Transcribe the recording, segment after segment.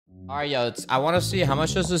All right, yo, I want to see how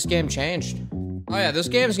much has this game changed. Oh yeah, this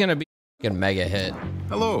game's gonna be a mega hit.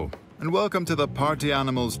 Hello, and welcome to the Party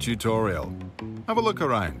Animals tutorial. Have a look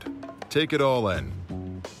around. Take it all in.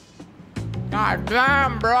 God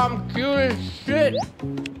damn, bro, I'm cute as shit.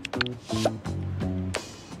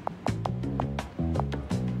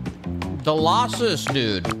 Colossus,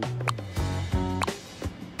 dude.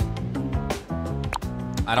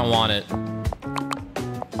 I don't want it.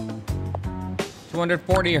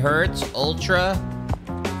 240 hertz, ultra.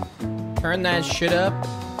 Turn that shit up.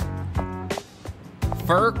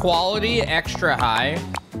 Fur quality, extra high.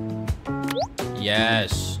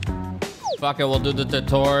 Yes. Fuck it, we'll do the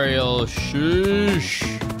tutorial. Sheesh.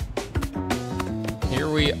 Here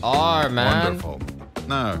we are, man. Wonderful.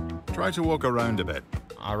 Now, try to walk around a bit.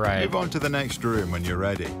 All right. Move on to the next room when you're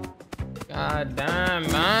ready. God damn,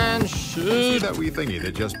 man. See Shoot. that wee thingy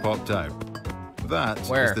that just popped out? That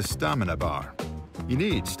Where? is the stamina bar. You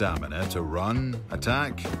need stamina to run,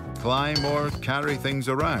 attack, climb, or carry things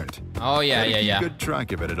around. Oh, yeah, Gotta yeah. keep good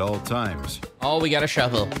track of it at all times. Oh, we got a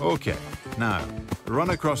shovel. Okay, now,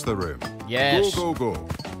 run across the room. Yes. Go, go, go.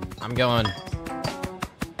 I'm going.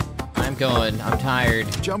 I'm tired.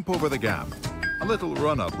 Jump over the gap. A little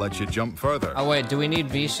run-up lets you jump further. Oh, wait, do we need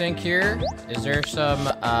VSync here? Is there some,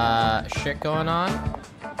 shit going on?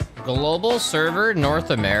 Global server,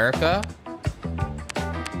 North America.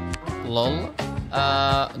 Lol.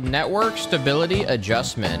 Network stability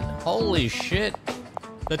adjustment. Holy shit.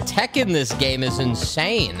 The tech in this game is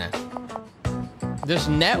insane. This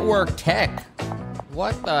network tech.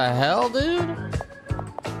 What the hell, dude?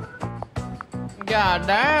 God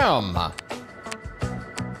damn.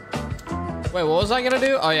 Wait, what was I gonna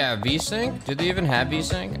do? Oh yeah, VSync? Do they even have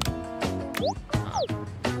VSync?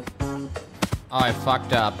 Oh, I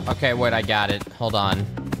fucked up. Okay, wait, I got it. Hold on.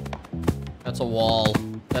 That's a wall.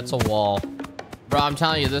 That's a wall. Bro, I'm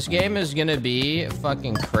telling you, this game is gonna be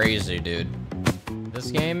fucking crazy, dude.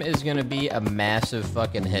 This game is gonna be a massive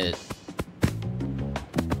fucking hit.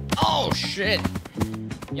 Oh, shit.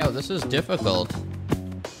 Yo, this is difficult.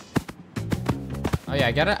 Oh yeah,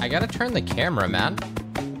 I gotta turn the camera, man.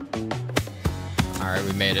 All right,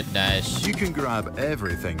 we made it. Nice. You can grab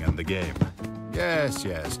everything in the game. Yes,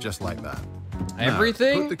 yes, just like that.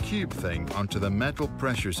 Everything? Now, put the cube thing onto the metal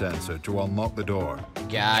pressure sensor to unlock the door.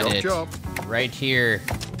 Got it. Chop. Right here.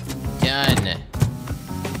 Done.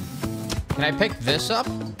 Can I pick this up?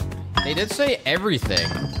 They did say everything.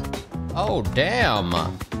 Oh, damn.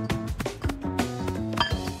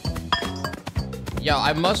 Yo,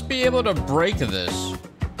 I must be able to break this.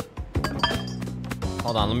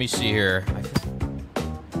 Hold on, let me see here.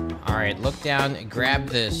 All right, look down and grab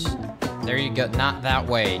this. There you go. Not that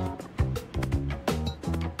way.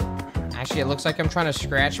 Actually, it looks like I'm trying to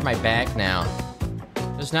scratch my back now.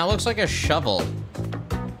 This now looks like a shovel.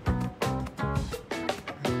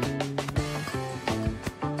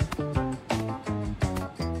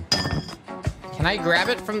 Can I grab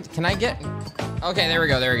it from... Can I get... Okay, there we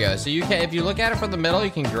go, there we go. So you can... If you look at it from the middle,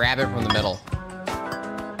 you can grab it from the middle.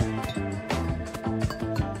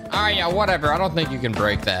 Alright, yeah, whatever. I don't think you can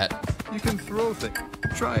break that. You can throw things.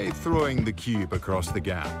 Try throwing the cube across the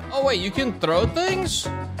gap. Oh, wait, you can throw things?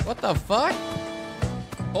 What the fuck?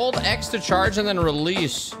 Hold X to charge and then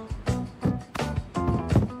release.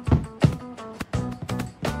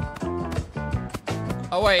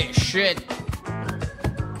 Oh, wait, shit.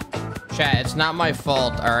 Chat, it's not my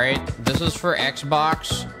fault, alright? This is for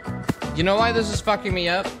Xbox. You know why this is fucking me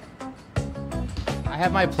up? I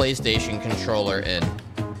have my PlayStation controller in.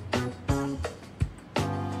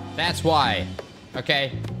 That's why.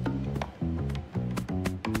 Okay.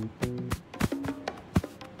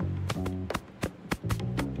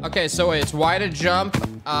 Okay, so wait, it's Y to jump.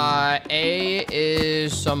 A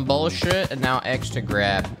is some bullshit, and now X to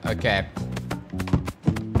grab. Okay.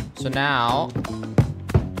 So now...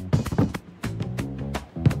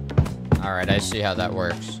 Alright, I see how that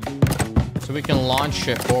works. So we can launch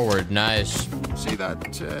it forward. Nice. See that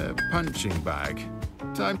punching bag?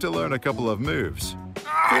 Time to learn a couple of moves.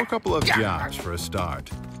 Throw a couple of jabs for a start.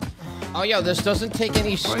 Oh, yo, this doesn't take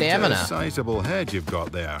any stamina. Quite a sizable head you've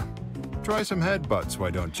got there. Try some headbutts,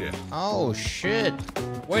 why don't you? Oh, shit.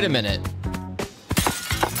 Wait a minute.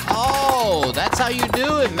 Oh, that's how you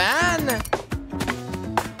do it, man.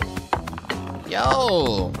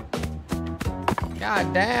 Yo.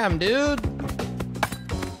 God damn, dude.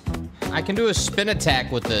 I can do a spin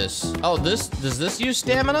attack with this. Oh, does this use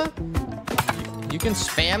stamina? You can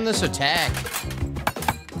spam this attack.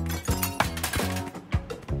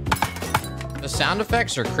 The sound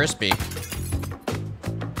effects are crispy.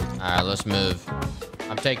 All right, let's move.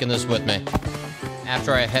 I'm taking this with me.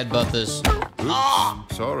 After I headbutt this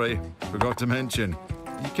Oops, sorry. Forgot to mention.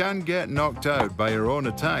 You can get knocked out by your own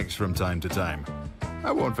attacks from time to time.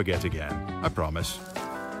 I won't forget again, I promise.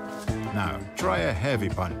 Now, try a heavy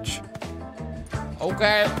punch.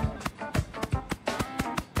 Okay.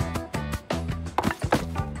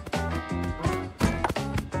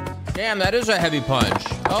 Damn, that is a heavy punch.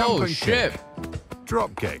 Oh, Jumping shit. kick.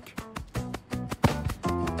 Drop kick.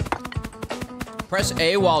 Press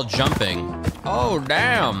A while jumping. Oh,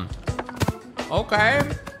 damn. Okay.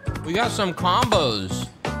 We got some combos.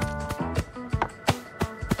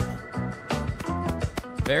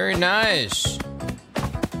 Very nice.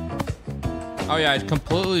 Oh, yeah, I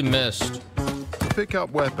completely missed. To pick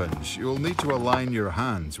up weapons, you'll need to align your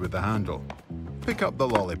hands with the handle. Pick up the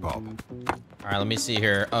lollipop. All right, let me see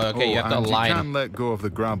here. Oh, okay, you have to and align. you can let go of the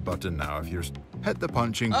grab button now if you're... Hit the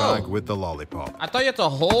punching bag with the lollipop. I thought you had to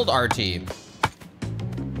hold RT.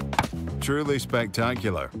 Truly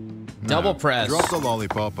spectacular. Double Now, press. Drop the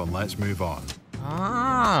lollipop and let's move on.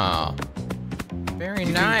 Ah, very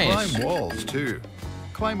You nice. can climb walls too.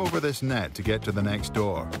 Climb over this net to get to the next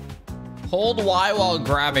door. Hold Y while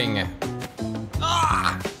grabbing.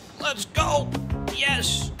 Ah, let's go.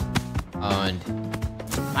 Yes. And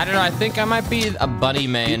I don't know. I think I might be a bunny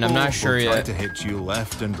main. I'm not sure will yet. Try to hit you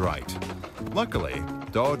left and right. Luckily,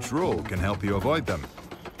 dodge roll can help you avoid them.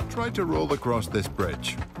 Try to roll across this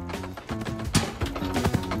bridge.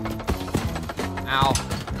 Ow.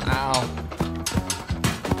 Ow.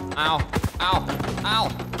 Ow. Ow. Ow.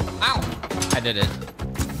 Ow. I did it.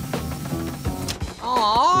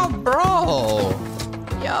 Aw, bro.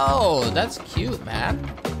 Yo, that's cute, man.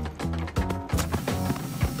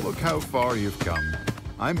 Look how far you've come.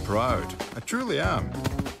 I'm proud. I truly am.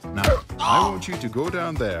 Now, I want you to go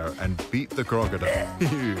down there and beat the crocodile.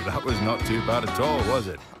 That was not too bad at all, was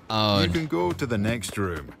it? Oh. You can go to the next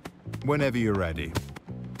room whenever you're ready.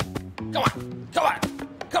 Come on. Come on.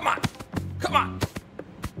 Come on. Come on.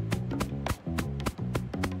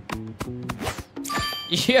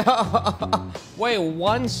 Yo. Wait,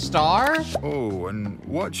 1 star? Oh, and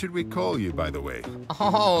what should we call you, by the way?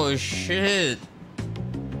 Oh, shit.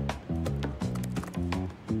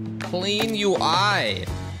 Clean UI.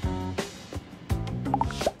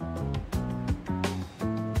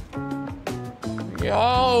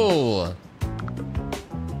 Yo.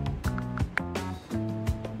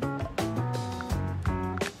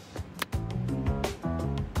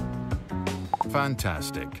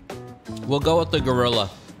 Fantastic. We'll go with the gorilla.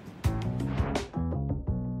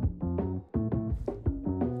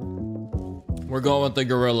 We're going with the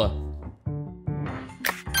gorilla.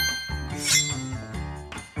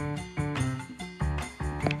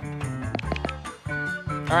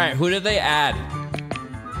 All right, who did they add?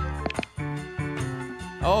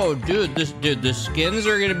 Oh, dude, the skins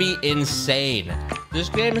are gonna be insane. This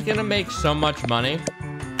game is gonna make so much money.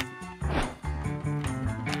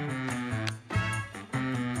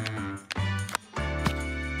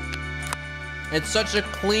 It's such a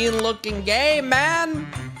clean looking game, man.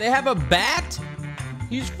 They have a bat?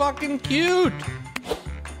 He's fucking cute.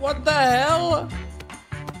 What the hell?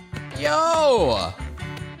 Yo.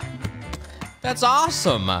 That's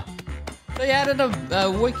awesome. They added a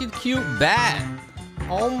wicked cute bat.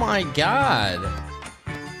 Oh my god.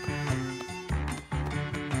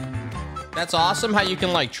 That's awesome how you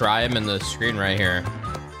can like try him in the screen right here.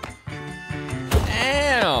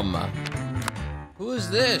 Damn. Who is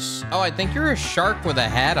this? Oh, I think you're a shark with a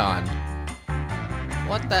hat on.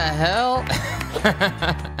 What the hell?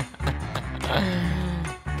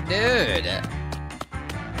 Dude.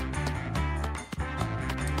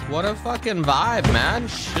 What a fucking vibe, man.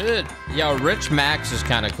 Shit. Yo, Rich Max is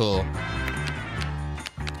kind of cool.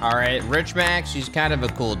 All right, Rich Max, he's kind of a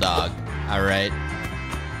cool dog. All right.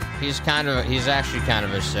 He's actually kind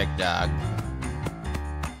of a sick dog.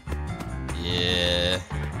 Yeah.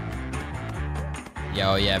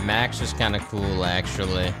 Yo, yeah, Max is kind of cool,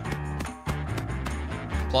 actually.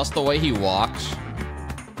 Plus the way he walks.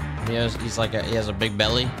 He has a big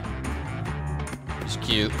belly. He's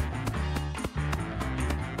cute.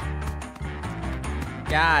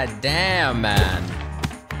 God damn, man.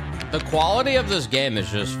 The quality of this game is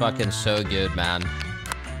just fucking so good, man.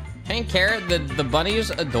 Pink Carrot, the bunny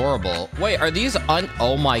is adorable. Wait, are these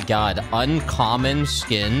oh my god, uncommon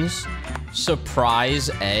skins? Surprise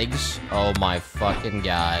eggs? Oh my fucking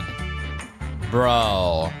god.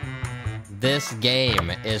 Bro. This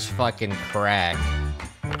game is fucking crack.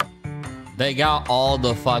 They got all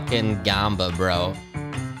the fucking gamba, bro.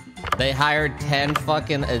 They hired 10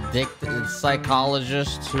 fucking addicted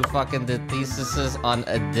psychologists who fucking did theses on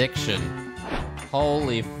addiction.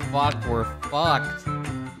 Holy fuck, we're fucked.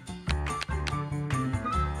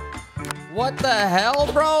 What the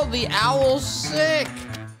hell, bro? The owl's sick.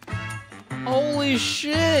 Holy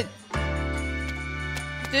shit.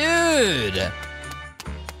 Dude.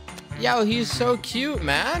 Yo, he's so cute,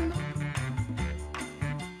 man.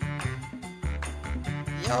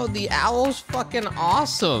 Yo, the owl's fucking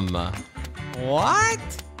awesome. What?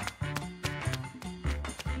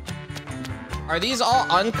 Are these all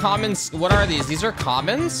uncommon? What are these? These are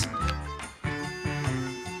commons?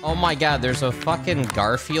 Oh my god, there's a fucking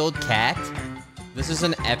Garfield cat. This is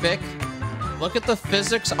an epic. Look at the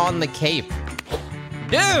physics on the cape.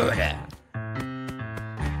 Dude!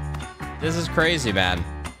 This is crazy, man.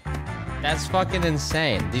 That's fucking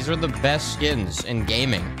insane. These are the best skins in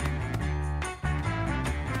gaming.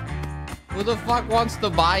 Who the fuck wants to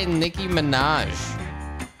buy Nicki Minaj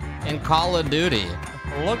in Call of Duty?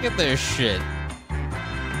 Look at this shit.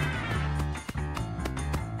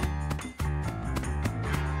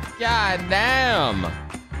 God damn.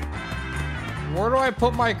 Where do I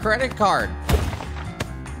put my credit card?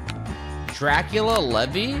 Dracula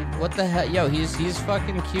Levy? What the hell? Yo, he's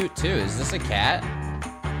fucking cute too. Is this a cat?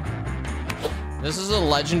 This is a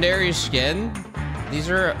legendary skin. These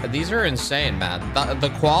are insane, man. The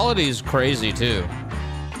quality is crazy too.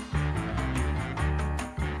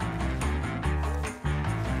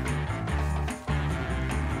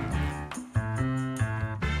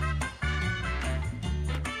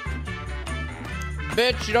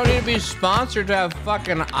 Bitch, you don't need to be sponsored to have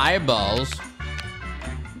fucking eyeballs.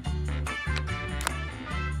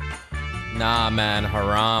 Nah, man,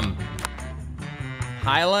 haram.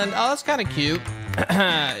 Highland? Oh, that's kind of cute.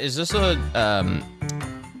 Is this a,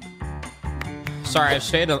 Sorry, I've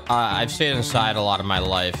stayed inside a lot of my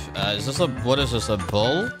life. Is this a, what is this, a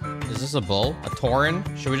bull? Is this a bull? A tauren?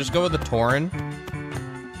 Should we just go with the tauren?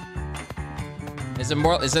 Is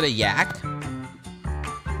it a yak?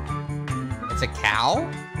 It's a cow?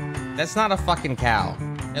 That's not a fucking cow.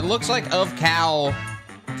 It looks like of cow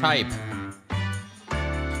type.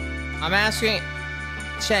 I'm asking,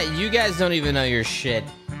 chat, you guys don't even know your shit.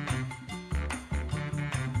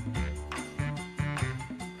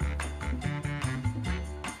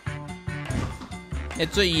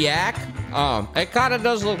 It's a yak? Oh, it kind of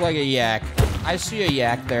does look like a yak. I see a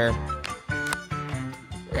yak there.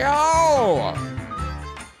 Yo!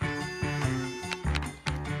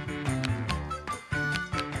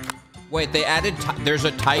 Wait, they added, there's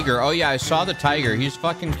a tiger. Oh yeah, I saw the tiger. He's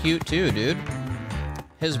fucking cute too, dude.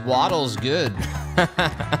 His waddle's good.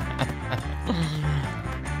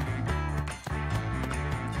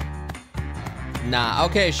 Nah,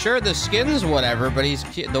 okay, sure, the skin's whatever, but he's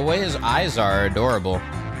cute. The way his eyes are adorable.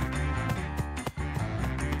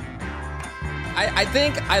 I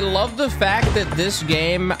think I love the fact that this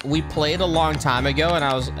game we played a long time ago, and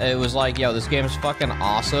it was like, yo, this game's fucking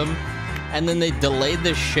awesome. And then they delayed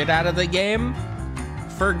the shit out of the game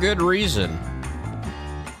for good reason.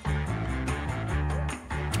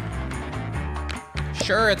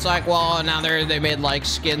 Sure, it's like, well, now they made like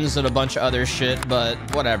skins and a bunch of other shit, but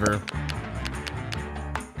whatever.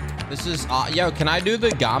 This is, yo, can I do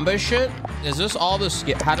the Gamba shit? Is this all the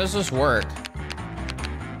skin? How does this work?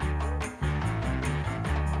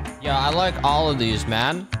 Yeah, I like all of these,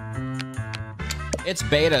 man. It's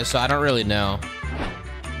beta, so I don't really know.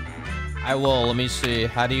 I will, let me see.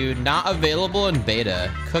 How do you, not available in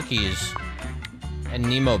beta. Cookies. And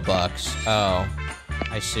Nemo Bucks. Oh,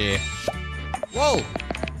 I see. Whoa!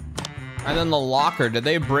 And then the locker, did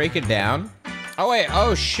they break it down? Oh wait,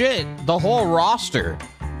 oh shit, the whole roster.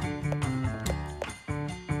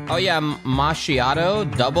 Oh yeah, macchiato,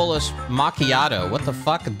 macchiato. What the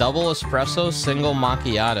fuck? Double espresso, single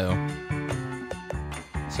macchiato.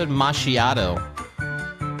 It said macchiato.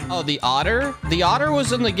 Oh, the otter? The otter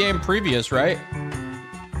was in the game previous, right?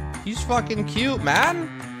 He's fucking cute, man.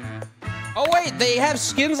 Oh wait, they have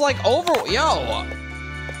skins like over, yo.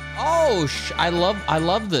 Oh, I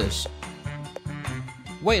love this.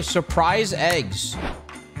 Wait, surprise eggs.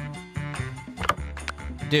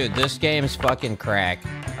 Dude, this game's fucking crack.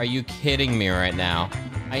 Are you kidding me right now?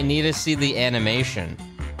 I need to see the animation.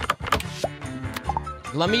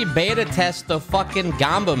 Let me beta test the fucking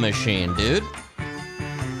Gamba machine, dude.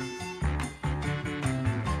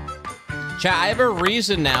 Chat, I have a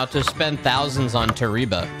reason now to spend thousands on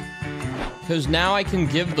Tariba. Because now I can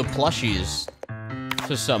give the plushies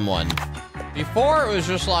to someone. Before, it was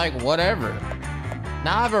just like, whatever.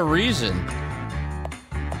 Now I have a reason.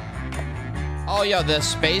 Oh, yo, the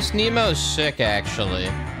Space Nemo's sick, actually.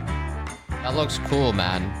 That looks cool,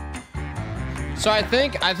 man. So I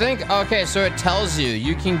think, okay, so it tells you,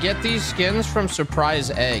 you can get these skins from surprise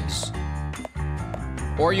eggs.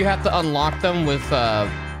 Or you have to unlock them with,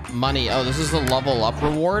 money. Oh, this is the level up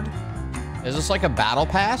reward? Is this like a battle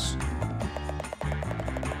pass?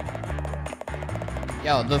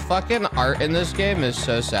 Yo, the fucking art in this game is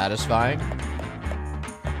so satisfying.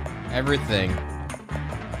 Everything.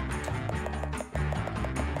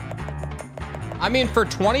 I mean, for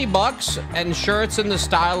 20 bucks, and sure it's in the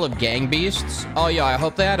style of Gang Beasts. Oh, yeah, I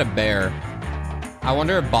hope they had a bear. I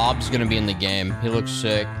wonder if Bob's gonna be in the game. He looks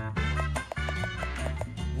sick.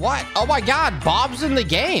 What? Oh my God, Bob's in the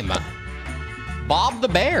game. Bob the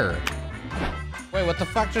bear. Wait, what the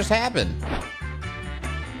fuck just happened?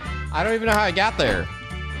 I don't even know how I got there.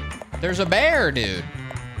 There's a bear, dude.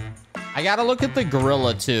 I gotta look at the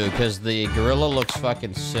gorilla too, because the gorilla looks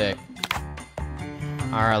fucking sick.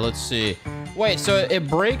 All right, let's see. Wait, so it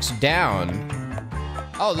breaks down.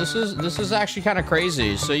 Oh, this is actually kind of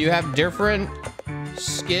crazy. So you have different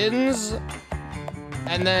skins,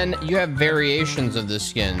 and then you have variations of the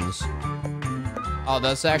skins. Oh,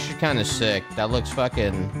 that's actually kind of sick. That looks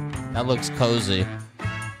cozy.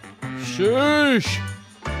 Shush!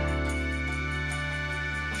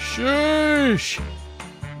 Shush!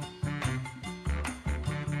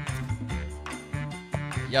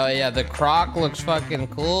 Yo, yeah, the croc looks fucking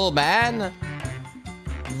cool, man.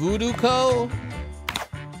 Voodoo Co.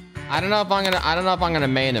 I don't know if I'm gonna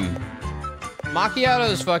main him. Macchiato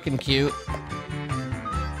is fucking cute.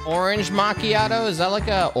 Orange Macchiato, is that like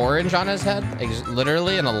a orange on his head?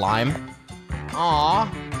 Literally, and a lime. Aw,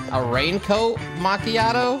 a raincoat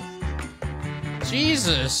Macchiato?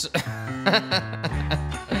 Jesus.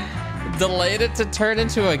 Delayed it to turn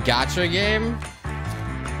into a gacha game?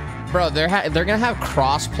 Bro, they're gonna have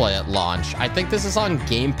crossplay at launch. I think this is on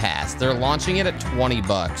Game Pass. They're launching it at 20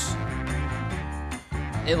 bucks.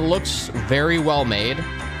 It looks very well made.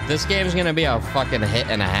 This game's gonna be a fucking hit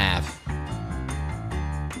and a half.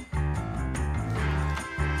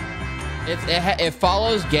 It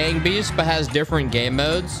follows Gang Beasts, but has different game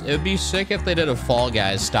modes. It would be sick if they did a Fall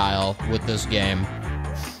Guys style with this game.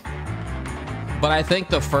 But I think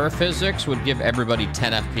the fur physics would give everybody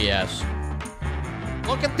 10 FPS.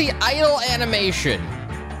 Look at the idle animation.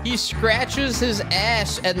 He scratches his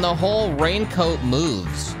ass and the whole raincoat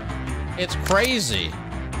moves. It's crazy.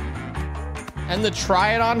 And the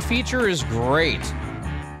try it on feature is great.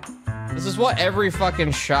 This is what every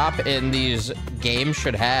fucking shop in these games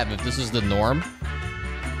should have if this is the norm.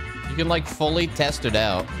 You can like fully test it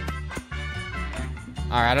out.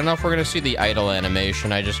 All right, I don't know if we're gonna see the idle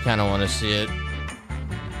animation. I just kind of want to see it.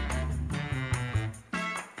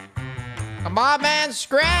 Come on, man,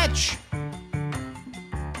 scratch!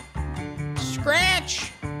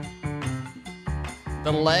 Scratch!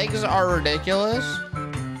 The legs are ridiculous.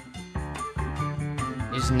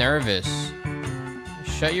 He's nervous.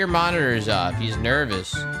 Shut your monitors off. He's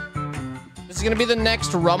nervous. This is gonna be the next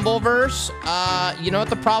Rumbleverse. You know what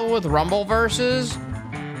the problem with Rumbleverse is?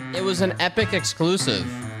 It was an Epic exclusive.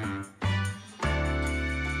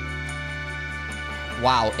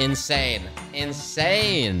 Wow, insane.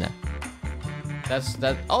 Insane.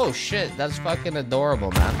 Oh shit, that's fucking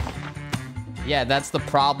adorable, man. Yeah, that's the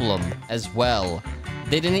problem as well.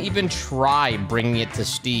 They didn't even try bringing it to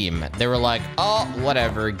Steam. They were like, oh,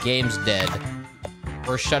 whatever, game's dead.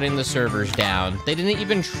 We're shutting the servers down. They didn't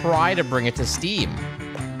even try to bring it to Steam.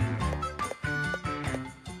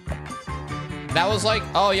 That was like,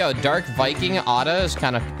 oh, yo, Dark Viking Otta is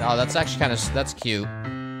kind of, oh, that's actually kind of, that's cute.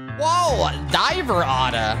 Whoa, Diver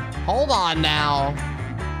Otta. Hold on now.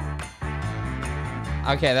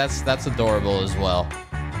 Okay, that's adorable as well.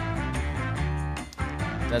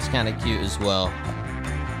 That's kind of cute as well.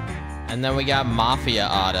 And then we got Mafia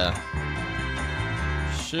Otta.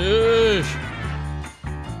 Shush.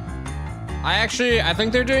 I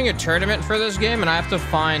think they're doing a tournament for this game, and I have to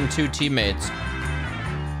find 2 teammates.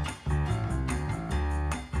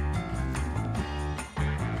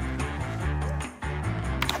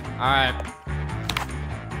 All right.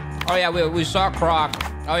 Oh yeah, we saw Croc.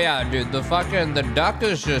 Oh yeah, dude, the duck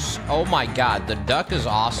is just, oh my God, the duck is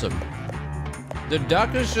awesome. The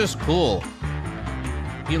duck is just cool.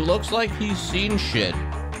 He looks like he's seen shit.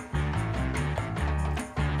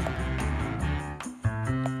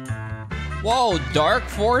 Whoa, Dark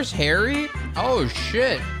Force Harry? Oh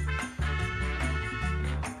shit.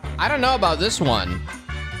 I don't know about this one.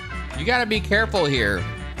 You gotta be careful here.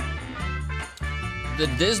 The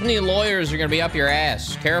Disney lawyers are gonna be up your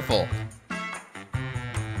ass. Careful.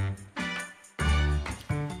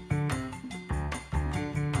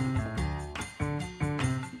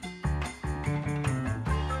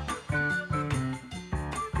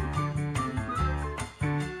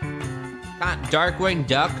 Darkwing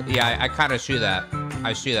Duck? Yeah, I kind of see that.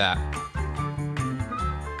 I see that.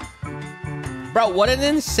 Bruh, Bro, what an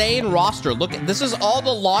insane roster. Look, this is all the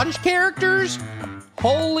launch characters?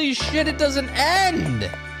 Holy shit, it doesn't end.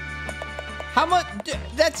 How much?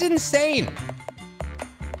 That's insane.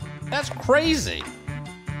 That's crazy.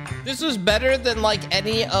 This is better than like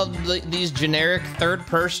any of these generic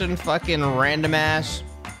third-person fucking random-ass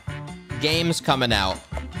games coming out.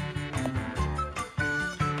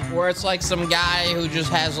 Where it's like some guy who just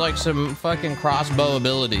has like some fucking crossbow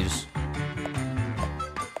abilities.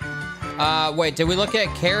 Wait, did we look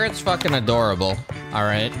at Carrot's fucking adorable? All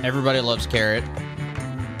right, everybody loves Carrot.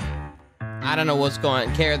 I don't know what's going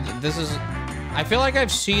on. Carrot, this is... I feel like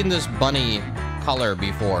I've seen this bunny color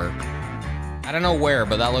before. I don't know where,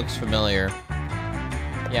 but that looks familiar.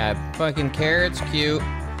 Yeah, fucking Carrot's cute.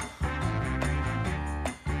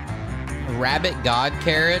 Rabbit God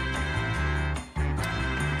Carrot.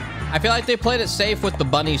 I feel like they played it safe with the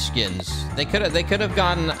bunny skins. They could have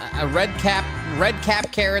gone a red cap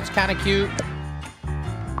Carrot's kind of cute.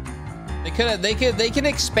 They can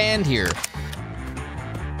expand here.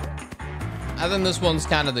 I think this one's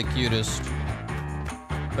kind of the cutest.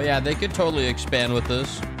 But yeah, they could totally expand with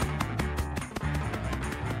this.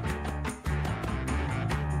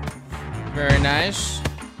 Very nice.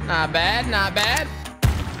 Not bad, not bad.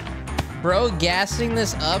 Bro, gassing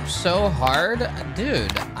this up so hard.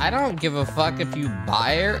 Dude, I don't give a fuck if you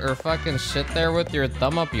buy it or fucking sit there with your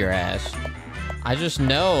thumb up your ass. I just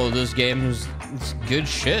know this game is good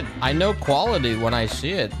shit. I know quality when I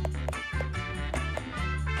see it.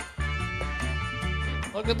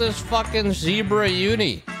 Look at this fucking zebra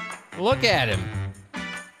uni. Look at him.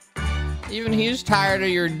 Even he's tired of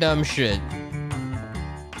your dumb shit.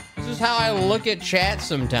 This is how I look at chat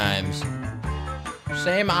sometimes.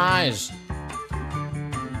 Same eyes.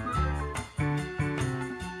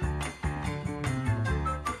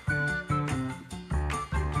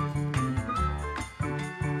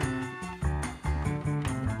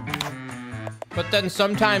 But then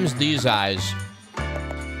sometimes these eyes.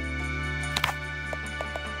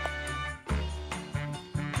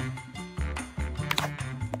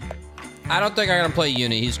 I don't think I'm gonna play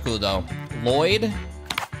Uni. He's cool though. Lloyd.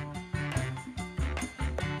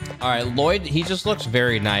 All right, Lloyd, he just looks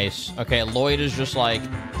very nice. Okay, Lloyd is just like,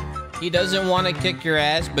 he doesn't want to kick your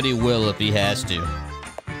ass, but he will if he has to.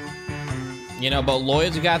 You know, but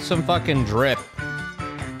Lloyd's got some fucking drip.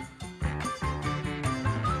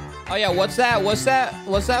 Oh yeah, what's that? What's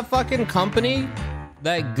that fucking company?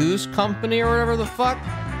 That Goose Company or whatever the fuck?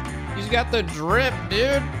 He's got the drip,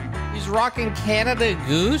 dude. He's rocking Canada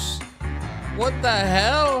Goose? What the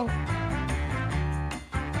hell?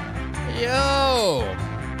 Yo.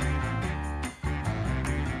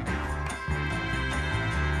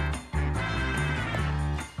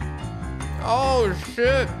 Oh,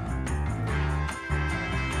 shit.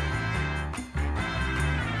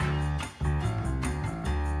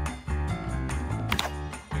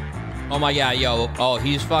 Oh my god, yo. Oh,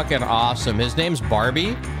 he's fucking awesome. His name's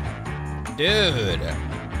Barbie? Dude.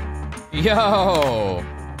 Yo.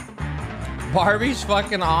 Barbie's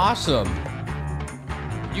fucking awesome.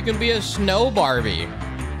 You can be a snow Barbie.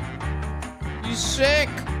 You sick.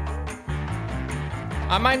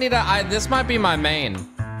 I might need a... this might be my main.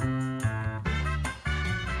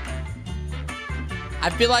 I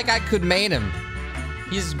feel like I could main him.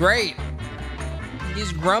 He's great.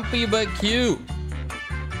 He's grumpy but cute.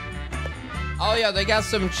 Oh yeah, they got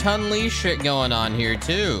some Chun-Li shit going on here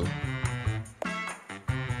too.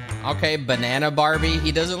 Okay, Banana Barbie.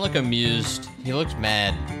 He doesn't look amused. He looks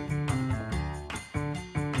mad.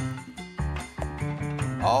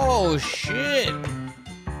 Oh shit.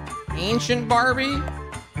 Ancient Barbie?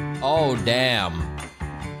 Oh damn.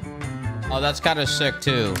 Oh, that's kind of sick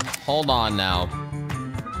too. Hold on now.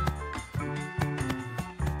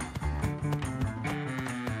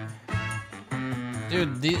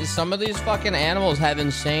 Dude, some of these fucking animals have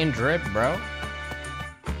insane drip, bro.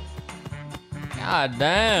 God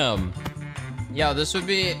damn. Yo, this would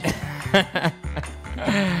be...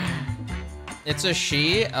 It's a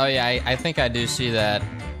she? Oh yeah, I think I do see that.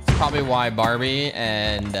 It's probably why Barbie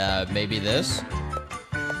and maybe this.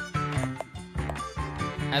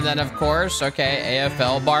 And then of course, okay,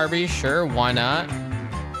 AFL Barbie, sure, why not?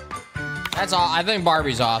 That's all. I think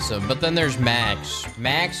Barbie's awesome, but then there's Max.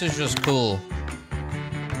 Max is just cool.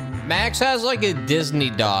 Max has like a Disney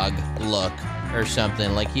dog look or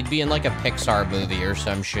something. Like he'd be in like a Pixar movie or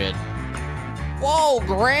some shit. Whoa,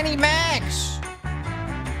 Granny Max.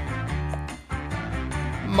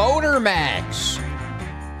 Motor Max.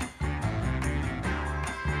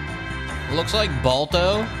 Looks like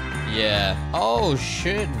Balto. Yeah. Oh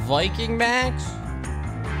shit, Viking Max.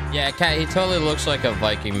 Yeah, cat. He totally looks like a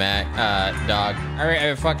Viking dog. All right,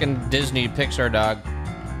 a fucking Disney Pixar dog.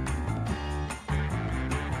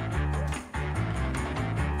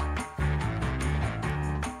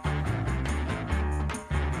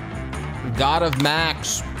 God of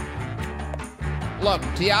Max. Look,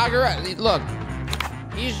 Tiago. Look,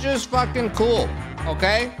 he's just fucking cool.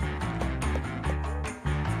 Okay.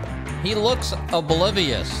 He looks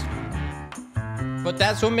oblivious, but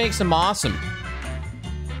that's what makes him awesome.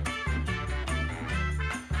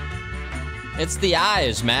 It's the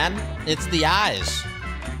eyes, man. It's the eyes.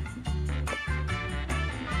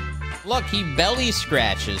 Look, he belly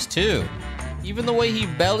scratches too. Even the way he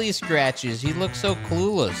belly scratches, he looks so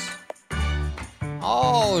clueless.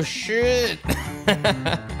 Oh, shit.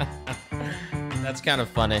 That's kind of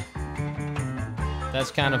funny.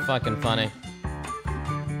 That's kind of fucking funny.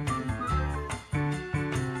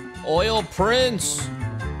 Oil Prince.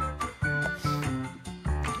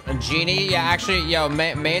 Genie, yeah, actually, yo,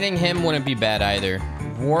 maining him wouldn't be bad either.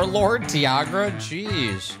 Warlord, Tiagra,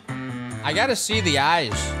 jeez. I gotta see the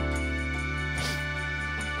eyes.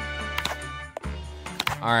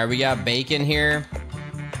 All right, we got Bacon here.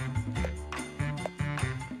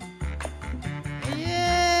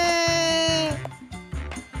 Yeah.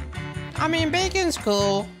 I mean, Bacon's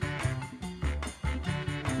cool.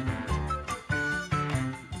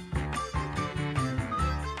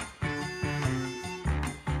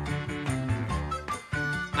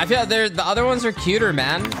 I feel the other ones are cuter,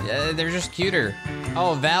 man. They're just cuter.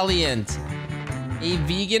 Oh, Valiant. A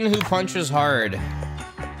vegan who punches hard.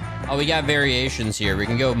 Oh, we got variations here. We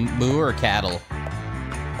can go moo or cattle.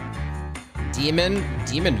 Demon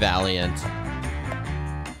Valiant.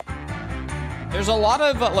 There's a lot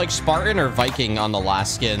of like Spartan or Viking on the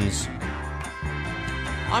last skins.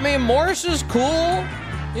 I mean, Morris is cool.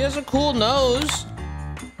 He has a cool nose.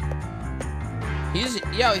 He's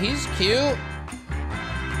cute.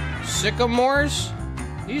 Sycamores,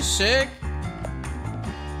 he's sick.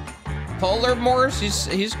 Polar Morse,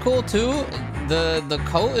 he's cool too. The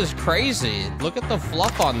coat is crazy. Look at the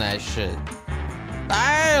fluff on that shit.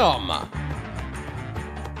 Damn.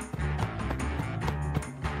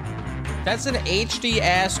 That's an HD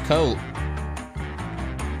ass coat.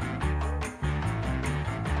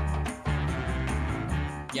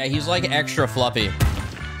 Yeah, he's like extra fluffy.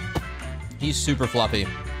 He's super fluffy.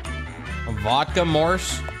 Vodka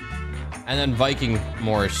Morse. And then Viking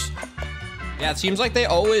Morse. Yeah, it seems like they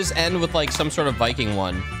always end with like some sort of Viking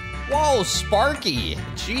one. Whoa, Sparky.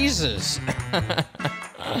 Jesus.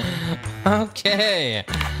 Okay.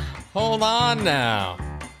 Hold on now.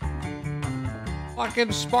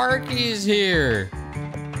 Fucking Sparky's here.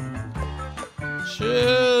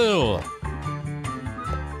 Chill.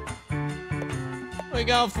 We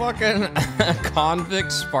got fucking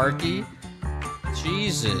convict Sparky.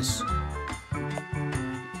 Jesus.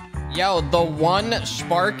 Yo, the one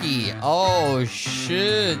Sparky. Oh,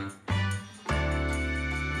 shit.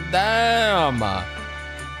 Damn.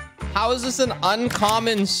 How is this an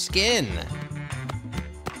uncommon skin?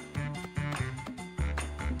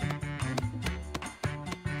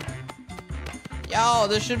 Yo,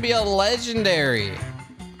 this should be a legendary.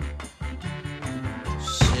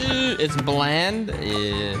 Shoot, it's bland.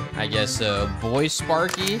 Yeah, I guess so. Boy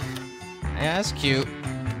Sparky. Yeah, that's cute.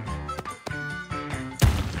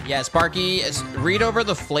 Yeah, Sparky, read over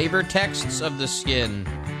the flavor texts of the skin.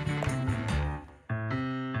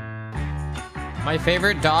 My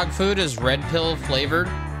favorite dog food is red pill flavored.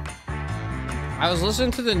 I was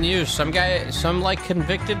listening to the news. Some like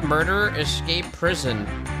convicted murderer escaped prison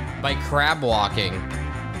by crab walking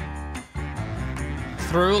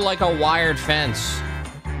through like a wired fence.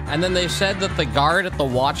 And then they said that the guard at the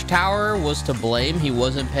watchtower was to blame. He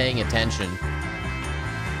wasn't paying attention.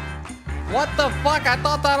 What the fuck? I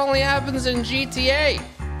thought that only happens in GTA.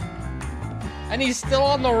 And he's still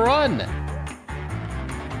on the run.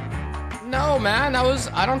 No, man,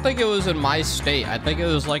 I don't think it was in my state. I think it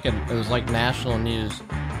was like national news.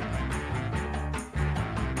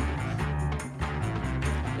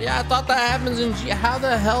 Yeah, I thought that happens in how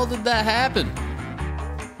the hell did that happen?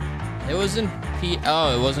 It was in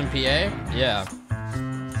oh, it was in PA? Yeah.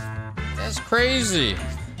 That's crazy.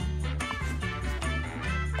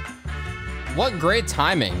 What great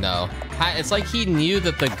timing, though. It's like he knew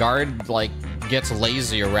that the guard, like, gets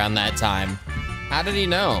lazy around that time. How did he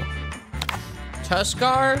know?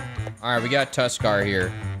 Tuskar? Alright, we got Tuskar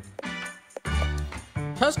here.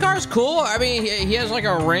 Tuskar's cool. I mean, he has, like,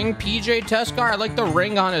 a ring. PJ Tuskar. I like the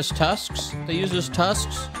ring on his tusks. They use his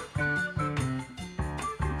tusks.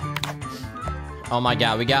 Oh, my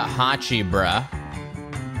God. We got Hachi, bruh.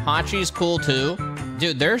 Hachi's cool, too.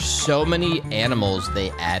 Dude, there's so many animals they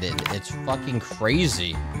added. It's fucking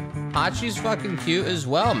crazy. Hachi's fucking cute as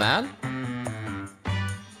well, man.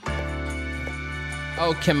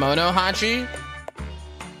 Oh, Kimono Hachi?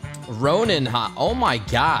 Ronin oh my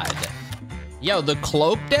god. Yo, the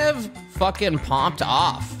cloak dev fucking popped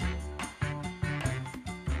off.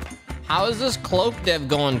 How is this cloak dev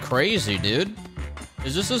going crazy, dude?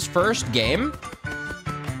 Is this his first game?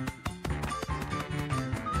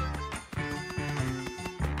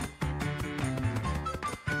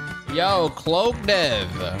 Yo, cloak dev.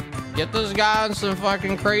 Get this guy in some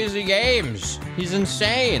fucking crazy games. He's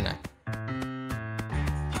insane.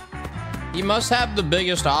 He must have the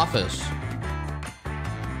biggest office.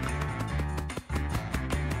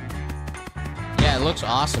 Yeah, it looks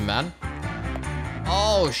awesome, man.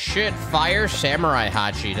 Oh, shit. Fire Samurai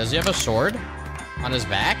Hachi. Does he have a sword on his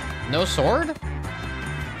back? No sword?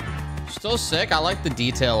 Still sick. I like the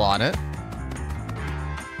detail on it.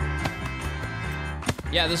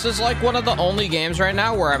 Yeah, this is like one of the only games right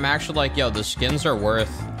now where I'm actually like, yo, the skins are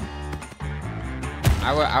worth...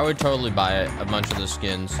 I would totally buy a bunch of the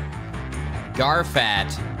skins.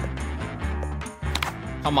 Garfat.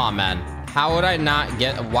 Come on, man. How would I not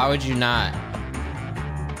get... Why would you not?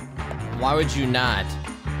 Why would you not?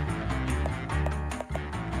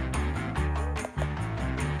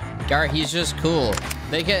 He's just cool.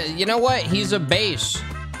 They can... You know what? He's a base.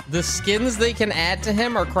 The skins they can add to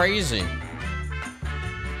him are crazy.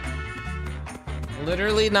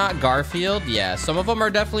 Literally not Garfield. Yeah, some of them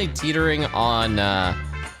are definitely teetering on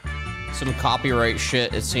some copyright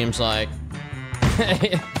shit, it seems like.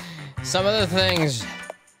 Some of the things.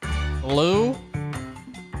 Lou?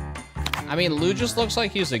 I mean, Lou just looks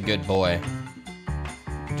like he's a good boy.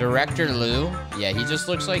 Director Lou? Yeah, he just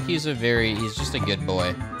looks like he's just a good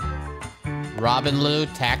boy. Robin Lou?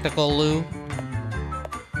 Tactical Lou?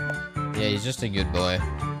 Yeah, he's just a good boy.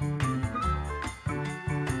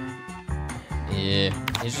 Yeah,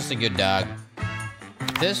 he's just a good dog.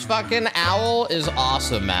 This fucking owl is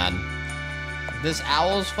awesome, man. This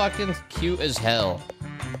owl's fucking cute as hell.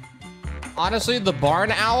 Honestly, the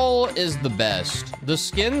barn owl is the best. The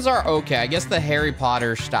skins are okay. I guess the Harry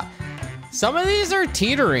Potter stuff. Some of these are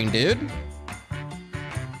teetering, dude.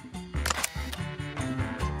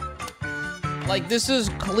 Like, this is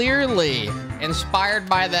clearly inspired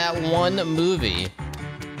by that one movie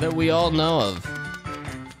that we all know of.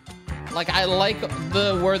 Like, I like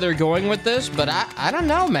where they're going with this, but I don't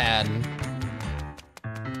know, man.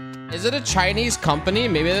 Is it a Chinese company?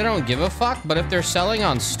 Maybe they don't give a fuck, but if they're selling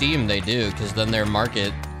on Steam, they do, because then their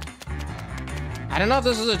market... I don't know if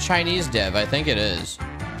this is a Chinese dev. I think it is.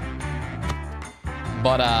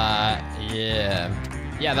 But, yeah.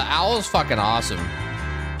 Yeah, the owl's fucking awesome.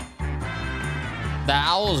 The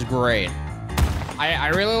owl's great. I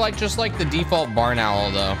really like just like the default barn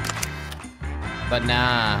owl, though. But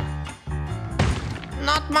nah.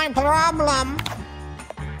 Not my problem.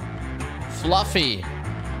 Fluffy.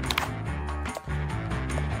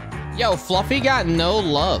 Yo, Fluffy got no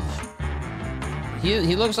love.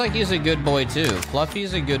 He looks like he's a good boy too.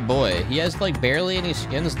 Fluffy's a good boy. He has like barely any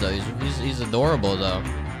skins though. He's adorable though.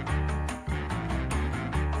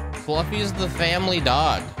 Fluffy's the family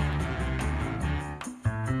dog.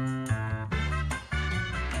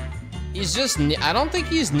 He's just I don't think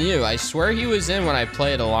he's new. I swear he was in when I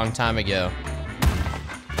played a long time ago.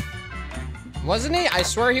 Wasn't he? I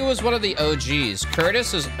swear he was one of the OGs.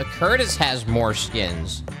 Curtis has more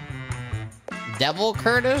skins. Devil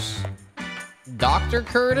Curtis? Dr.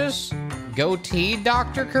 Curtis? Goatee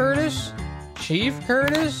Dr. Curtis? Chief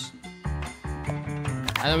Curtis?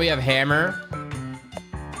 And then we have Hammer.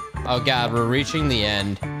 Oh god, we're reaching the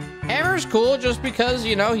end. Hammer's cool just because,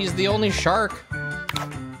 you know, he's the only shark.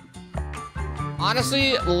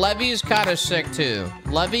 Honestly, Levy's kind of sick too.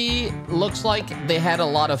 Levy looks like they had a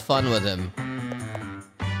lot of fun with him.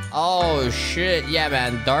 Oh shit, yeah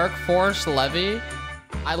man, Dark Force Levy.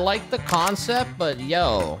 I like the concept, but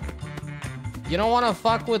yo, you don't want to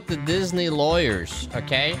fuck with the Disney lawyers,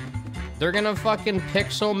 okay? They're gonna fucking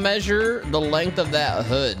pixel measure the length of that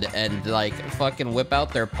hood and like fucking whip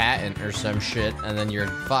out their patent or some shit, and then you're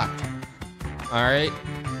fucked. All right?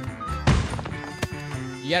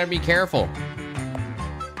 You gotta be careful.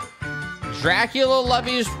 Dracula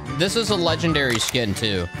Levy's, this is a legendary skin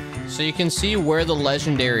too. So you can see where the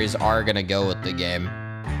legendaries are gonna go with the game.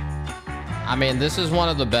 I mean, this is one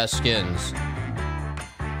of the best skins.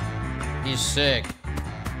 He's sick.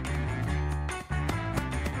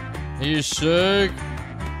 He's sick.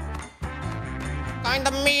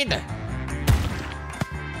 Kinda mid.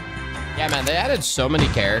 Yeah, man, they added so many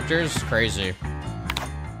characters. Crazy.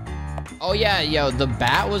 Oh yeah, yo, the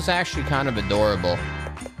bat was actually kind of adorable.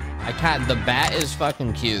 The bat is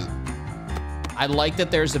fucking cute. I like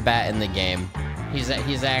that there's a bat in the game. He's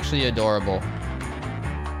actually adorable.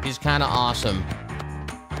 He's kind of awesome.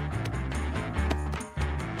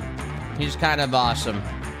 He's kind of awesome.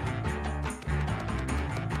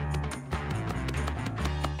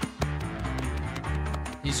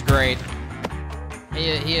 He's great.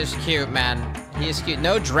 He is cute, man. He is cute.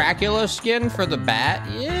 No Dracula skin for the bat?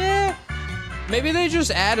 Yeah. Maybe they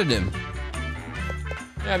just added him.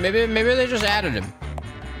 Yeah, maybe they just added him.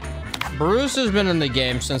 Bruce has been in the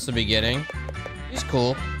game since the beginning. He's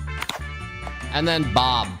cool. And then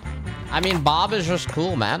Bob. I mean, Bob is just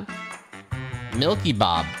cool, man. Milky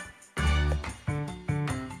Bob.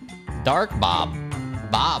 Dark Bob.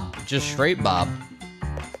 Bob. Just straight Bob.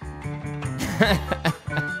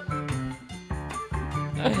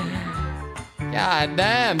 God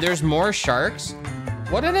damn, there's more sharks?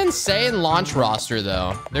 What an insane launch roster,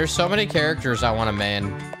 though. There's so many characters I want to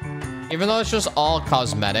main. Even though it's just all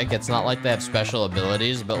cosmetic, it's not like they have special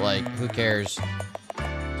abilities, but like, who cares?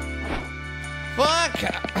 Fuck!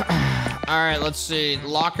 Alright, let's see.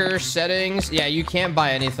 Locker settings. Yeah, you can't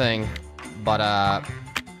buy anything. But,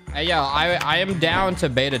 hey, yo, I am down to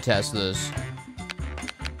beta test this.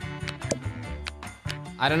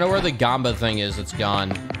 I don't know where the Gamba thing is. It's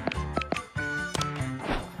gone.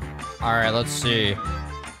 Alright, let's see.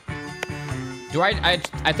 Do I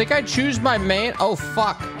think I choose my main? Oh,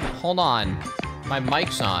 fuck. Hold on. My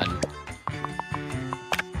mic's on.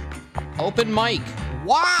 Open mic.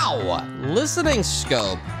 Wow! Listening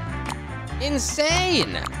scope.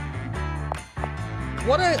 Insane!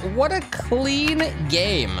 What a clean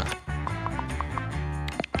game.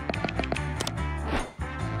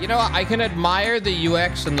 You know, I can admire the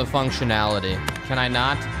UX and the functionality. Can I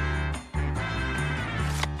not?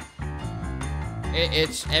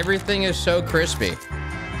 Everything is so crispy.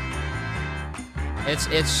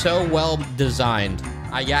 It's so well designed.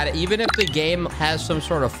 I got it. Even if the game has some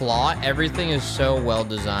sort of flaw, everything is so well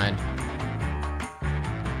designed.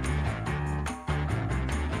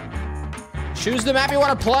 Choose the map you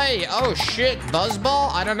want to play. Oh shit,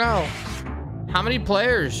 Buzzball? I don't know. How many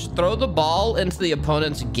players? Throw the ball into the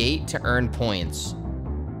opponent's gate to earn points.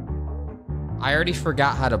 I already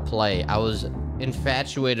forgot how to play. I was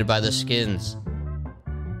infatuated by the skins.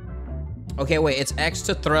 Okay, wait, it's X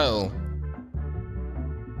to throw.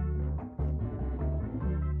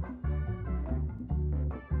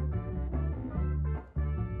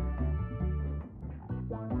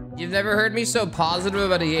 You've never heard me so positive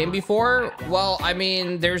about a game before? Well, I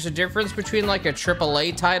mean, there's a difference between like a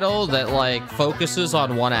AAA title that like focuses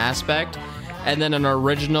on one aspect and then an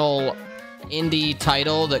original indie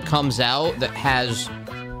title that comes out that has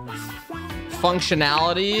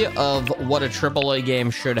functionality of what a AAA game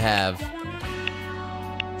should have.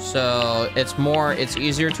 So it's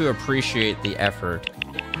easier to appreciate the effort.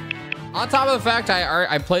 On top of the fact,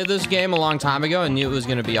 I played this game a long time ago and knew it was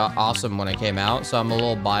going to be awesome when it came out, so I'm a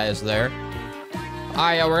little biased there. All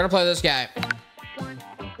right, yo, we're going to play this guy.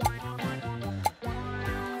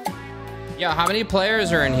 Yo, how many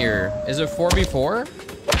players are in here? Is it 4v4?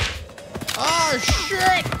 Oh,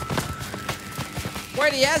 shit!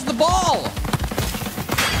 Wait, he has the ball!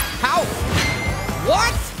 How?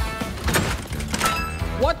 What?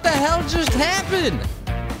 What the hell just happened?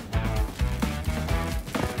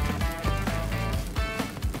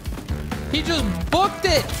 He just booked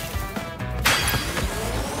it.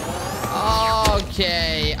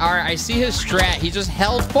 Okay. All right. I see his strat. He just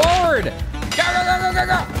held forward. Go, go, go, go, go,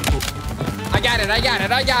 go. I got it. I got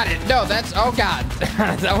it. I got it. No, that's... Oh, God.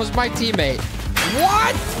 That was my teammate.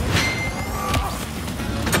 What?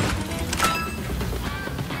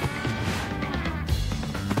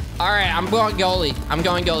 All right. I'm going goalie. I'm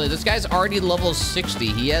going goalie. This guy's already level 60.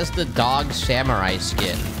 He has the dog samurai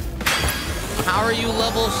skin. How are you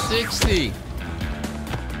level 60?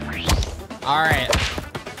 All right.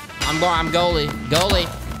 I'm goalie. Goalie.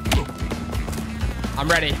 I'm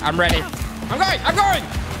ready. I'm ready. I'm going. I'm going.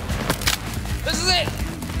 This is it.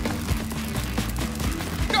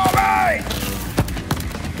 Go by.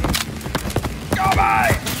 Go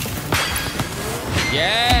by.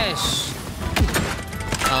 Yes.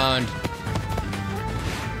 And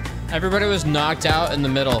everybody was knocked out in the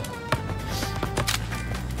middle.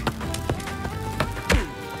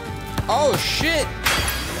 Oh, shit.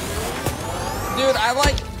 Dude, I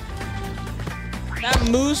like... That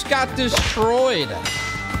moose got destroyed.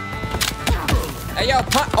 Hey, yo,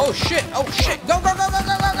 punt. Oh, shit. Oh, shit. Go, go, go, go,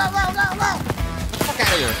 go, go, go, go, go, go. Fuck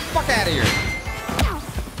out of here. Fuck out of here.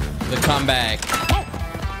 The comeback.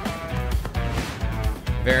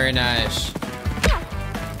 Very nice.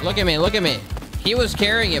 Look at me, look at me. He was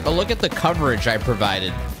carrying it, but look at the coverage I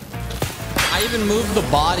provided. I even moved the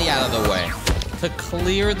body out of the way to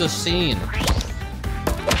clear the scene.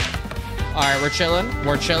 All right, we're chilling.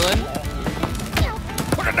 We're chilling.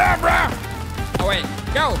 Put it down, bro. Oh, wait.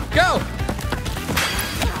 Go, go.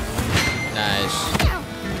 Nice.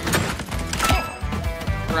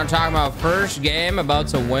 What I'm talking about. First game, about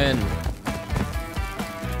to win.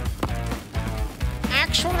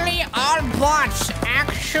 Actually, all bots.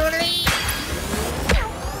 Actually.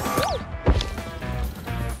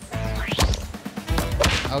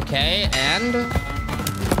 Okay, and...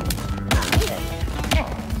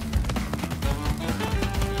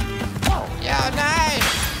 Yeah, nice!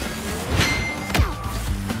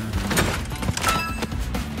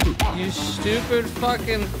 You stupid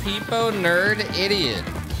fucking peepo nerd idiot.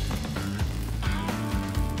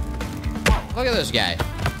 Look at this guy.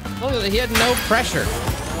 Look at that, he had no pressure.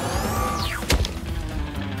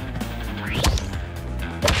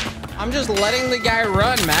 I'm just letting the guy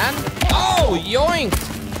run, man. Oh, yoinked!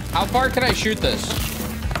 How far can I shoot this?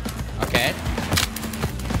 Okay.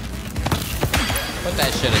 Put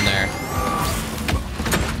that shit in there.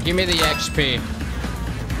 Give me the XP.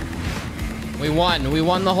 We won. We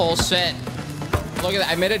won the whole set. Look at that.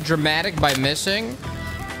 I made it dramatic by missing.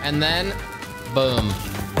 And then, boom.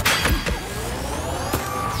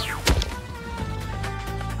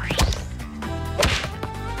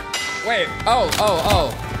 Wait.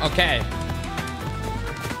 Oh. Okay.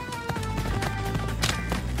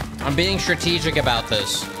 I'm being strategic about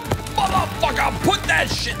this. Motherfucker, put that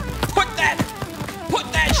shit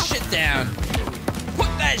down. Put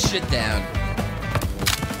that shit down.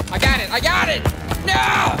 I got it,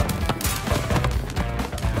 No!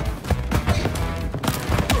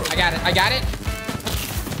 I got it.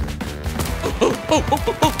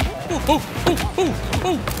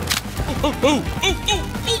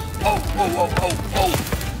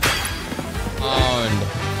 Owned.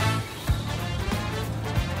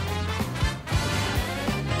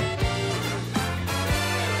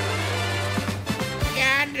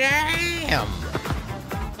 Damn.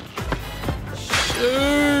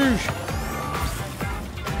 Sheesh.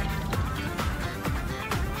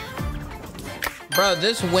 Bro,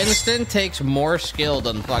 this Winston takes more skill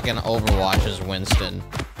than fucking Overwatch's Winston.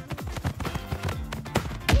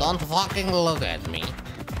 Don't fucking look at me.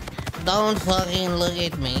 Don't fucking look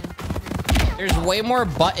at me. There's way more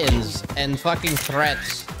buttons and fucking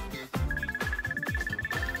threats.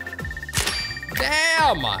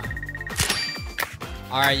 Damn!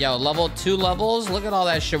 Alright, yo, level 2 levels. Look at all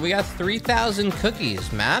that shit. We got 3,000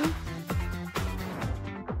 cookies, man.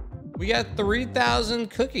 We got 3,000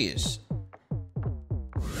 cookies.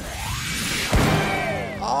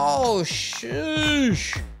 Oh,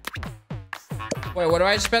 shush. Wait, what do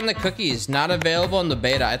I spend the cookies? Not available in the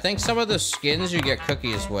beta. I think some of the skins you get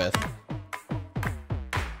cookies with.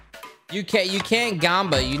 You can't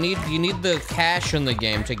gamba. You need the cash in the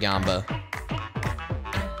game to gamba.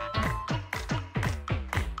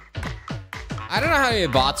 I don't know how many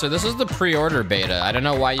bots are. This is the pre-order beta. I don't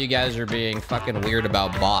know why you guys are being fucking weird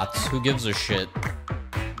about bots. Who gives a shit?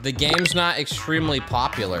 The game's not extremely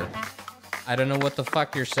popular. I don't know what the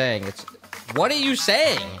fuck you're saying. What are you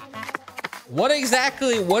saying? What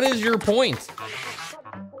is your point?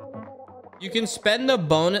 You can spend the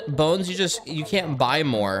bones, you can't buy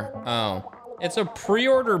more. Oh. It's a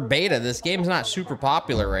pre-order beta. This game's not super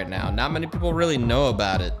popular right now. Not many people really know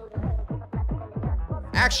about it.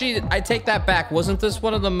 Actually, I take that back. Wasn't this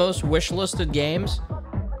one of the most wish-listed games?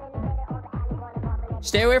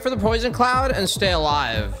 Stay away from the poison cloud and stay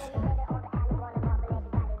alive.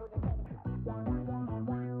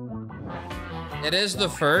 It is the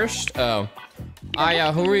first. Oh. Ah,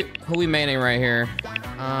 yeah. Who we maining right here?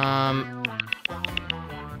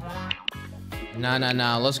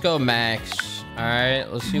 No. Let's go Max. All right.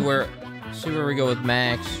 Let's see where we go with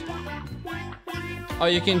Max. Oh,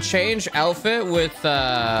 you can change outfit with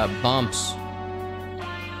bumps.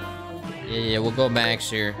 Yeah, we'll go Max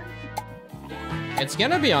here. It's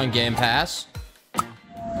gonna be on Game Pass.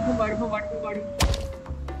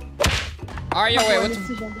 Alright, yo, wait,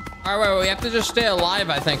 Alright, wait, we have to just stay alive,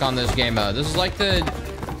 I think, on this game mode. This is like the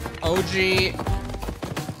OG...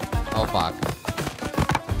 Oh, fuck.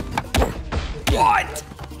 What?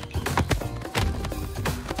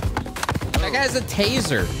 That guy's a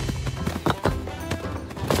taser.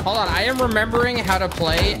 Hold on, I am remembering how to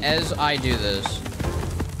play as I do this.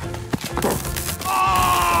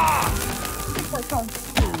 Ah!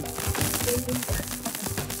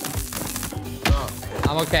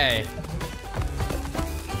 I'm okay.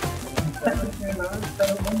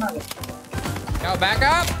 Go back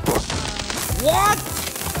up. What?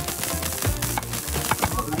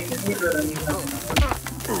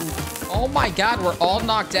 Oh my god, we're all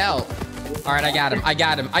knocked out. All right, I got him. I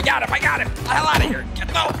got him. I got him. I got him. Get the hell out of here. Get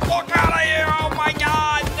the fuck out of here. Oh my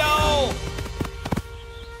god, no.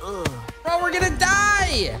 Bro, we're gonna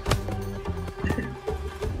die.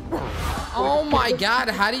 Oh my god,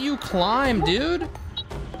 how do you climb, dude?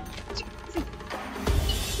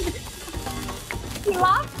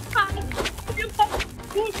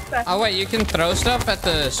 Oh wait, you can throw stuff at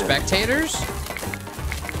the spectators?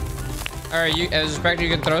 Or you, as a spectator,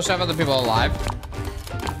 you can throw stuff at the people alive?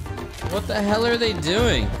 What the hell are they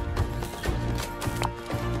doing?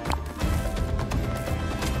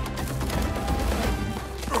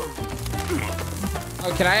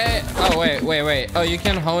 Oh, can I? Oh, wait. Oh, you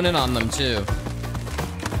can hone in on them too.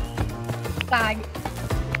 Tag.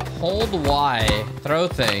 Hold Y, throw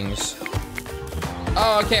things.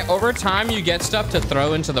 Oh, okay, over time you get stuff to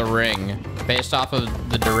throw into the ring based off of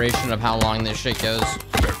the duration of how long this shit goes.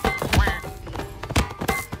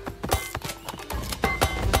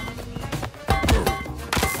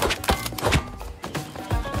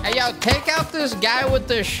 Hey, yo, take out this guy with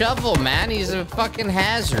the shovel, man. He's a fucking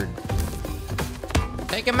hazard.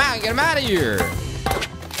 Take him out. Get him out of here.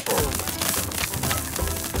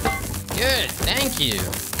 Good. Thank you.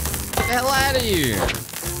 Get the hell out of here.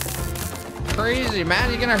 Crazy,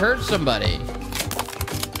 man. You're gonna hurt somebody.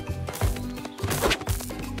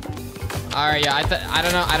 All right, yeah. I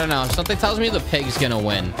don't know. Something tells me the pig's gonna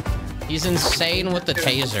win. He's insane with the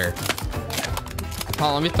taser.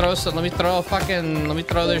 Oh, let me throw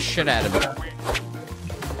this shit at him.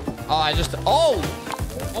 Oh,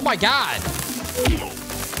 oh my god.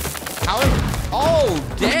 Oh,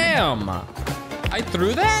 damn. I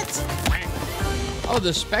threw that? Oh,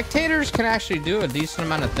 the spectators can actually do a decent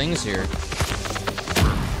amount of things here.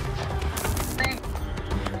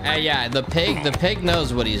 Yeah, the pig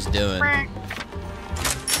knows what he's doing.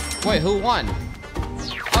 Wait, who won?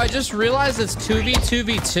 Oh, I just realized it's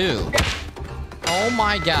 2v2v2. Oh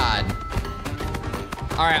my god.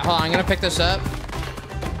 All right, hold on. I'm gonna pick this up.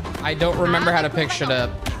 I don't remember how to pick shit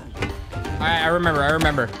up. All right, I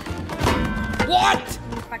remember. What?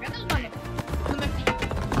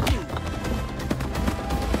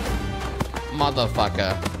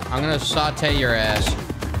 Motherfucker. I'm gonna saute your ass.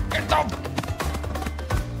 Get the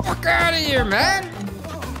fuck out of here, man.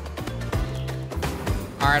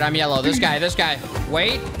 All right, I'm yellow. This guy.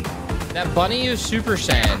 Wait. That bunny is Super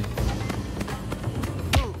Saiyan.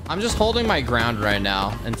 I'm just holding my ground right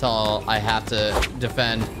now until I have to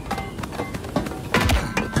defend.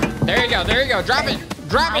 There you go. Drop it.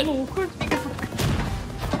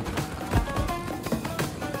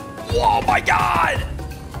 Whoa, my God.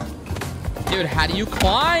 Dude, how do you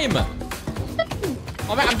climb?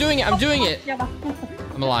 Oh, man, I'm doing it.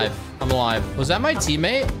 I'm alive. Was that my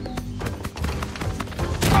teammate?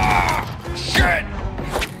 Ah, shit.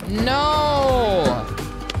 No.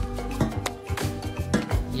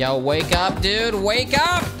 Yo, wake up, dude. Wake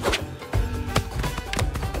up.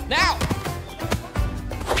 Now.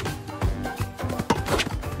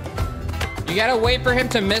 You gotta wait for him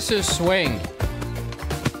to miss his swing.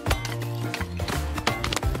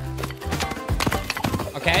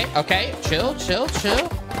 Okay. Chill.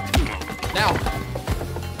 Now.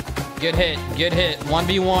 Good hit.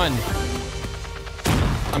 1v1.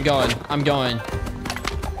 I'm going.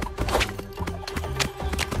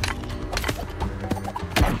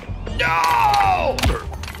 No!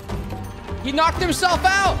 He knocked himself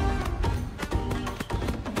out.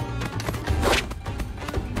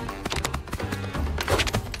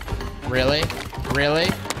 Really?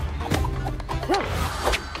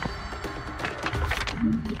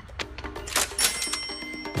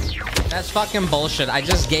 That's fucking bullshit. I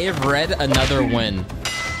just gave red another win.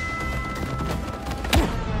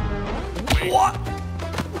 What?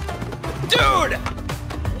 Dude!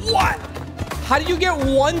 What? How do you get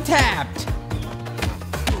one tapped?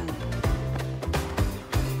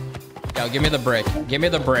 Yo, give me the brick. Back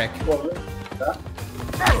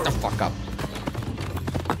the fuck up.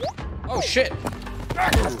 Oh shit.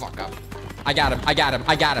 Back the fuck up. I got him.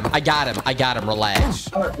 Relax.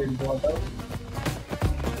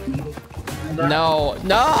 No.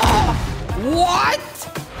 What?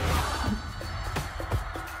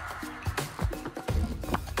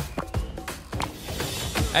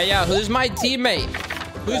 Hey, yo, who's my teammate?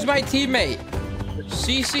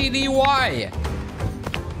 CCDY.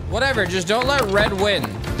 Whatever, just don't let red win.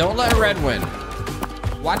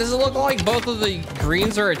 Why does it look like both of the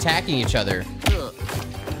greens are attacking each other?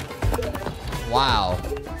 Wow.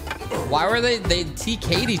 Why were they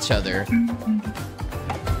TK'd each other?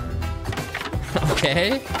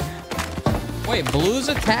 Okay. Wait, blue's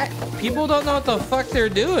attack? People don't know what the fuck they're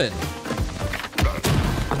doing.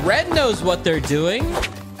 Red knows what they're doing.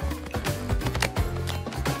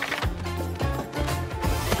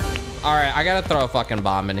 All right, I gotta throw a fucking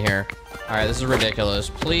bomb in here. All right, this is ridiculous.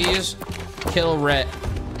 Please kill red.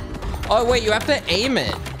 Oh, wait, you have to aim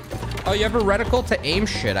it. Oh, you have a reticle to aim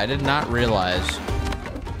shit. I did not realize.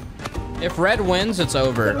 If red wins, it's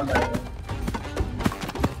over.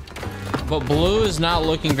 But blue is not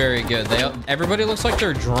looking very good. Everybody looks like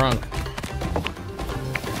they're drunk.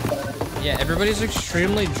 Yeah, everybody's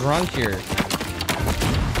extremely drunk here.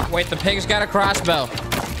 Wait, the pig's got a crossbow.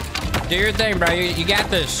 Do your thing, bro. You got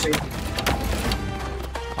this.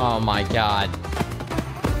 Oh my god.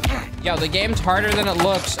 Yo, the game's harder than it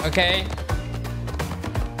looks, okay?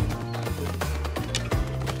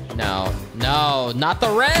 No, no, not the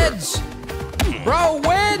reds. Bro,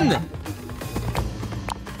 win.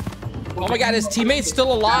 Oh my god, his teammate's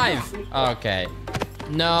still alive. Okay.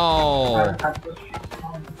 No.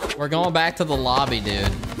 We're going back to the lobby,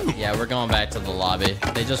 dude. Yeah, we're going back to the lobby.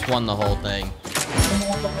 They just won the whole thing.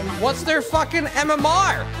 What's their fucking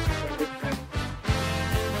MMR?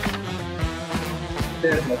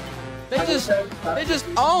 They just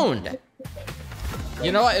owned.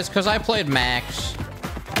 You know what? It's because I played Max.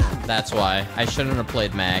 That's why. I shouldn't have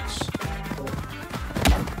played Max.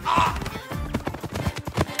 Ah!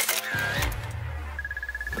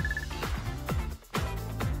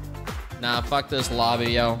 Nah, fuck this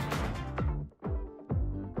lobby, yo.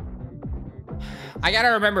 I gotta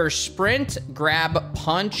remember, sprint, grab,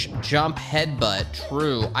 punch, jump, headbutt.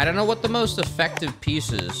 True. I don't know what the most effective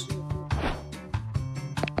piece is.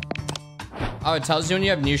 Oh, it tells you when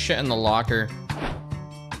you have new shit in the locker.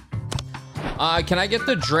 Can I get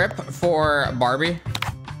the drip for Barbie?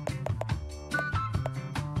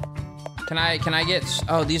 Can I get...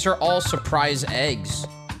 Oh, these are all surprise eggs.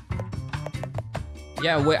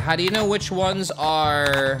 Yeah, how do you know which ones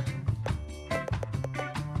are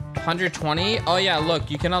 120? Oh yeah, look,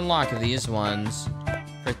 you can unlock these ones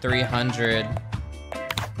for 300.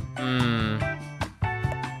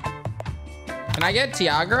 Can I get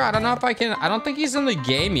Tiagra? I don't know if I can. I don't think he's in the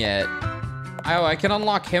game yet. Oh, I can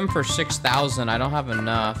unlock him for 6,000. I don't have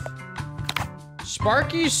enough.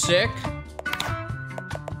 Sparky's sick.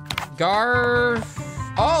 Garf.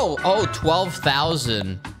 Oh,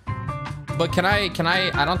 12,000. But can I,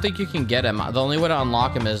 I don't think you can get him. The only way to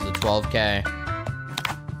unlock him is the 12K.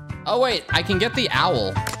 Oh, wait, I can get the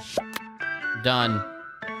owl. Done.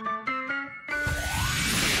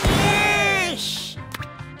 Yes!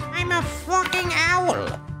 I'm a fucking owl.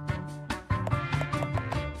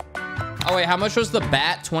 Oh, wait, how much was the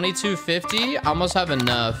bat? 2250? I almost have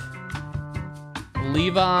enough.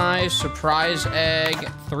 Levi, surprise egg,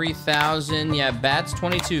 3,000. Yeah, bat's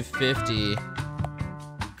 2250.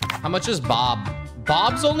 How much is Bob?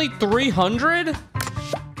 Bob's only 300?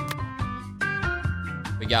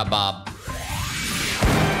 We got Bob.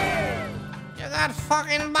 You're that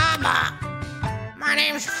fucking Baba. My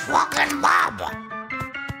name's fucking Bob.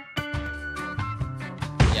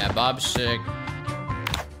 Yeah, Bob's sick.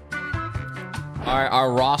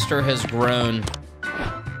 Our roster has grown.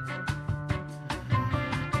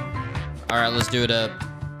 All right, let's do it up.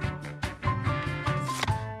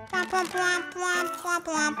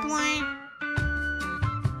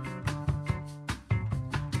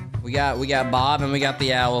 We got Bob and we got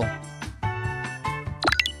the owl.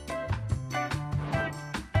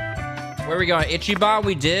 Where are we going? Ichiban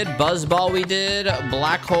we did, Buzzball we did,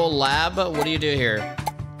 Black Hole Lab. What do you do here?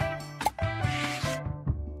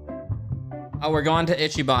 Oh, we're going to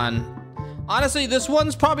Ichiban. Honestly, this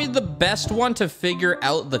one's probably the best one to figure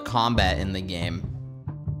out the combat in the game.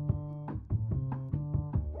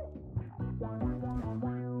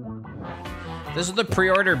 This is the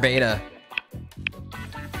pre-order beta.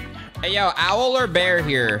 Hey, yo, owl or bear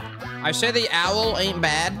here? I say the owl ain't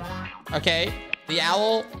bad. Okay, the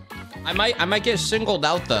owl. I might get singled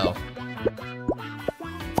out though.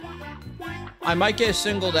 I might get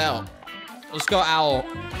singled out. Let's go owl.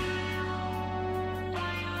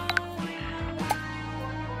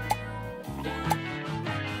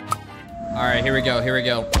 All right, here we go. Here we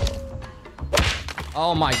go.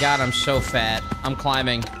 Oh my God, I'm so fat. I'm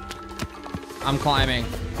climbing. I'm climbing.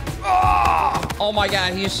 Oh my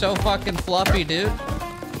God, he's so fucking fluffy, dude.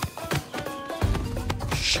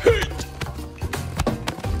 Shit.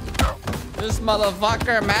 This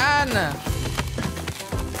motherfucker, man.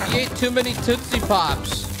 He ate too many Tootsie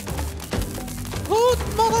Pops. Hoot,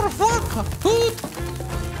 motherfucker. Hoot.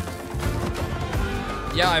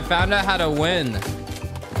 Yeah, I found out how to win.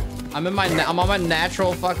 I'm on my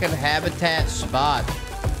natural fucking habitat spot.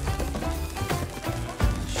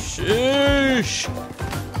 Sheesh.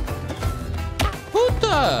 Hoot!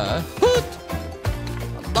 Hoot!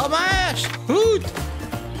 Dumbass! Hoot!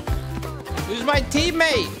 Who's my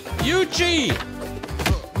teammate? Yuchi!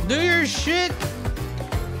 Do your shit!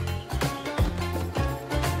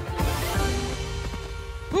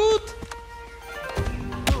 Hoot!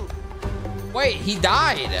 Wait, he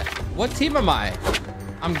died. What team am I?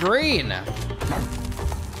 I'm green.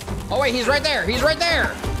 Oh wait, he's right there. He's right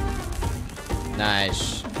there.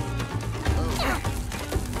 Nice.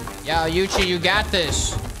 Yo, Yuchi, you got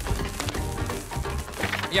this.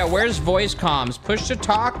 Yeah, where's voice comms? Push to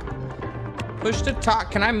talk. Push to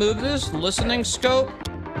talk. Can I move this? Listening scope.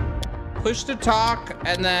 Push to talk,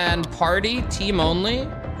 and then party, team only.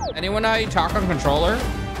 Anyone know how you talk on controller?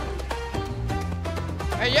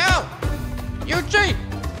 Hey, yo! Yuchi!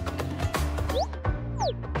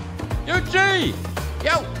 Yuchi!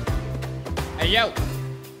 Yo! Hey, yo!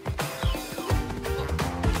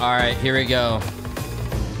 All right, here we go.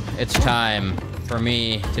 It's time for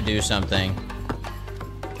me to do something.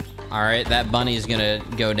 All right, that bunny's gonna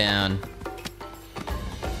go down.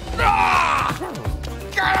 Ah!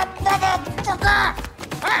 Get him, motherfucker!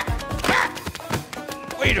 Ah! Ah!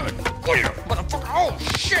 What are you doing? What are you doing, motherfucker? Oh,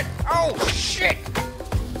 shit! Oh, shit!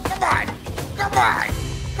 Come on! Come on!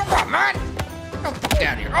 Come on, man! Get the fuck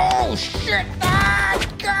out of here! Oh, shit! Ah,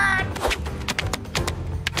 God!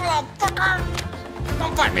 Motherfucker!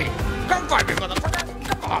 Come fight me! Come fight me, motherfucker!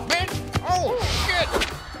 Come on, bitch! Oh, shit!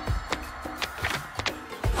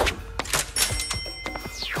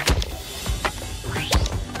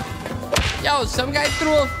 Yo, some guy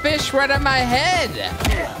threw a fish right at my head.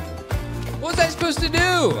 What was I supposed to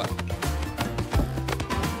do?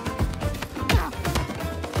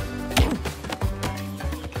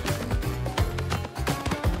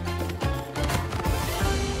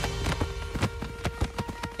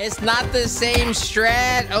 It's not the same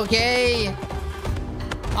strat, okay?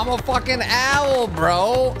 I'm a fucking owl,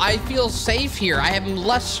 bro. I feel safe here. I am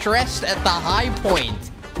less stressed at the high point.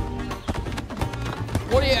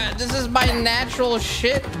 What do you, this is my natural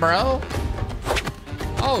shit, bro.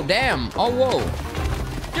 Oh, damn. Oh, whoa.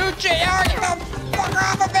 Yuchi, get the fuck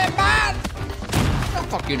off of it, man! What the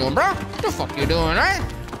fuck you doing, bro? What the fuck you doing, right?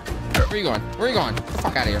 Where you going? Where you going? Get the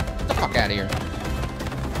fuck out of here. Get the fuck out of here.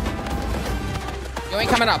 You ain't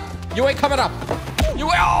coming up. You ain't coming up. You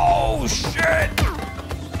ain't, oh, shit!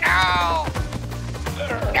 No!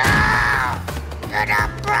 No! Get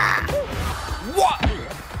up, bro! What?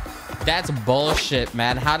 That's bullshit,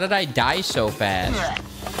 man. How did I die so fast?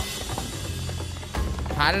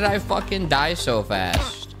 How did I fucking die so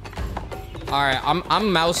fast? All right,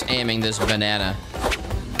 I'm mouse aiming this banana.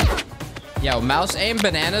 Yo, mouse aim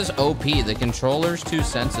banana's OP. The controller's too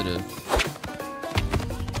sensitive.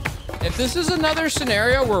 If this is another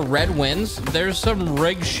scenario where red wins, there's some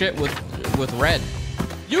rigged shit with red.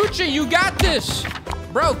 Yuchi, you got this!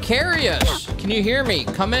 Bro, carry us. Can you hear me?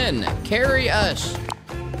 Come in. Carry us.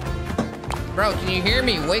 Bro, can you hear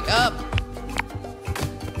me? Wake up.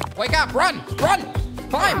 Wake up. Run. Run.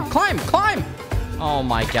 Climb. Climb. Climb. Oh,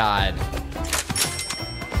 my God.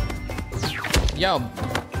 Yo,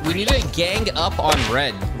 we need to gang up on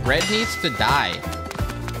red. Red needs to die.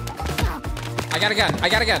 I got a gun. I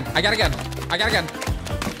got a gun. I got a gun. I got a gun.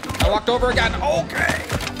 I walked over a gun. Okay.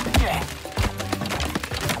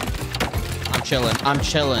 I'm chilling. I'm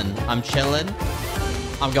chilling. I'm chilling.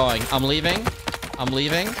 I'm going. I'm leaving. I'm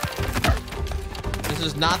leaving. This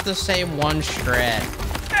is not the same one strat.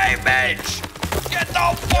 Hey, bitch! Get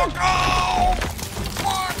the fuck off!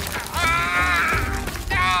 Fuck! Ah!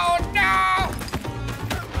 No, no!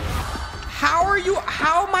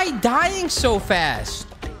 How am I dying so fast?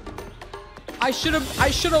 I should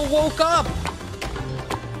have woke up.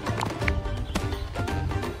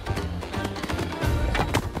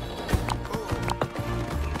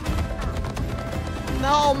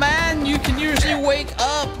 No, man, you can usually wake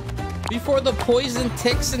up before the poison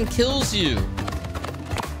ticks and kills you.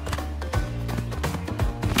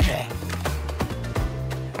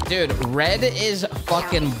 Dude, red is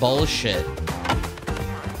fucking bullshit.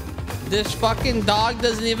 This fucking dog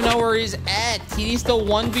doesn't even know where he's at. He needs to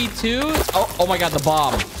 1v2. Oh my God, the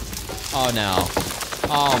bomb. Oh no.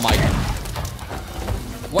 Oh my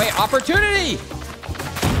God. Wait, opportunity.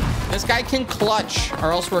 This guy can clutch,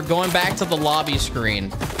 or else we're going back to the lobby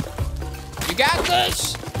screen. You got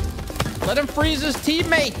this. Let him freeze his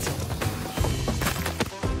teammate.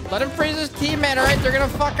 Let him freeze his teammate, all right? They're gonna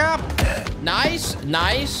fuck up. Nice,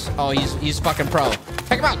 nice. Oh, he's fucking pro.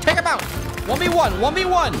 Take him out, take him out. 1v1,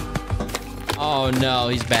 1v1. Oh no,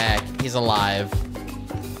 he's back. He's alive.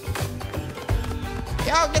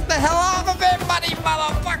 Yo, get the hell off of him, buddy,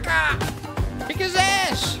 motherfucker. Kick his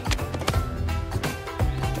ass.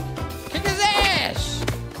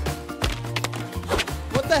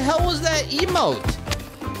 the hell was that emote?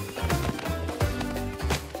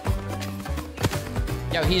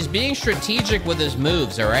 Yo, he's being strategic with his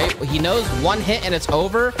moves, all right? He knows one hit and it's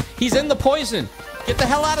over. He's in the poison. Get the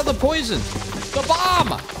hell out of the poison. The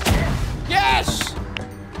bomb. Yes.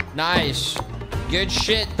 Nice. Good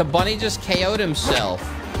shit. The bunny just KO'd himself.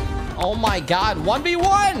 Oh my God.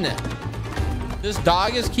 1v1. This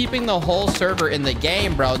dog is keeping the whole server in the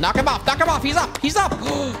game, bro. Knock him off. Knock him off. He's up. He's up.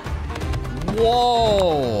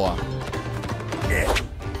 Whoa.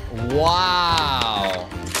 Wow.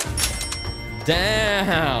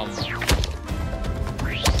 Damn.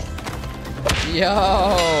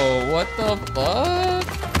 Yo, what the fuck?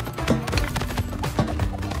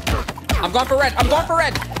 I'm going for red. I'm going for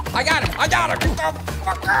red. I got him. I got him. Get the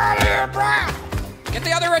fuck out of here, bro. Get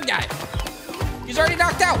the other red guy. He's already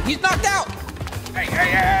knocked out. He's knocked out. Hey,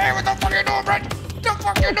 hey, hey, what the fuck you doing, bro? What the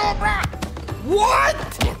fuck you doing, bro? What?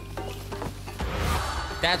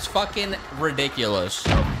 That's fucking ridiculous.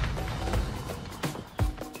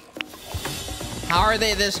 How are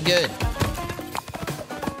they this good?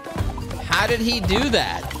 How did he do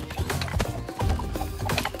that?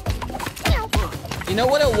 You know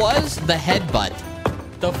what it was? The headbutt.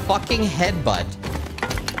 The fucking headbutt.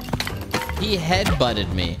 He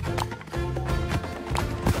headbutted me.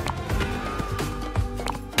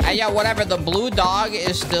 Hey, yeah, whatever. The blue dog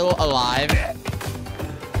is still alive.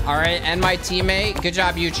 All right, and my teammate. Good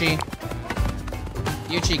job, Yuchi.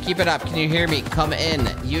 Yuchi, keep it up. Can you hear me? Come in.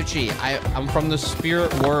 Yuchi, I'm from the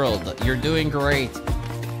spirit world. You're doing great.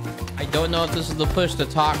 I don't know if this is the push to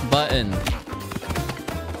talk button.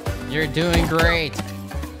 You're doing great.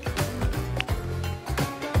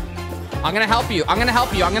 I'm gonna help you. I'm gonna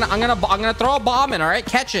help you. I'm gonna throw a bomb in, all right?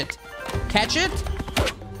 Catch it. Catch it.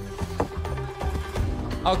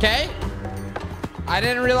 Okay. I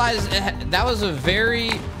didn't realize that was a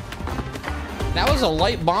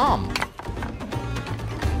light bomb.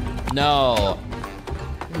 No.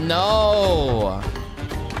 No.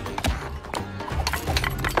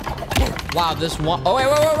 Wow, this one.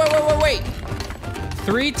 Oh, wait.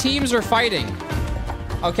 3 teams are fighting.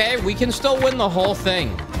 Okay, we can still win the whole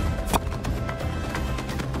thing.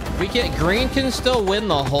 Green can still win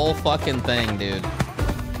the whole fucking thing, dude.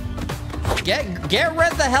 Get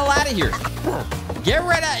red the hell out of here. Get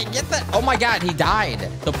red out. Get the. Oh my God, he died.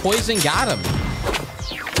 The poison got him.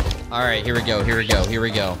 All right, here we go. Here we go. Here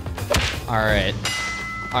we go. All right.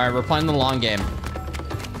 All right, we're playing the long game.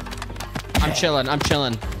 I'm chilling. I'm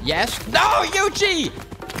chilling. Yes. No, Yuchi.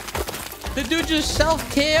 The dude just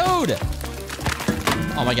self-KO'd.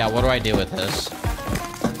 Oh my God, what do I do with this?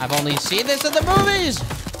 I've only seen this in the movies.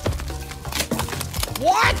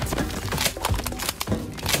 What?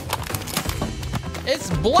 It's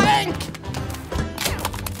blank.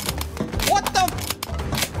 What the?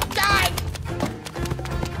 God.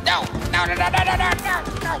 No. No.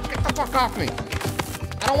 Get the fuck off me.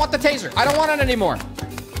 I don't want the taser. I don't want it anymore.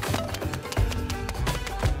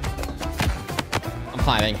 I'm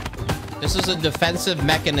climbing. This is a defensive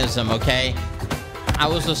mechanism, okay? I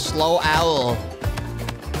was a slow owl.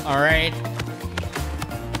 All right.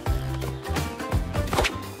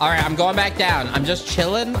 All right, I'm going back down. I'm just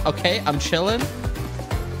chilling, okay? I'm chilling.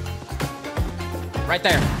 Right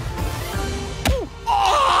there.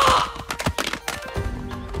 Oh!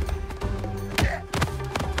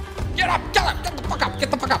 Get up, get up, get the fuck up, get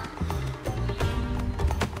the fuck up.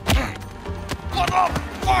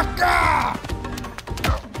 Motherfucker!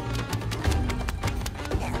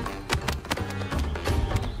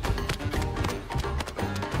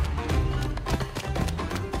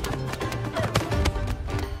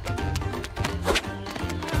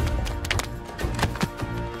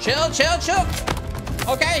 Chill.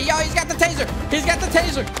 Okay, yo, he's got the taser. He's got the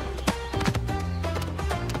taser.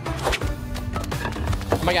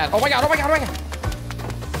 Oh my God. Oh, I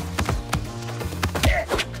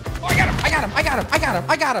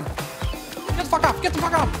got him. Get the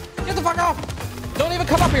fuck off. Don't even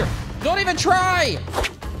come up here. Don't even try.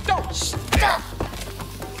 Don't stop.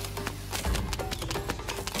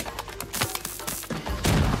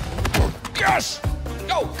 Yes.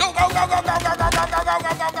 Go.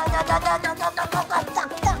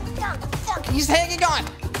 Fuck. He's hanging on.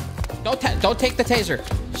 Don't take the taser.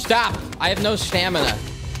 Stop. I have no stamina.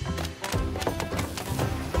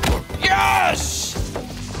 Yes!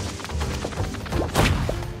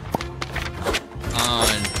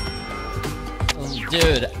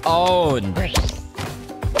 Dude, owned.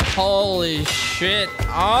 Holy shit,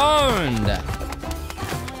 owned.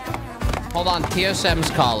 Hold on, TSM's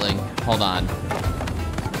calling. Hold on.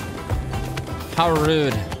 How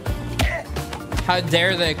rude. How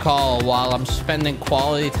dare they call while I'm spending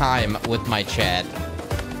quality time with my chat?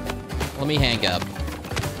 Let me hang up.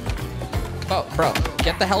 Oh, bro,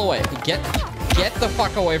 get the hell away. Get the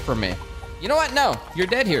fuck away from me. You know what? No, you're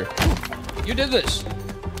dead here. You did this.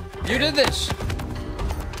 You did this.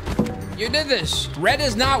 You did this. Red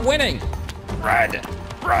is not winning. Red.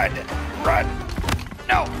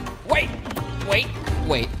 No, wait.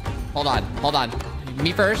 Hold on.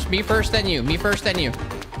 Me first, then you.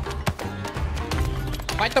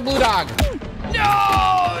 Fight the blue dog.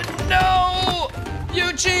 No!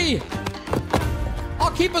 Yuchi!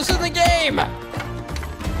 I'll keep us in the game!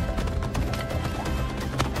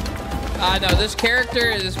 No, this character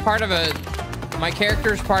is part of a... My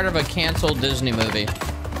character is part of a canceled Disney movie.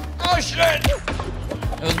 Oh, shit!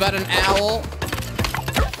 It was about an owl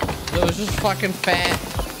that was just fucking fat.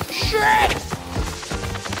 Shit!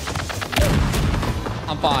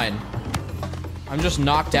 I'm fine. I'm just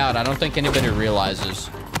knocked out. I don't think anybody realizes.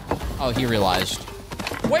 Oh, he realized.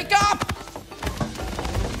 Wake up!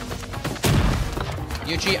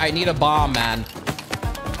 Yuchi, I need a bomb, man.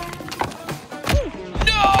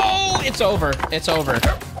 No! It's over.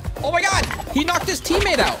 Oh my god! He knocked his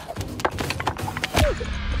teammate out.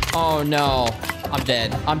 Oh no. I'm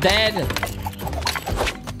dead.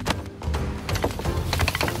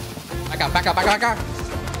 Back up.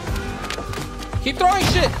 Keep throwing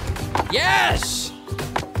shit. Yes!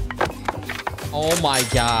 Oh my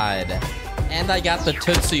god. And I got the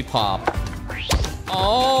Tootsie Pop.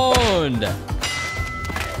 Owned.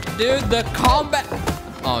 Dude, the combat.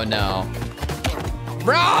 Oh no.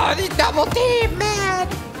 Bro, the double team, man.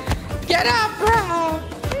 Get up, bro.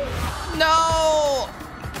 No.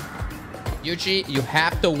 Yuchi, you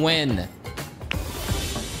have to win.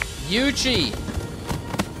 Yuchi.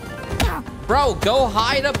 Bro, go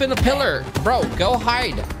hide up in a pillar. Bro, go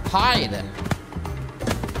hide.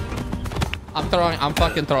 I'm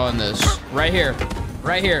fucking throwing this. Right here.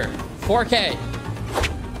 4K.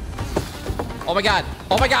 Oh my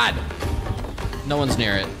god. No one's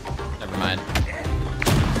near it. Never mind.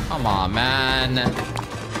 Come on, man.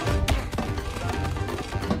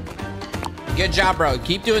 Good job, bro.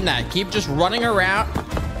 Keep doing that. Keep just running around.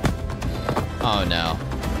 Oh no.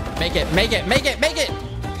 Make it.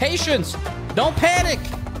 Patience. Don't panic.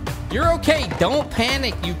 You're okay. Don't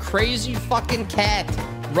panic, you crazy fucking cat.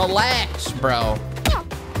 Relax, bro.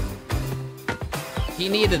 He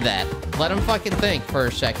needed that. Let him fucking think for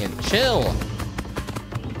a second. Chill.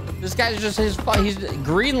 This guy's just he's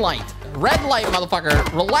green light. Red light,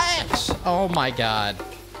 motherfucker. Relax. Oh my god.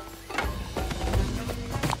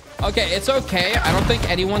 Okay, it's okay. I don't think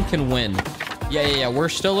anyone can win. Yeah. We're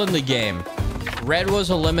still in the game. Red was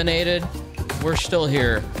eliminated. We're still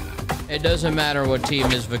here. It doesn't matter what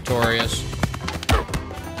team is victorious.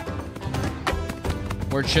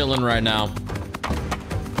 We're chilling right now.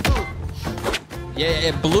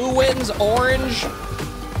 Yeah, blue wins, orange.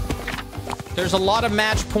 There's a lot of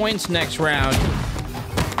match points next round.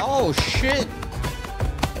 Oh, shit.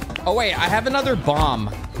 Oh, wait, I have another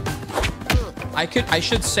bomb. I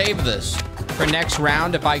should save this for next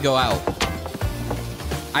round if I go out.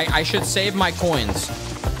 I should save my coins.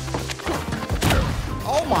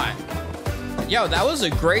 Oh, my. Yo, that was a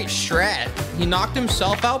great strat. He knocked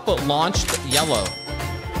himself out, but launched yellow.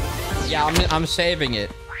 Yeah, I'm saving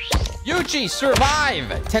it. Yuchi,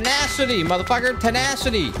 survive! Tenacity, motherfucker,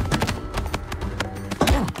 tenacity.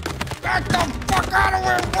 Get the fuck out of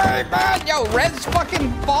his way, man! Yo, Red's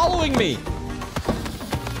fucking following me.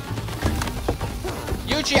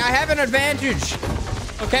 Yuchi, I have an advantage,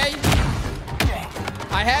 okay?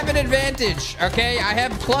 I have an advantage, okay? I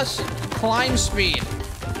have plus climb speed.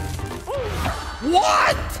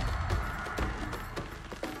 What?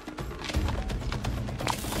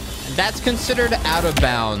 That's considered out of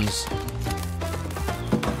bounds.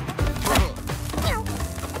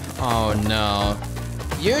 Oh no.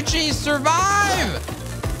 Yuchi,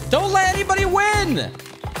 survive! Don't let anybody win!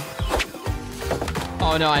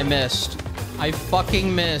 Oh no, I missed. I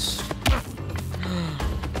fucking missed.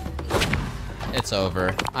 It's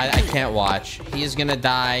over. I can't watch. He's gonna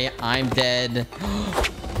die. I'm dead.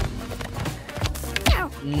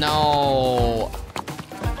 No.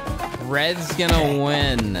 Red's gonna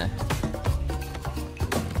win.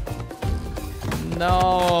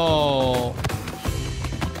 No.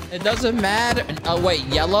 It doesn't matter. Oh, wait,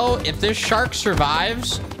 yellow? If this shark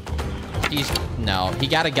survives, no, he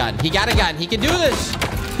got a gun. He got a gun. He can do this.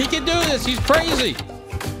 He can do this. He's crazy.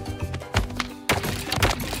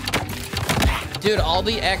 Dude, all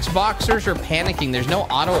the Xboxers are panicking. There's no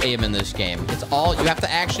auto aim in this game. It's all, you have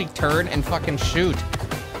to actually turn and fucking shoot.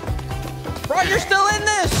 Bro, you're still in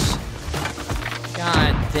this.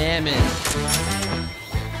 God damn it.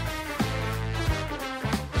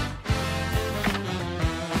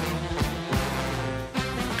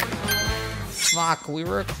 Fuck, we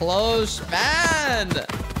were close, man.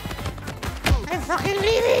 I'm fucking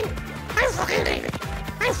leaving. I'm fucking leaving.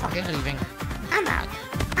 I'm fucking leaving. I'm out.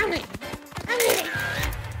 I'm leaving. I'm leaving.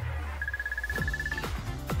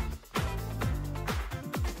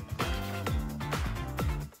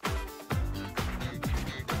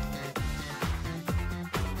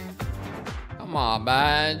 Come on,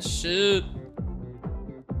 man. Shoot.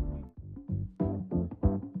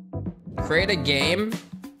 Create a game.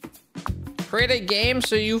 Create a game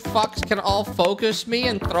so you fucks can all focus me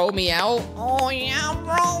and throw me out. Oh yeah,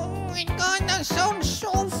 bro. Oh my god, that sounds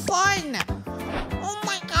so fun. Oh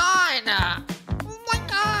my god. Oh my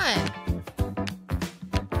god.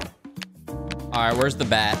 All right, where's the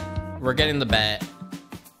bat? We're getting the bat.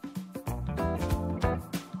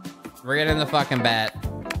 We're getting the fucking bat.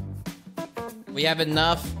 We have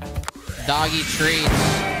enough doggy treats.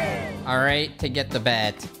 All right, to get the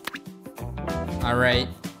bat. All right.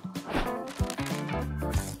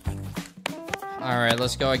 All right,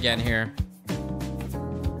 let's go again here.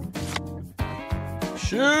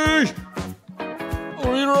 Sheesh!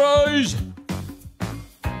 Rise!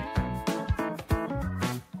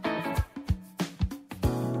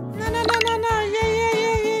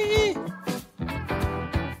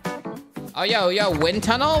 Oh, yo, wind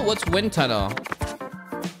tunnel? What's wind tunnel?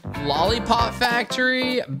 Lollipop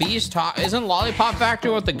Factory, Beast Talk. Isn't Lollipop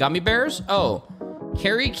Factory with the gummy bears? Oh,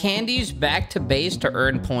 carry candies back to base to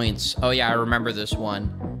earn points. Oh yeah, I remember this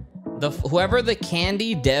one. Whoever the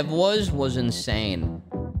candy dev was insane.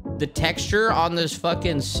 The texture on this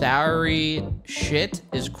fucking soury shit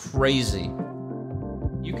is crazy.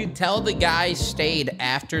 You could tell the guy stayed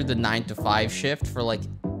after the 9 to 5 shift for like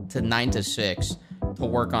to 9 to 6 to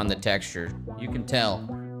work on the texture. You can tell.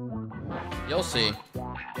 You'll see.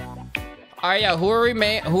 All right, yeah, who are we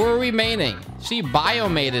maining? See, Bio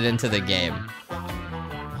made it into the game.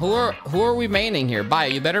 Who are we maining here? Bio,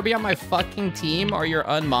 you better be on my fucking team or you're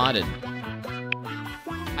unmodded.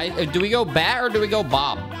 Do we go Bat or do we go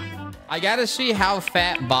Bob? I gotta see how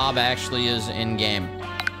fat Bob actually is in game.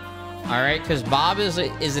 All right, because Bob is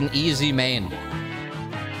an easy main.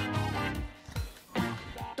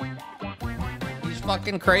 He's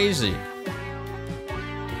fucking crazy.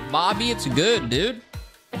 Bobby, it's good, dude.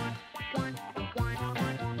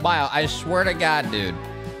 Bio, I swear to God, dude.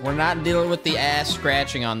 We're not dealing with the ass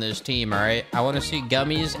scratching on this team, all right? I want to see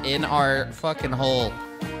gummies in our fucking hole.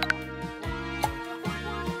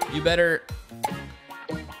 You better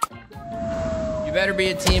be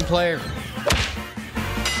a team player.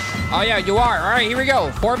 Oh, yeah, you are. All right, here we go.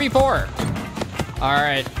 4v4. All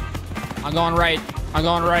right. I'm going right. I'm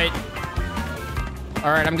going right.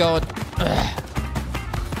 All right, I'm going. Ugh.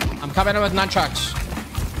 I'm coming in with nunchucks.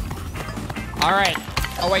 All right.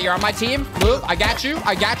 Oh, wait, you're on my team? Move. I got you.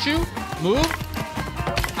 I got you. Move.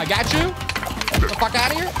 I got you. Get the fuck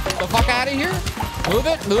out of here. Get the fuck out of here. Move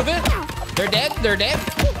it. Move it. They're dead. They're dead.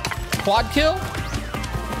 Quad kill.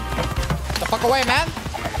 Get the fuck away, man.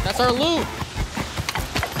 That's our loot.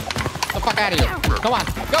 Get the fuck out of here. Come on.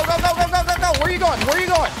 Go, go, go, go, go, go, go. Where are you going? Where are you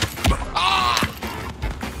going? Ah!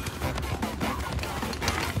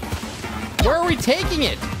 Where are we taking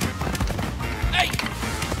it? Hey!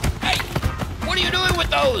 Hey! What are you doing with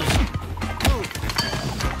those?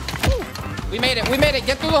 We made it. We made it.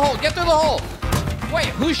 Get through the hole. Get through the hole. Wait,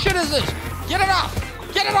 whose shit is this? Get it off.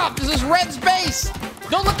 Get it off. This is Red's base.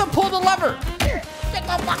 Don't let them pull the lever. Get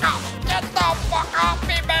the fuck off. Get the fuck off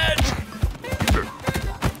me, bitch.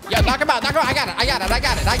 Yo, knock him out. Knock him out. I got it. I got it. I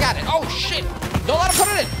got it. I got it. Oh, shit. Don't let him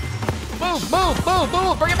put it in. Move, move, move,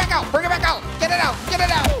 move. Bring it back out. Bring it back out. Get it out. Get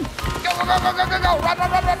it out. Go, go, go, go, go, go, go. Run,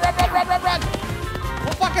 run, run, run, run, run, run, run, run.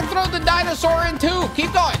 We'll fucking throw the dinosaur in too.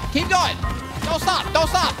 Keep going. Keep going. Don't stop. Don't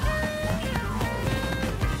stop.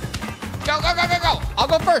 Go, go, go, go, go. I'll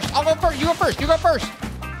go first. I'll go first. You go first. You go first.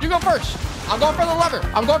 You go first. I'm going for the lever.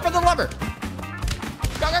 I'm going for the lever.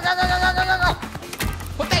 Go, go, go, go, go, go, go, go, go.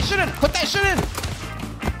 Put that shit in. Put that shit in.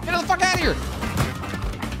 Get the fuck out of here.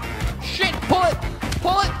 Shit. Pull it.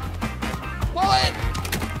 Pull it. Pull it.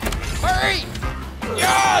 Hurry.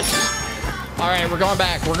 Yes. All right, we're going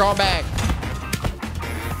back. We're going back.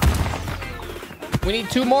 We need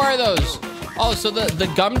 2 more of those. Oh, so the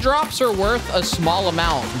gumdrops are worth a small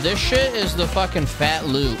amount. This shit is the fucking fat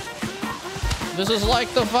loot. This is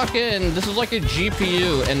like the fucking, this is like a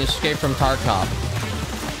GPU in Escape from Tarkov.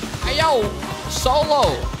 Hey, yo,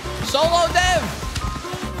 Solo Dev.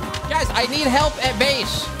 Guys, I need help at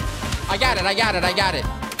base. I got it, I got it, I got it.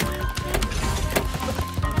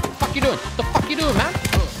 What the fuck you doing? What the fuck you doing, man?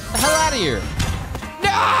 Get the hell out of here.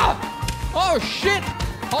 No! Oh, shit.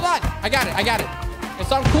 Hold on. I got it, I got it.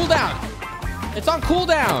 It's on cooldown. It's on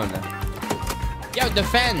cooldown. Yo,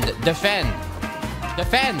 defend, defend.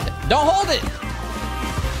 Defend. Don't hold it.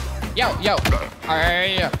 Yo. All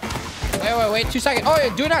right. Wait. 2 seconds. Oh, yeah,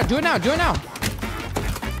 do it now.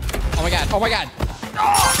 Oh my god.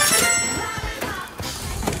 Oh.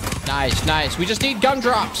 Nice. We just need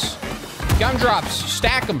gumdrops.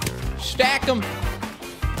 Stack them.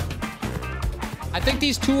 I think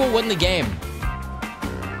these 2 will win the game.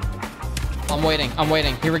 I'm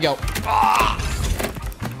waiting. Here we go.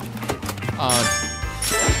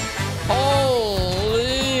 Holy.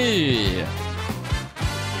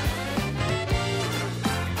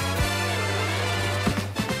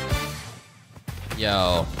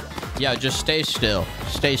 Yo, just stay still.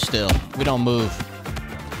 We don't move.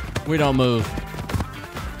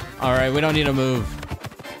 All right, we don't need to move.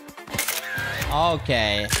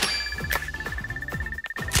 Okay.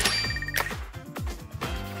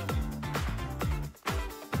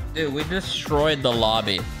 Dude, we destroyed the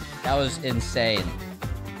lobby. That was insane.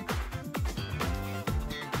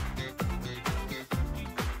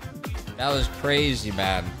 That was crazy,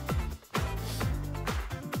 man.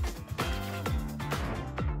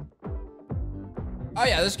 Oh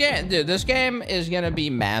yeah, this game is gonna be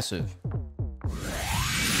massive.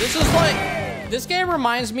 This game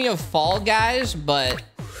reminds me of Fall Guys, but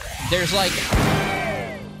there's like,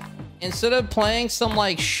 instead of playing some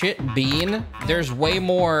like shit bean, there's way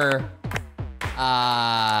more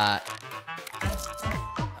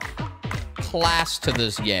class to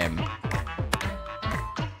this game.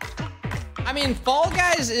 I mean, Fall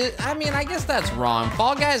Guys is, I guess that's wrong.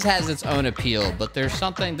 Fall Guys has its own appeal, but there's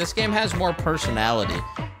something, this game has more personality.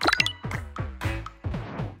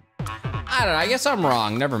 I don't know, I guess I'm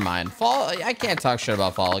wrong, never mind. I can't talk shit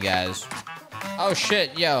about Fall Guys. Oh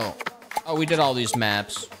shit, yo. Oh, we did all these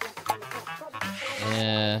maps.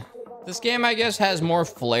 Yeah. This game, I guess, has more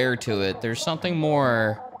flair to it. There's something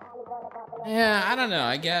more... Yeah, I don't know,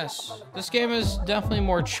 I guess. This game is definitely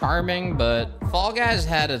more charming, but Fall Guys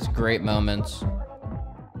had its great moments.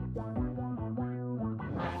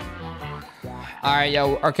 All right,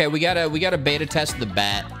 yo, okay, we gotta beta test the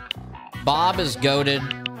bat. Bob is goated.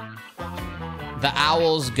 The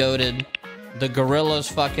owl's goated. The gorilla's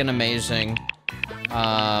fucking amazing.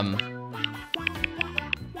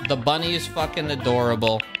 The bunny's fucking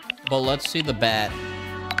adorable. But let's see the bat.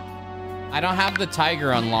 I don't have the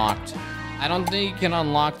tiger unlocked. I don't think you can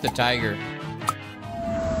unlock the tiger.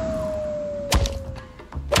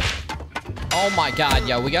 Oh my god,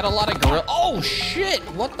 yo, we got a lot of gorilla. Oh shit,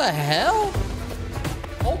 what the hell?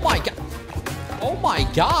 Oh my god. Oh my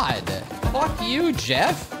god. Fuck you,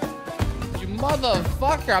 Jeff. You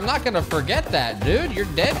motherfucker. I'm not gonna forget that, dude. You're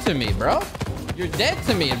dead to me, bro. You're dead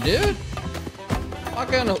to me, dude.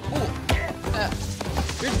 Fucking,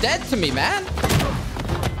 you're dead to me, man.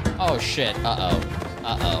 Oh shit, uh-oh.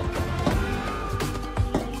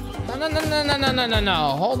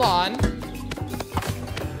 No. Hold on.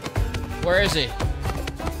 Where is he?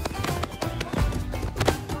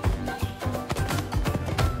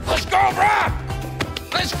 Let's go, brah!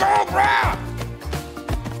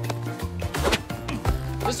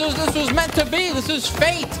 This was meant to be. This is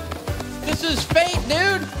fate. This is fate,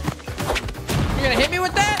 dude. You're gonna hit me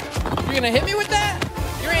with that?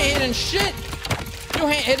 You ain't hitting shit. You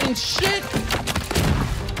ain't hitting shit.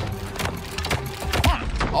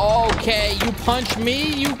 Okay, you punch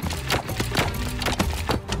me, you...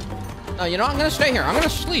 No, you know, I'm gonna stay here. I'm gonna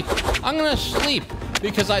sleep.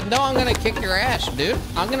 Because I know I'm gonna kick your ass, dude.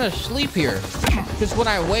 I'm gonna sleep here. Because when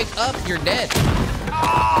I wake up, you're dead.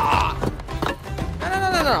 Ah!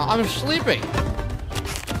 No. I'm sleeping.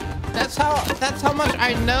 That's how much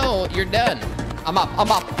I know you're done. I'm up.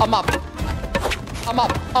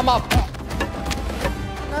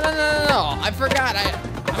 No. I forgot.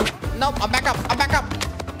 Nope, I'm back up.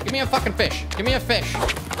 Give me a fucking fish. Give me a fish.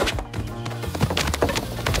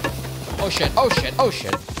 Oh shit.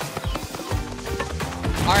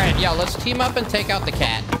 All right, yeah, let's team up and take out the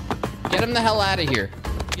cat. Get him the hell out of here.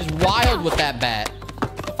 He's wild with that bat.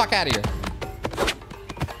 Get the fuck out of here.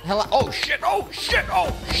 Hell, oh shit. Get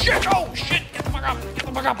the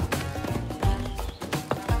fuck up.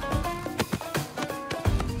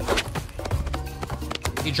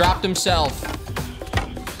 He dropped himself.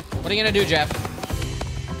 What are you gonna do, Jeff?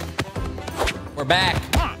 We're back.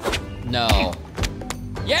 No.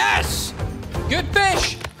 Yes! Good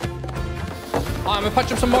fish! Oh, I'm gonna punch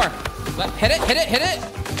him some more. Hit it.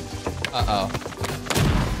 Uh-oh.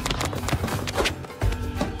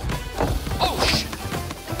 Oh, shit.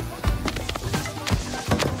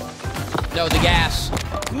 No, the gas.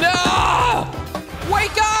 No!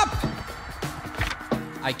 Wake up!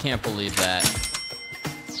 I can't believe that.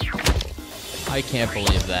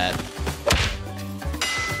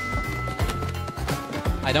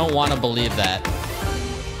 I don't want to believe that.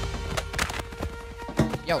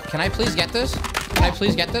 Yo, can I please get this? Can I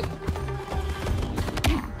please get this?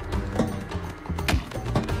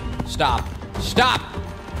 Stop. Stop!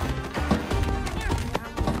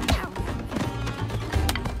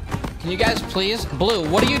 Can you guys please? Blue,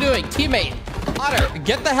 what are you doing? Teammate! Otter,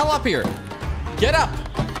 get the hell up here! Get up!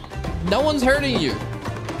 No one's hurting you.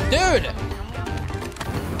 Dude!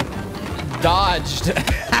 Dodged.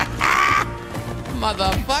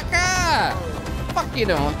 Motherfucker! Fuck you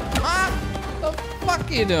doing? Huh? The fuck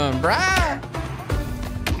you doing, bruh?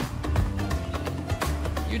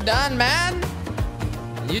 You done, man?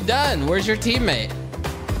 You done. Where's your teammate?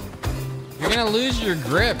 You're gonna lose your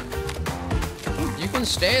grip. You can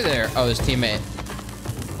stay there. Oh, his teammate.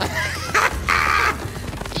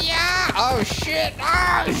 Yeah! Oh, shit!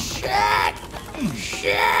 Oh, shit!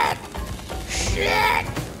 Shit! Shit!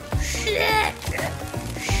 Shit!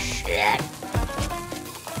 Shit!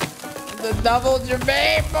 The double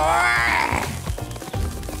debate, boy!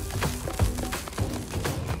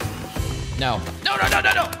 No. No, no, no,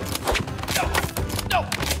 no, no! No! No!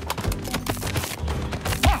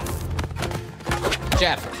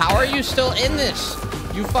 Jeff, how are you still in this?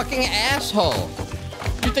 You fucking asshole.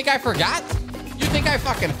 You think I forgot? You think I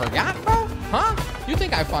fucking forgot, bro? Huh? You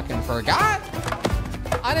think I fucking forgot?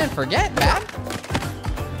 I didn't forget, man.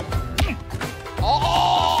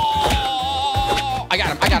 Oh! I got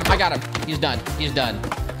him, I got him, I got him. He's done, he's done.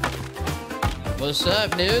 What's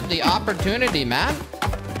up, dude? The opportunity, man.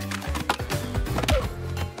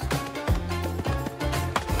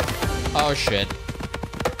 Oh, shit.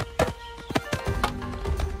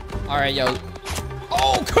 All right, yo.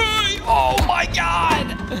 Okay! Oh, my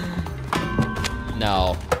God!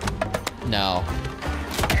 No. No.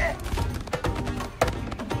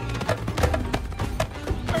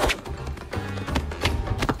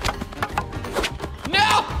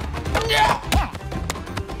 No!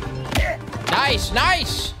 No! Nice,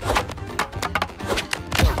 nice!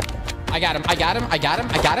 I got him, I got him, I got him,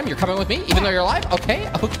 I got him. You're coming with me, even though you're alive? Okay,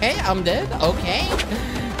 okay, I'm dead, okay.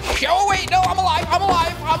 Oh, wait, no, I'm alive, I'm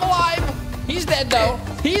alive, I'm alive. He's dead, though.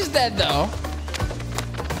 He's dead, though.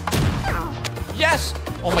 Yes!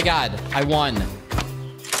 Oh, my God, I won.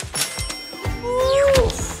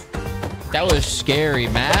 Oof. That was scary,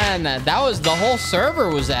 man. That was, the whole server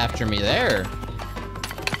was after me there.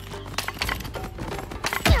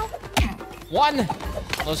 One.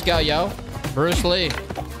 Let's go, yo. Bruce Lee.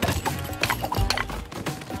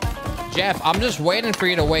 Jeff, I'm just waiting for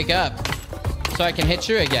you to wake up so I can hit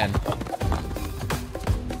you again. Get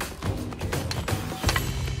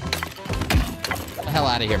the hell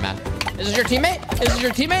out of here, man. Is this your teammate? Is this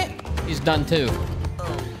your teammate? He's done too.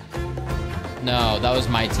 No, that was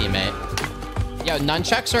my teammate. Yo,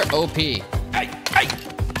 nunchucks are OP. Hey, hey,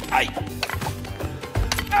 hey,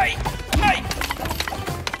 hey, hey.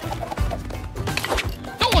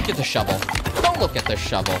 Don't look at the shovel. Don't look at the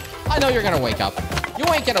shovel. I know you're gonna wake up. You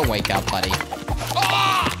ain't gonna wake up, buddy.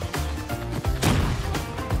 Ah!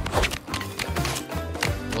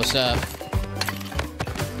 What's up?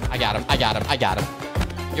 I got him. I got him. I got him.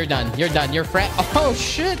 You're done. You're done. You're friend. Oh,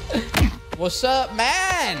 shit. What's up,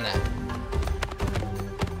 man?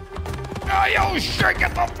 Oh, yo, shit.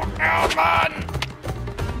 Get the fuck out, man.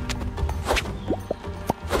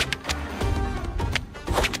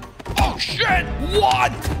 Oh, shit.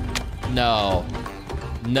 What? No.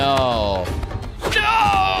 No.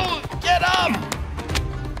 No! Get up!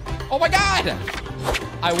 Oh my God!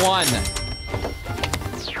 I won.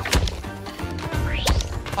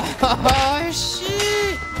 Oh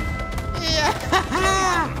shit! Yeah!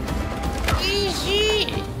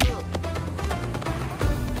 Easy!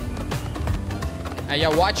 Hey, yo,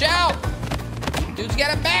 watch out! Dude's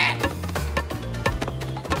got a bat!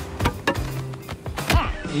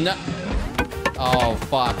 No. Oh,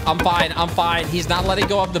 fuck. I'm fine. I'm fine. He's not letting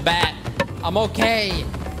go of the bat. I'm okay.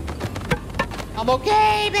 I'm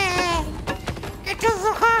okay, man. Get the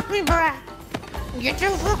fuck off me, bruh. Get the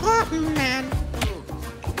fuck off me, man.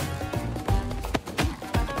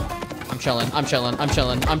 I'm chilling. I'm chilling. I'm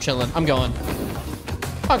chilling. I'm chilling. I'm going.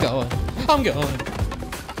 I'm going. I'm going.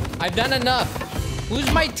 I've done enough.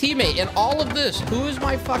 Who's my teammate in all of this? Who is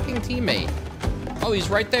my fucking teammate? Oh, he's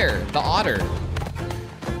right there. The otter.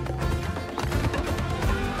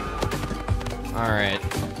 All right.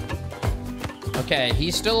 Okay,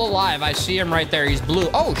 he's still alive. I see him right there. He's blue.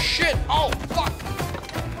 Oh, shit. Oh, fuck.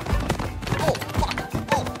 Oh, fuck.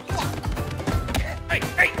 Oh, fuck. Hey,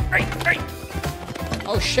 hey, hey, hey.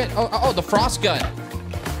 Oh, shit. Oh, the frost gun.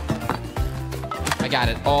 I got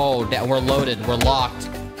it. Oh, we're loaded. We're locked.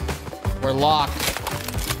 We're locked.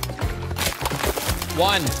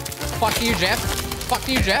 One. Fuck you, Jeff. Fuck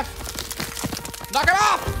you, Jeff. Knock him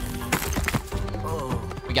off.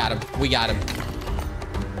 We got him. We got him.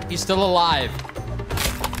 He's still alive.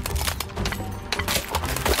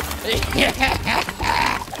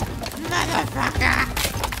 Motherfucker.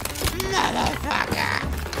 Motherfucker.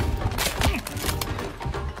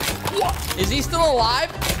 What? Is he still alive?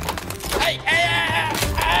 Hey, hey, hey,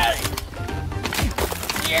 hey.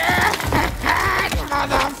 Yeah,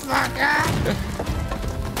 motherfucker.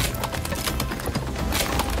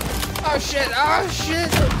 Oh shit, oh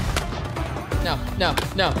shit. No, no,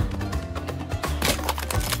 no.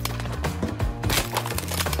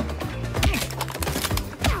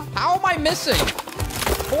 How am I missing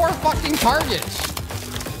 4 fucking targets?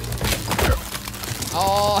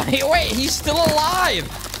 Oh, hey, wait, he's still alive.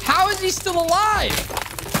 How is he still alive?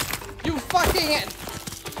 You fucking...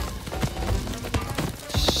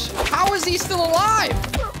 How is he still alive?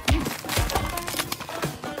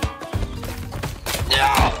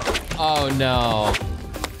 No! Oh no.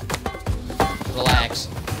 Relax.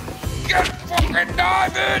 Get fucking die,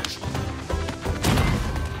 bitch!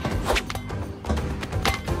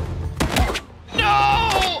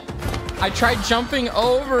 No! I tried jumping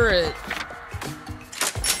over it.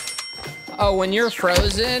 Oh, when you're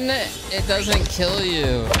frozen, it doesn't kill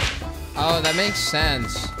you. Oh, that makes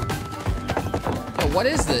sense. Oh, what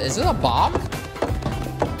is this? Is it a bomb?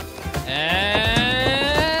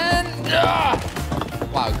 And...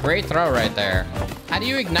 Wow, great throw right there. How do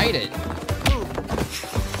you ignite it?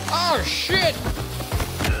 Oh, shit!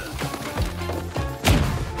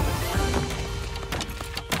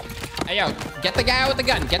 Hey, yo, get the guy with the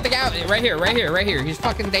gun. Get the guy right here, right here, right here. He's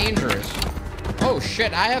fucking dangerous. Oh,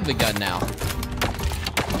 shit, I have the gun now.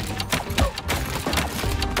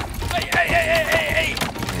 Hey, hey, hey, hey, hey, hey!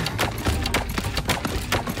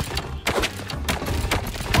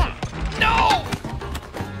 No!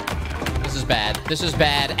 This is bad. This is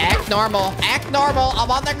bad. Act normal. Act normal.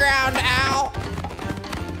 I'm on the ground. Ow!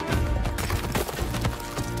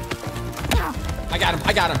 I got him.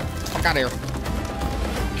 I got him. Fuck out of here.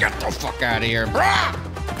 Get the fuck out of here, brah!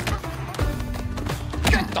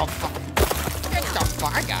 Get the fuck. Get the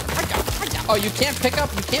fuck. I got him. I got him. I got him. Oh, you can't pick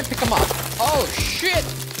up. You can't pick him up. Oh, shit.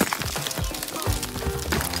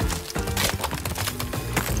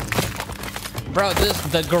 Bro,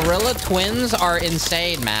 the gorilla twins are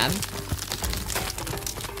insane, man.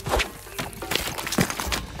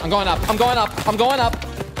 I'm going up. I'm going up. I'm going up.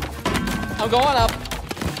 I'm going up.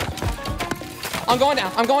 I'm going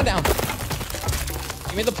down. I'm going down.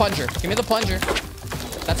 Give me the plunger. Give me the plunger.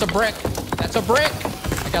 That's a brick. That's a brick.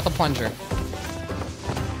 I got the plunger.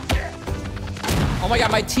 Oh my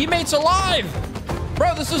god, my teammate's alive.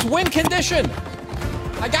 Bro, this is win condition.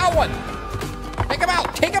 I got one. Take him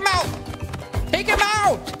out. Take him out. Take him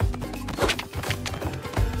out.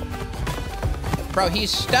 Bro,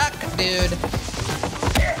 he's stuck, dude.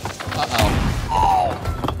 Uh-oh. Oh.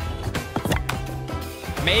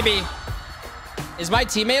 Maybe. Is my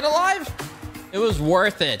teammate alive? It was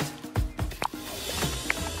worth it.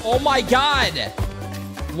 Oh my god.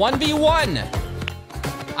 1v1.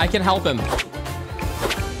 I can help him.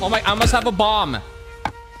 Oh my, I must have a bomb.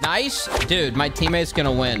 Nice. Dude, my teammate's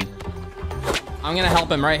gonna win. I'm gonna help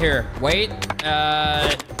him right here. Wait.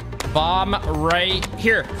 Bomb right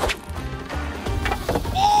here.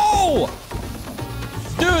 Oh!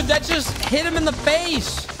 Dude, that just hit him in the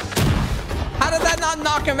face. How did that not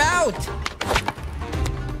knock him out?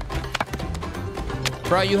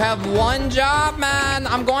 Bro, you have one job, man.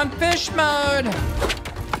 I'm going fish mode.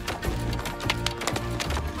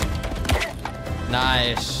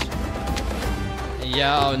 Nice.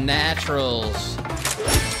 Yo, naturals.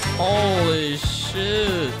 Holy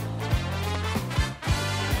shit.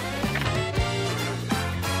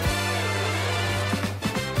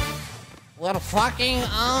 We're fucking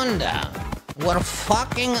owned. We're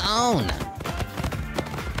fucking owned.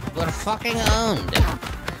 We're fucking owned.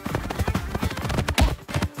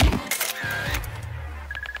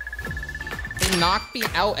 They knocked me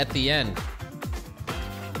out at the end.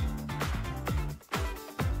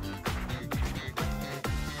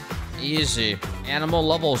 Easy. Animal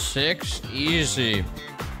level 6. Easy.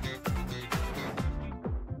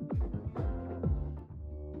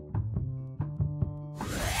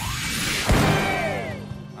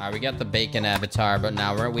 Alright, we got the bacon avatar, but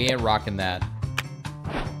now we ain't rocking that.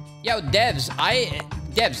 Yo,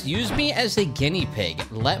 Devs, use me as a guinea pig.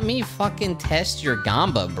 Let me fucking test your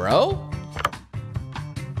gamba, bro.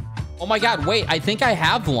 Oh my god, wait, I think I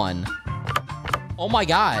have one. Oh my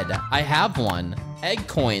god, I have one. Egg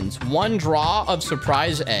coins, 1 draw of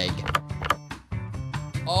surprise egg.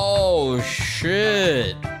 Oh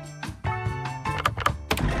shit.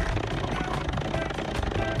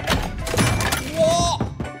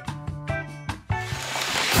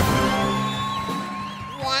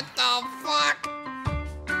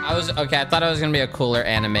 I thought it was gonna be a cooler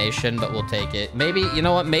animation, but we'll take it. Maybe, you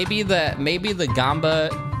know what? Maybe the Gamba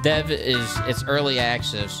dev it's early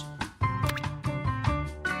access.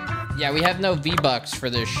 Yeah, we have no V-Bucks for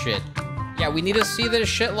this shit. Yeah, we need to see this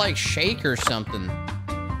shit like shake or something.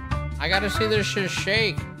 I gotta see this shit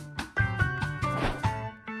shake.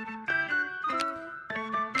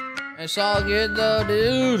 It's all good though,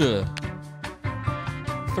 dude.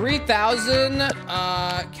 3,000,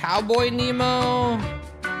 Cowboy Nemo.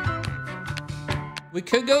 We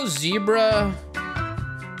could go Zebra.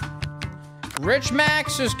 Rich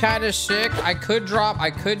Max is kind of sick. I could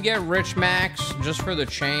get Rich Max just for the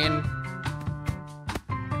chain.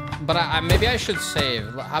 But maybe I should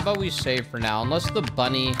save. How about we save for now? Unless the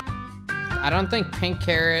bunny, I don't think Pink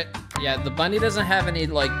Carrot. Yeah, the bunny doesn't have any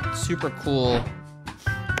like super cool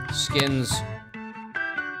skins.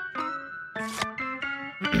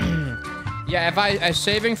 Yeah, if I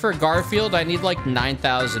saving for Garfield, I need like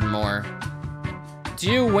 9,000 more.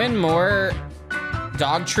 Do you win more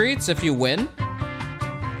dog treats if you win?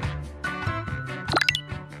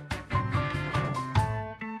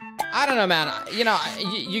 I don't know, man. You know,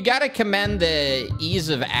 you gotta commend the ease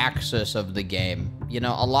of access of the game. You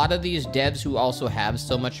know, a lot of these devs who also have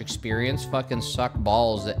so much experience fucking suck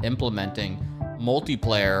balls at implementing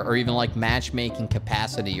multiplayer or even like matchmaking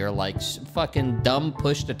capacity or like fucking dumb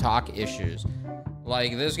push to talk issues.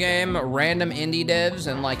 Like this game, random indie devs,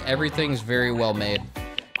 and like everything's very well made.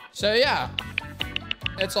 So yeah,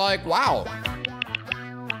 it's like, wow.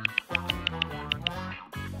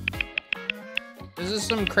 This is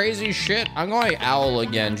some crazy shit. I'm going owl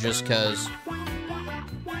again just cause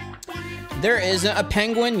there isn't a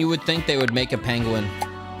penguin. You would think they would make a penguin.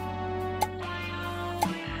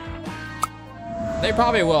 They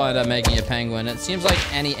probably will end up making a penguin. It seems like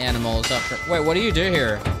any animal is up for... Wait, what do you do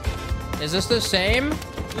here? Is this the same?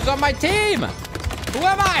 Who's on my team? Who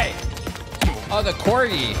am I? Oh, the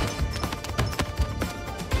corgi.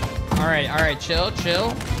 All right, chill.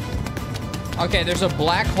 Okay, there's a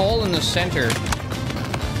black hole in the center.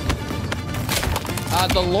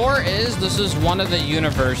 The lore is this is one of the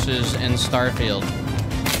universes in Starfield.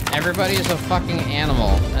 Everybody is a fucking animal,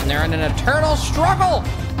 and they're in an eternal struggle.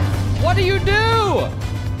 What do you do?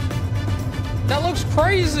 That looks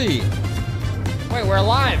crazy. Wait, we're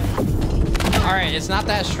alive. All right, it's not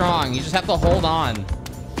that strong. You just have to hold on.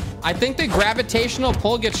 I think the gravitational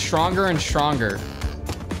pull gets stronger and stronger.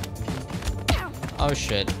 Oh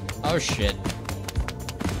shit. Oh shit.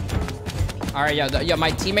 All right, yeah,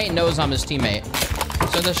 my teammate knows I'm his teammate.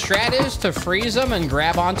 So the strat is to freeze him and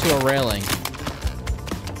grab onto a railing.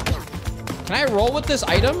 Can I roll with this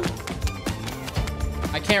item?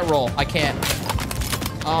 I can't roll. I can't.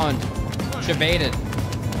 Oh, and she evaded.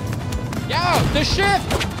 Yo, the shift!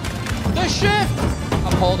 The shift!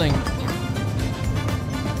 I'm holding.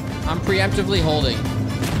 I'm preemptively holding.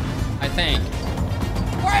 I think.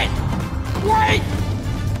 Wait! Wait!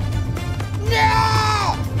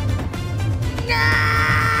 No! No!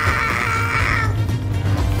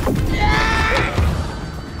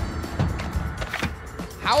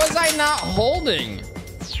 How was I not holding?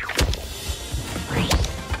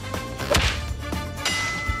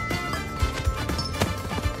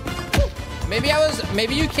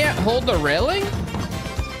 Maybe you can't hold the railing?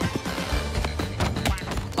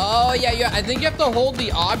 Oh, yeah, I think you have to hold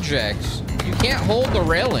the objects. You can't hold the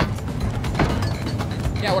railing.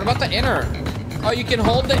 Yeah, what about the inner? Oh, you can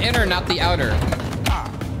hold the inner, not the outer.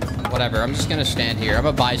 Whatever, I'm just gonna stand here. I'm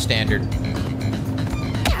a bystander.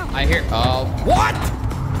 I hear, oh, what?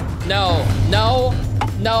 No,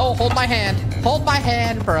 hold my hand. Hold my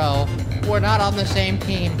hand, bro. We're not on the same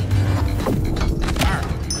team.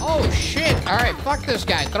 Oh, shit. All right, fuck this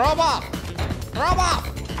guy. Throw him off. Throw him off.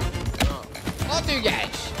 Both you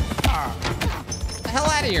guys. Get the hell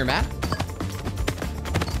out of here, man.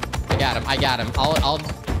 I got him.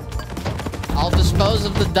 I'll dispose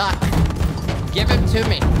of the duck. Give him to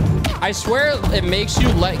me. I swear it makes you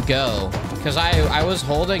let go. Because I was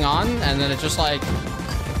holding on, and then it just like...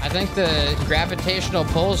 I think the gravitational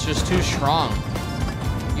pull is just too strong.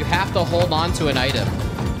 You have to hold on to an item.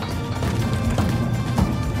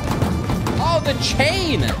 Oh, the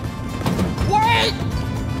chain! Wait!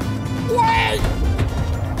 Wait!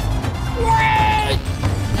 Wait!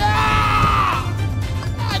 Ah!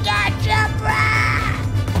 I got you, bro!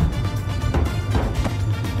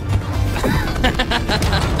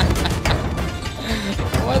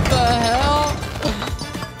 What the hell?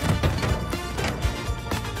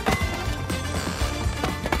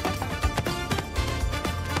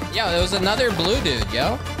 Yo, there was another blue dude,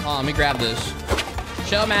 yo. Oh, let me grab this.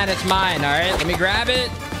 Chill, man, it's mine, all right? Let me grab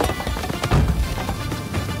it.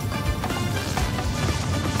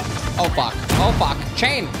 Oh, fuck. Oh, fuck.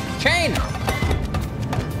 Chain. Chain.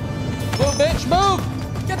 Move, bitch. Move.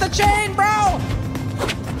 Get the chain, bro.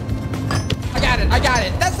 I got it. I got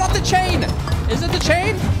it. That's not the chain. Is it the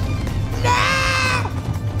chain? No!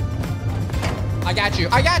 I got you.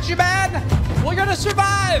 I got you, man. We're gonna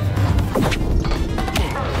survive.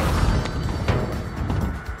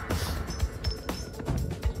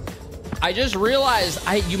 I just realized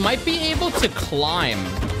you might be able to climb.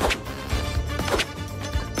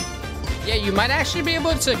 Yeah, you might actually be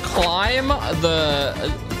able to climb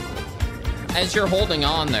as you're holding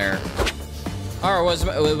on there. Or was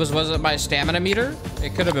it my stamina meter?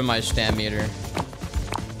 It could have been my stamina meter.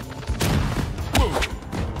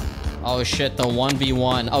 Oh shit, the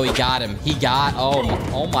 1v1. Oh, he got him. He got,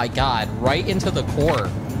 oh my god, right into the core.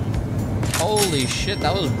 Holy shit,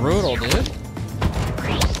 that was brutal, dude.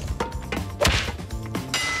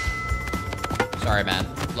 Sorry, man.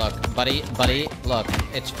 Look, buddy, look,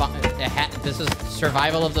 it's fun. This is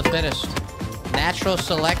survival of the fittest. Natural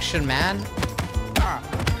selection, man.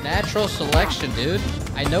 Natural selection, dude.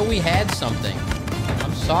 I know we had something.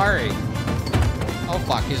 I'm sorry. Oh,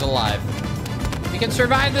 fuck, he's alive. We can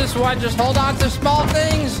survive this one. Just hold on to small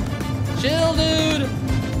things. Chill, dude.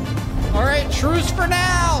 All right, truce for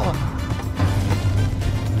now.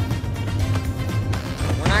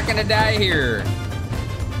 We're not gonna die here.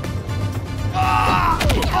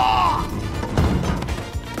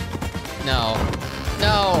 No.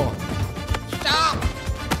 No. Stop.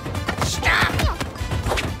 Stop.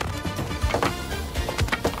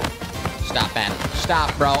 Stop, man.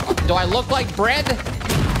 Stop, bro. Do I look like bread?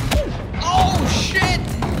 Oh, shit.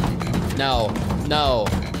 No. No.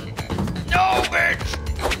 No, bitch.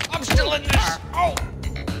 I'm still in this. Oh.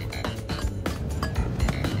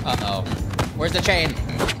 Uh-oh. Where's the chain?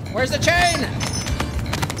 Where's the chain?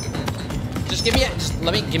 Just give me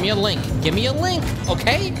give me a link. Give me a link,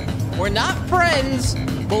 okay? We're not friends,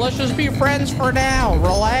 but let's just be friends for now.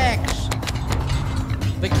 Relax.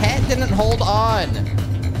 The cat didn't hold on.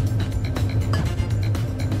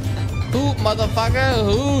 Hoot, motherfucker,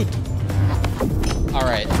 hoot. All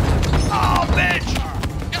right. Oh, bitch!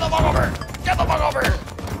 Get the fuck over! Get the fuck over!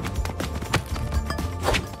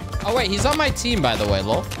 Oh, wait, he's on my team, by the way,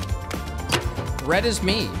 lol. Red is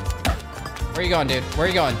me. Where are you going, dude? Where are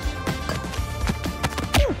you going?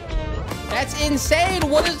 That's insane!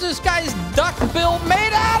 What is this guy's duck bill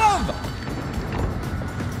made out of?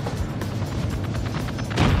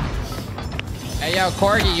 Hey, yo,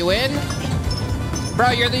 Corgi, you in?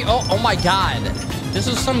 Bro, you're the... Oh my god. This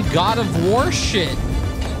is some God of War shit.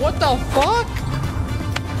 What the fuck?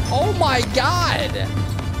 Oh my god.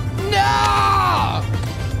 No!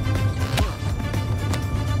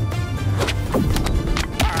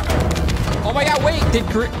 Oh my god, wait.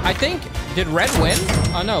 Did red win?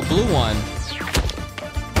 Oh no, blue won.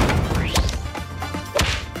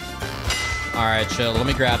 All right, chill. Let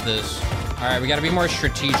me grab this. All right, we gotta be more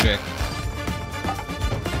strategic.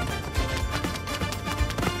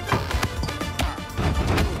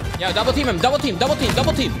 Yo, double team him, double team, double team,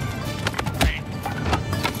 double team.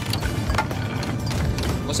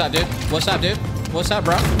 What's up, dude? What's up, dude? What's up,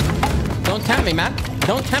 bro? Don't tempt me, man.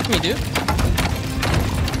 Don't tempt me, dude.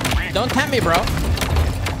 Don't tempt me, bro.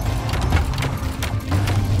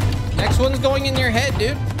 Next one's going in your head,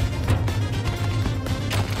 dude.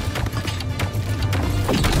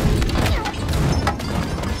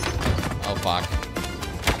 Oh, fuck.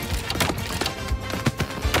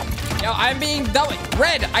 Yo, I'm being double...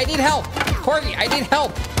 Red, I need help. Corgi, I need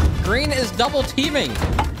help. Green is double teaming.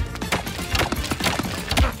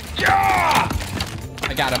 Yeah!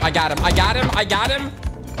 I got him, I got him, I got him, I got him.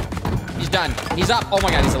 He's done. He's up. Oh my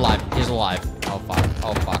god, he's alive. He's alive. Oh, fuck.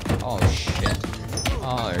 Oh, fuck. Oh, shit.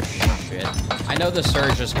 Oh, shit. I know the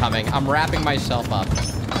surge is coming. I'm wrapping myself up.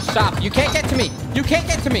 Stop. You can't get to me. You can't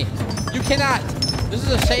get to me. You cannot. This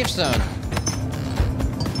is a safe zone.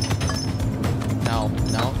 No,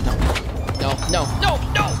 no, no. No, no, no,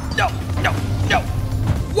 no, no, no, no.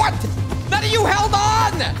 What? None of you held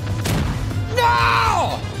on.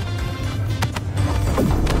 No!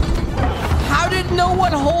 How did no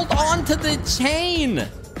one hold on to the chain?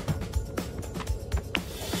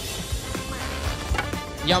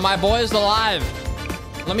 Yo, my boy is alive.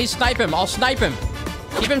 Let me snipe him. I'll snipe him.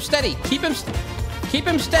 Keep him steady. Keep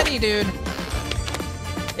him steady, dude.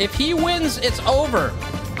 If he wins, it's over.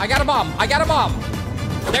 I got a bomb. I got a bomb.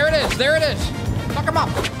 There it is. There it is. Fuck him up.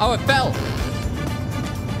 Oh, it fell.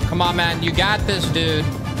 Come on, man. You got this, dude.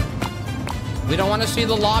 We don't want to see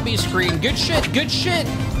the lobby screen. Good shit. Good shit.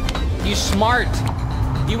 He's smart.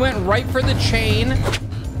 He went right for the chain.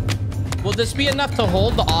 Will this be enough to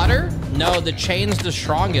hold the otter? No, the chain's the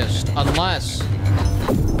strongest. Unless...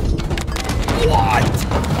 What?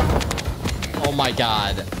 Oh my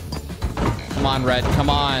god. Come on, Red. Come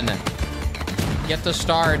on. Get the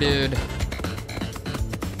star, dude.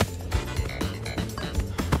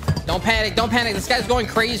 Don't panic. Don't panic. This guy's going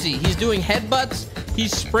crazy. He's doing headbutts.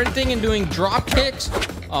 He's sprinting and doing drop kicks.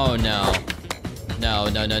 Oh, no. No,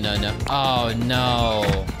 no, no, no, no. Oh,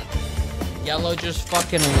 no. Yellow just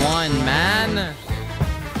fucking won, man.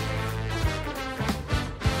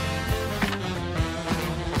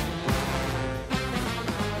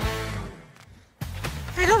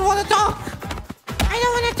 I don't want to talk. I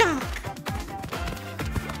don't want to talk.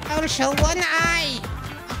 I will show one eye.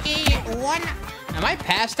 Okay, one. Am I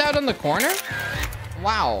passed out in the corner?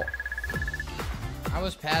 Wow. I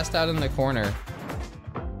was passed out in the corner.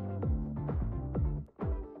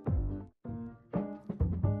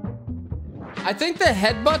 I think the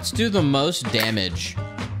headbutts do the most damage.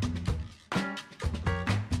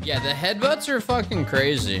 Yeah, the headbutts are fucking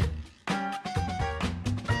crazy.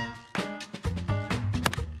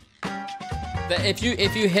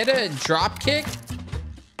 If you hit a drop kick,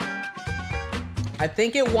 I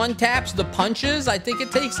think it one taps the punches. I think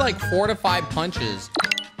it takes like 4 to 5 punches.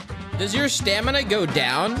 Does your stamina go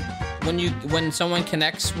down when someone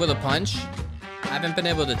connects with a punch? I haven't been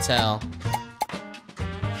able to tell.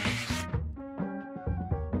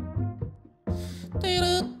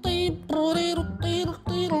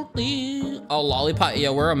 Oh, lollipop. Yeah,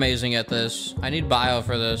 we're amazing at this. I need bio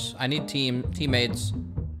for this. I need teammates.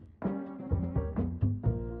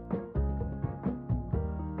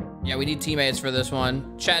 Yeah, we need teammates for this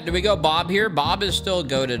one. Chat, do we go Bob here? Bob is still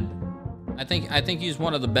goated. I think he's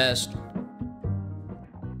one of the best.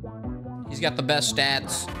 He's got the best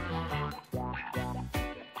stats.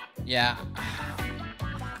 Yeah.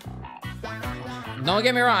 Don't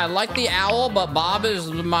get me wrong, I like the owl, but Bob is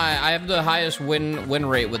I have the highest win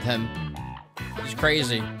rate with him. He's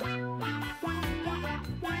crazy.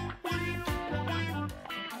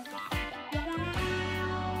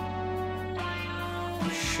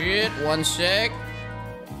 Shit, 1 sec.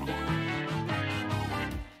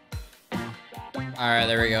 All right,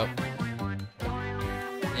 there we go.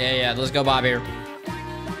 Yeah, let's go Bob here.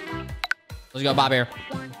 Let's go Bob here.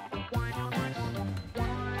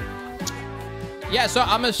 Yeah, so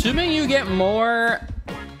I'm assuming you get more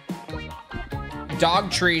dog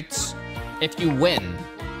treats if you win.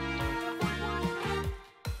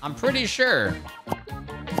 I'm pretty sure.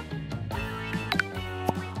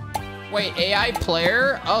 Wait, AI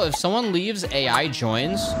player? Oh, if someone leaves, AI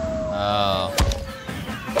joins? Oh.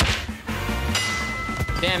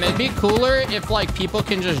 Damn, it'd be cooler if, like, people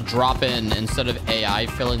can just drop in instead of AI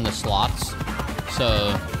filling the slots.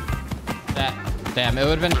 So, damn, it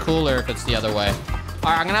would have been cooler if it's the other way.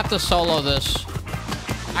 All right, I'm gonna have to solo this.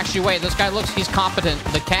 Actually, wait, this guy he's competent.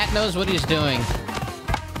 The cat knows what he's doing.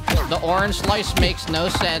 The orange slice makes no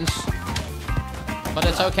sense, but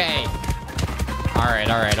it's okay. All right.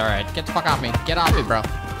 Get the fuck off me. Get off me, bro.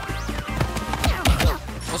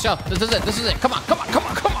 Let's go. This is it. Come on.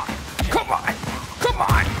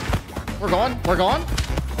 We're going.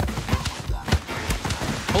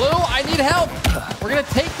 Blue, I need help. We're gonna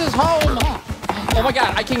take this home. Oh my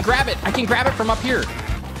god, I can grab it. From up here.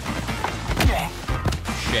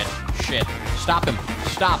 Shit. Stop him.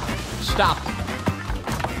 Stop.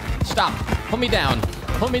 Put me down.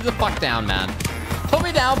 Put me the fuck down, man. Put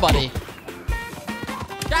me down, buddy.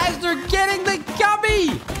 Guys, they're getting the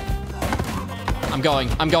gummy. I'm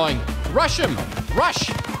going. Rush him. Rush.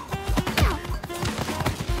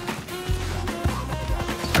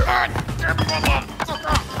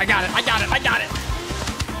 I got it.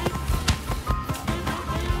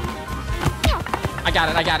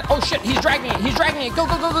 I got it. Oh shit, he's dragging it. Go.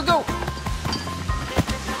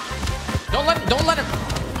 Don't let him.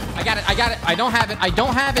 I got it. I don't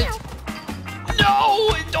have it.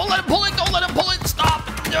 No! Don't let him pull it. Stop.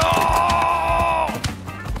 No!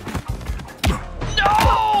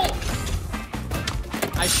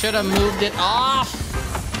 I should have moved it off.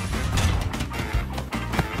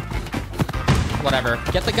 Whatever.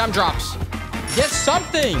 Get the gumdrops. Get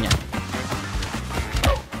something.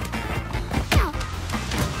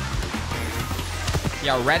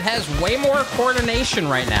 Yeah, Red has way more coordination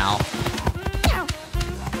right now.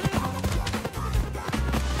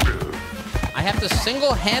 I have to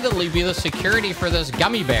single-handedly be the security for this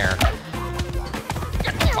gummy bear.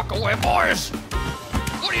 Get the fuck away, boys!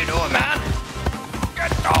 What are you doing, man?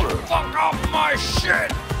 Get the fuck off my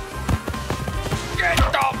shit! Get the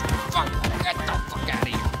fuck out of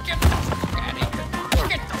here! Get the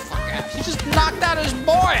fuck out of here! He just knocked out his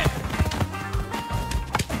boy!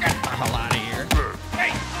 Get the hell out of here!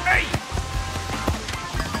 Hey!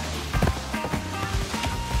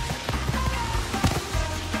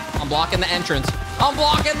 blocking the entrance. I'm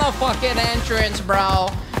blocking the fucking entrance, bro.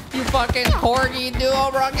 You fucking corgi duo,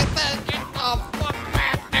 bro. Get the fuck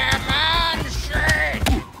back there, man. Shit.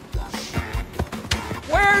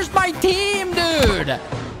 Where's my team, dude?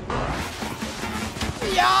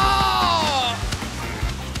 Yo!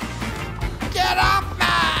 Get up,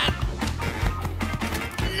 man!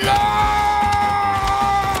 No!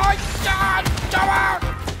 God, come out!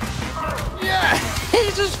 Yeah!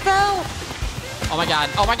 He just fell! Oh my god,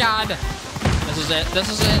 oh my god! This is it, this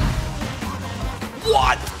is it.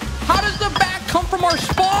 What? How does the bat come from our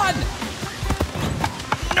spawn?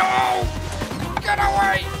 No! Get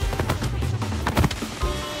away!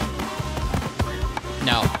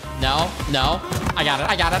 No, no, no. I got it,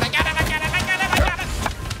 I got it, I got it, I got it, I got it, I got it!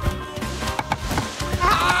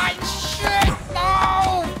 Ah, shit!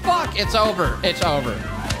 No! Fuck, it's over, it's over.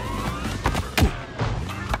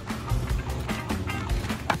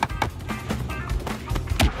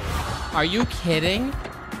 Are you kidding?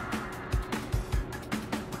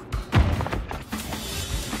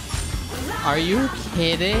 Are you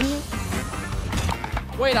kidding?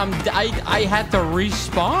 Wait, I had to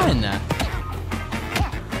respawn.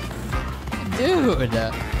 Dude,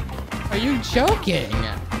 are you joking?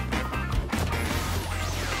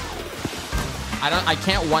 I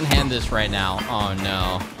can't one-hand this right now. Oh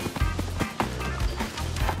no.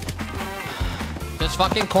 Just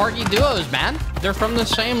fucking corgi duos, man. They're from the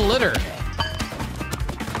same litter.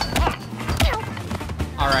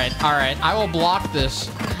 All right, I will block this.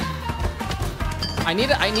 I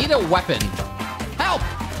need a weapon. Help!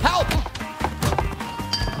 Help!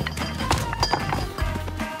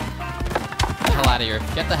 Get the hell out of here.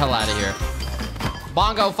 Get the hell out of here.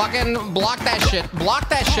 Bongo, fucking block that shit. Block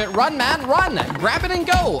that shit. Run, man, run. Grab it and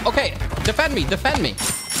go. Okay, defend me, defend me.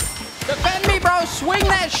 Defend me, bro. Swing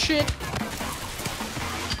that shit.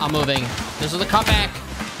 I'm moving. This is the comeback.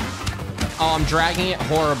 Oh, I'm dragging it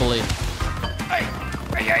horribly. Hey.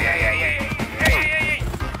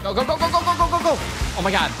 Go, go, go, go, go, go, go, go, go. Oh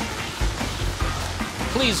my god.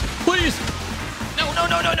 Please, please. No, no,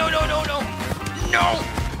 no, no, no, no, no, no. No.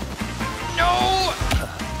 No.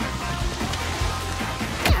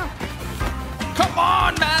 Come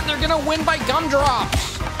on, man. They're gonna win by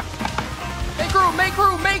gumdrops. Make room, make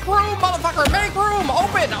room, make room, motherfucker. Make room.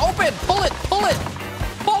 Open, open. Pull it, pull it.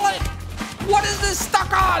 Pull it. What is this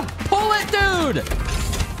stuck on? Pull it, dude.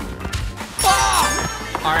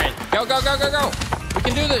 Ah! All right, go, go, go, go, go. We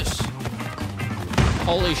can do this.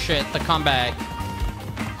 Holy shit, the comeback.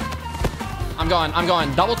 I'm going, I'm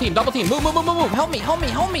going. Double team, double team. Move, move, move, move, move. Help me, help me,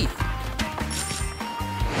 help me.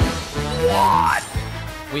 What?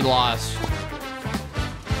 We lost.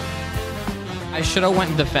 I should have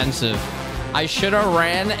went defensive. I should have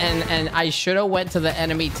ran and I should have went to the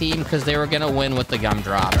enemy team because they were going to win with the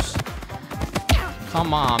gumdrops.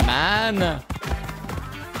 Come on, man.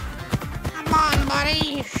 Come on,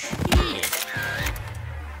 buddy. Shit.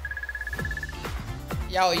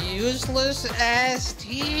 Yo, useless ass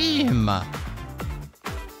team.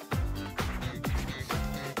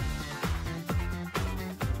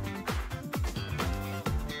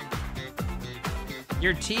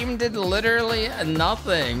 Your team did literally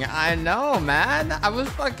nothing. I know, man. I was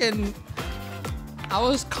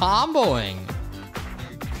comboing.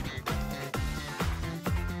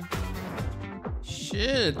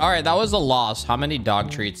 Shit. All right, that was a loss. How many dog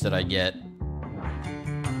treats did I get?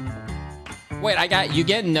 Wait, you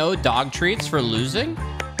get no dog treats for losing?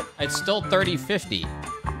 It's still 30-50.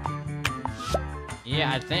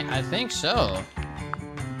 Yeah, I think so.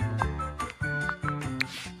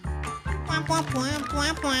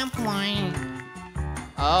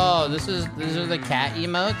 Oh, these are the cat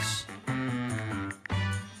emotes?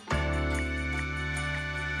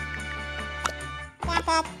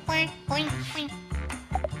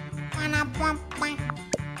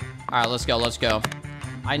 All right, let's go, let's go.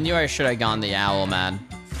 I knew I should have gone the owl, man.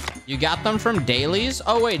 You got them from dailies?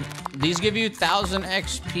 Oh, wait. These give you 1,000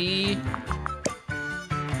 XP.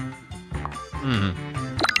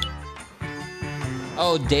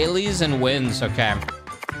 Oh, dailies and wins. Okay.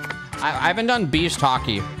 I haven't done beast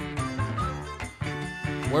hockey.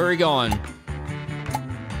 Where are we going?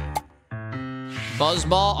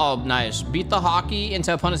 Buzzball. Oh, nice. Beat the hockey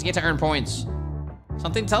until opponents get to earn points.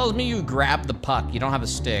 Something tells me you grab the puck. You don't have a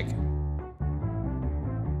stick.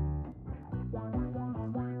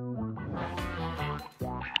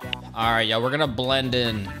 All right, yeah, we're gonna blend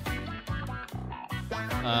in.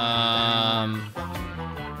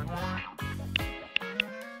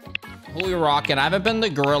 Who we rocking? I haven't been the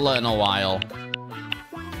gorilla in a while.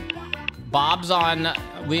 Bob's on.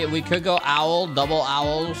 We could go owl, double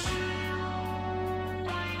owls.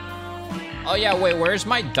 Oh yeah, wait, where's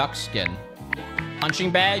my duck skin?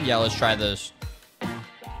 Punching bag? Yeah, let's try this.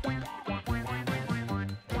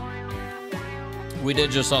 We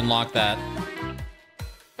did just unlock that.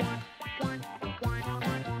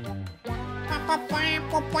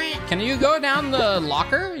 Can you go down the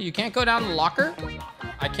locker? You can't go down the locker?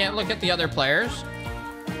 I can't look at the other players.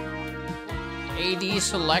 AD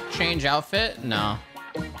select change outfit? No.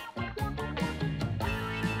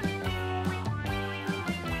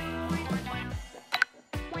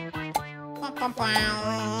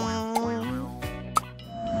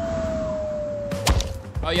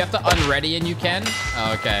 Oh, you have to unready and you can?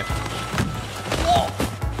 Oh, okay. Whoa!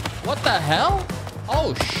 What the hell?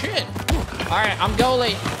 Oh, shit. All right, I'm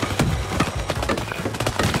goalie.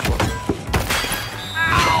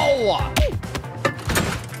 Ow!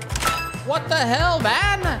 What the hell,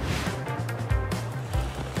 man?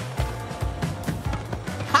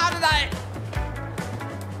 How did I...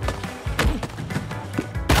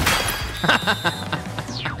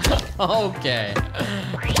 Okay.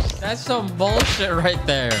 That's some bullshit right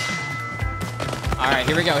there. All right,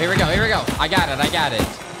 here we go, here we go, here we go. I got it, I got it.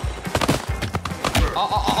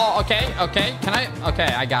 Oh, okay, okay. Can I? Okay,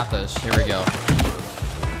 I got this. Here we go.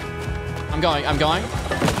 I'm going, I'm going.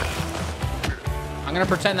 I'm gonna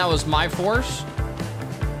pretend that was my force.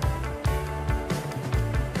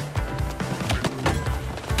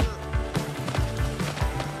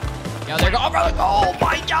 Yeah, there go. Oh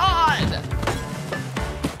my god!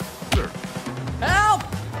 Help!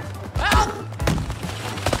 Help!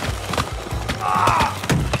 Ah!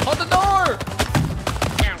 Hold the door!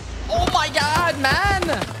 Oh my god, man!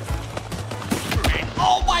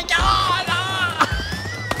 Oh my god! Ah!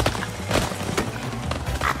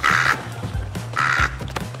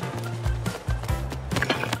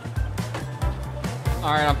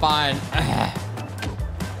 All right, I'm fine.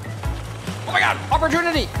 Oh my god,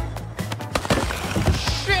 opportunity!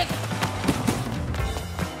 Shit!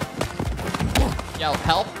 Yo,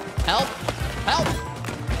 help, help, help!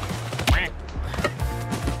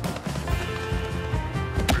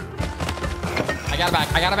 I got it back,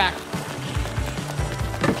 I got it back.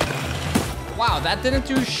 Wow, that didn't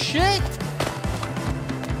do shit.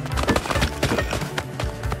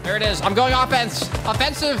 There it is, I'm going offense.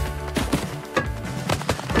 Offensive.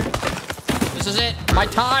 This is it, my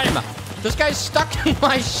time. This guy's stuck in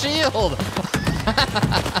my shield.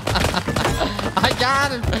 I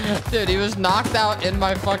got him. Dude, he was knocked out in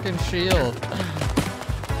my fucking shield.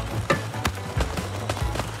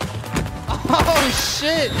 Oh,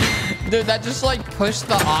 shit. Dude, that just like pushed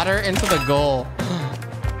the otter into the goal.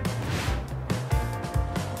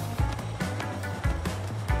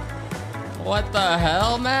 What the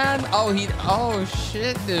hell, man? Oh, oh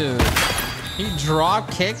shit, dude. He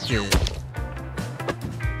drop kicked it.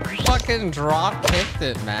 Fucking drop kicked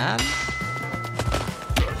it, man.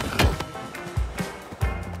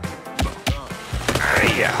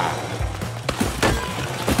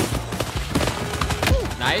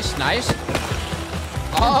 Nice, nice.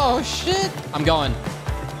 Oh shit! I'm going.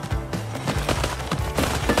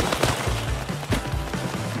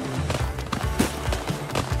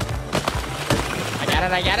 I got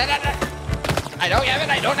it, I got it, I don't have it,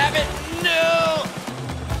 I don't have it. No!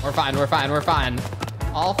 We're fine, we're fine, we're fine.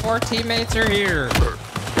 All 4 teammates are here.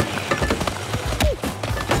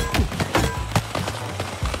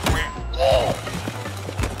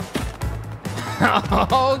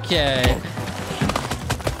 Okay.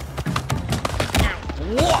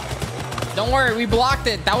 Whoa. Don't worry, we blocked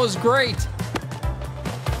it. That was great.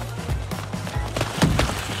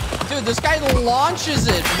 Dude, this guy launches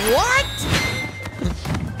it. What?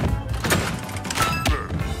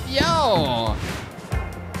 Yo.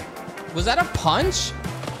 Was that a punch?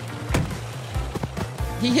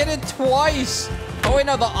 He hit it twice. Oh, wait,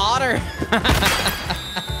 no, the otter.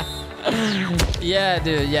 Yeah,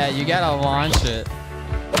 dude. Yeah, you gotta launch it.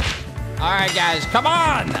 All right, guys, come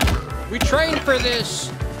on. We trained for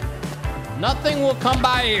this. Nothing will come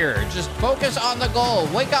by here. Just focus on the goal.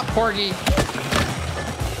 Wake up, Porgy.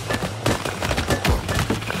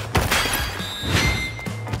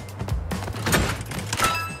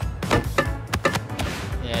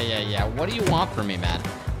 Yeah. What do you want from me, man?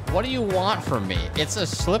 What do you want from me? It's a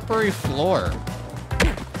slippery floor.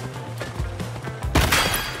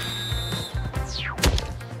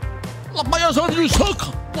 Lock by yourself, you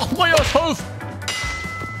suck! Lock by yourself!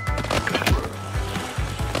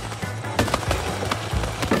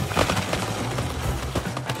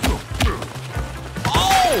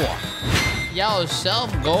 Oh! Yo,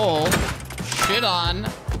 self-goal. Shit on.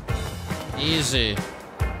 Easy.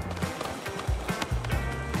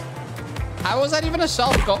 How was that even a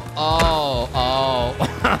self goal? Oh,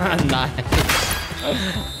 nice.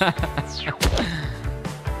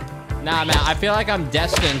 Nah, man, I feel like I'm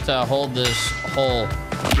destined to hold this whole.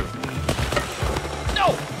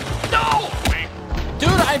 No, no, dude,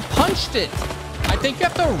 I punched it. I think you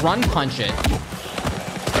have to run punch it.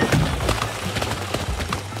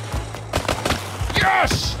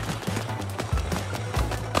 Yes!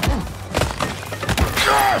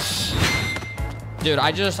 Yes! Dude,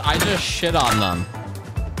 I just shit on them.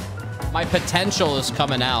 My potential is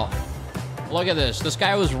coming out. Look at this. This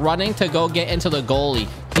guy was running to go get into the goalie.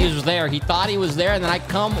 He was there. He thought he was there, and then I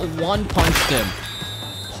come one punched him.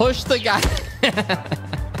 Push the guy.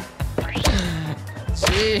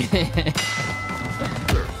 See?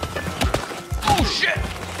 Oh shit!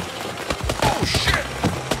 Oh shit!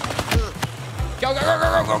 Go, go, go,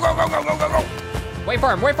 go, go, go, go, go, go, go, go. Wait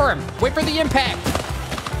for him. Wait for him. Wait for the impact.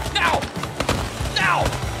 Now! Now!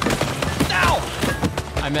 Now!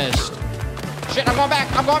 I missed. Shit, I'm going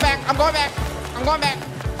back. I'm going back. I'm going back. I'm going back.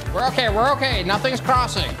 We're okay. We're okay. Nothing's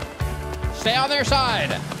crossing. Stay on their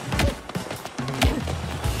side.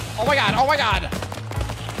 Oh my god. Oh my god.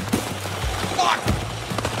 Fuck!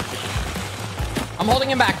 I'm holding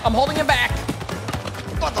him back. I'm holding him back.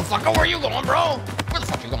 What the fuck? Where are you going, bro? Where the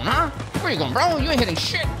fuck you going, huh? Where you going, bro? You ain't hitting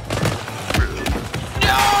shit.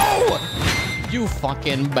 No! You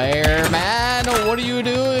fucking bear, man. What are you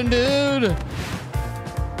doing, dude?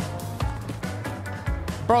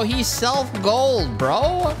 Bro, he's self-gold,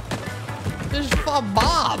 bro. This is for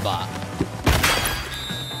Bob.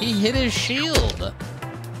 He hit his shield.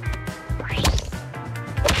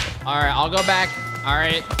 All right, I'll go back. All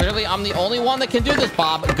right, clearly I'm the only one that can do this,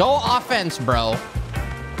 Bob. Go offense, bro.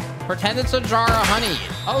 Pretend it's a jar of honey.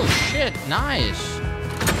 Oh, shit, nice.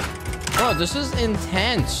 Bro, this is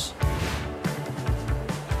intense.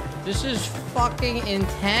 This is fucking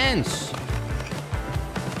intense.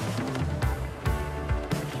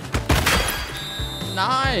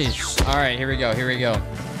 Nice. All right, here we go. Here we go.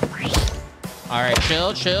 All right,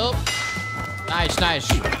 chill, chill. Nice, nice.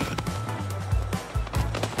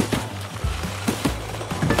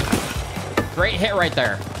 Great hit right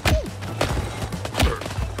there.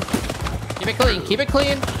 Keep it clean. Keep it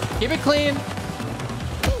clean. Keep it clean.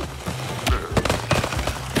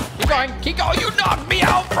 Keep going. Keep going. You knocked me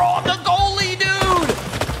out, bro. I'm the goalie, dude.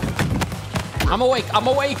 I'm awake. I'm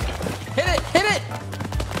awake. Hit it. Hit it.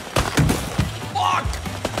 Fuck.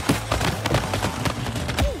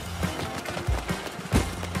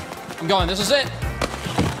 I'm going. This is it.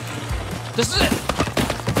 This is it.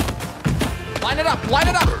 Line it up. Line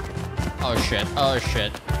it up. Oh, shit. Oh,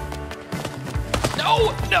 shit.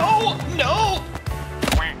 No. No. No.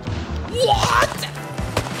 What?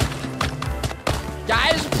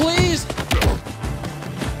 Guys, please.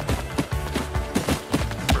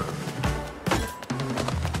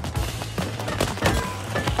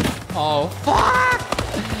 Oh, fuck.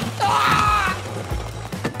 Ah!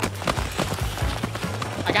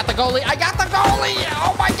 I got the goalie. I got the goalie.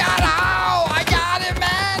 Oh, my God. Ow. I got it,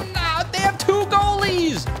 man. Oh, they have two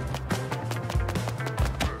goalies.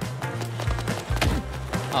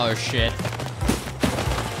 Oh, shit.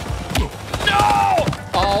 No.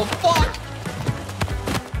 Oh, fuck.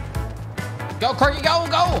 Go, Corky, go,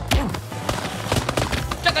 go!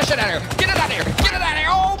 Get that shit out of here! Get it out of here! Get it out of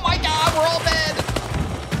here! Oh my god, we're all dead!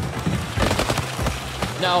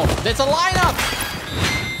 No, it's a lineup!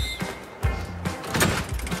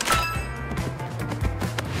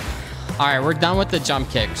 Alright, we're done with the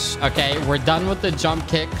jump kicks, okay? We're done with the jump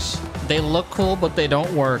kicks. They look cool, but they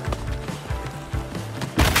don't work.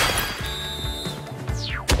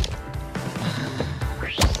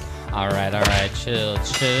 Alright, chill,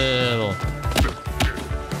 chill.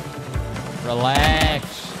 Relax.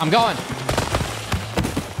 I'm going.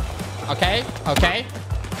 Okay, okay.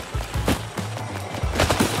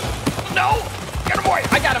 No! Get him away!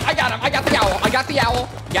 I got him, I got him. I got the owl. I got the owl.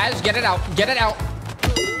 Guys, get it out. Get it out.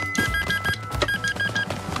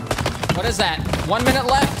 What is that? 1 minute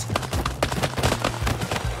left.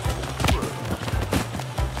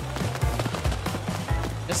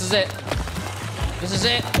 This is it. This is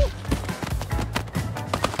it.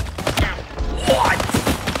 What?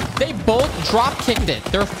 They both drop kicked it.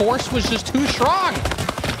 Their force was just too strong.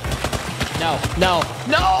 No, no,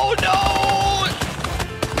 no, no!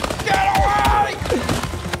 Get away!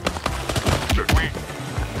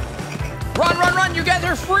 Run, run, run! You guys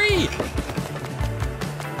are free!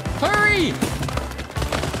 Hurry!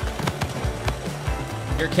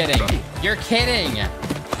 You're kidding. You're kidding.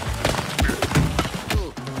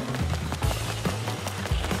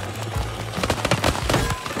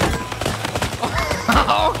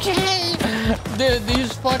 Okay. Dude,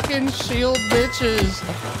 these fucking shield bitches.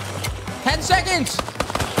 10 seconds.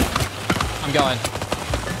 I'm going.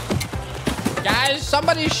 Guys,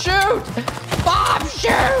 somebody shoot. Bob,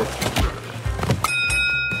 shoot.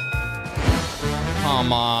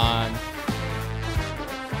 Come on.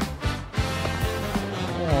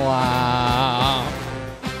 Wow.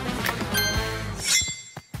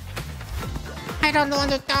 I don't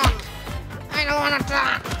want to talk. I don't want to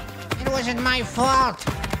talk. It wasn't my fault.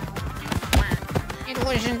 It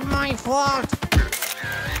wasn't my fault.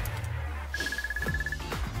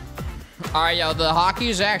 All right, yo, the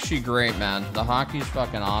hockey's actually great, man. The hockey's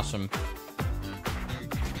fucking awesome.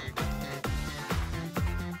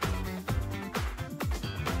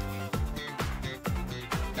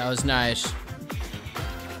 That was nice.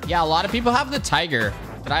 Yeah, a lot of people have the tiger.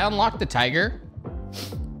 Did I unlock the tiger?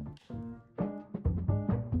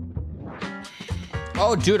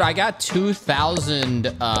 Oh, dude, I got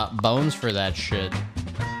 2,000 bones for that shit.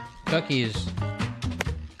 Cookies.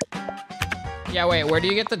 Yeah, wait, where do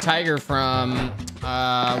you get the tiger from?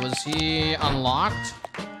 Was he unlocked?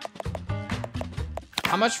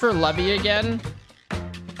 How much for Levy again?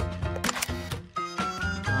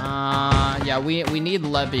 Yeah, we need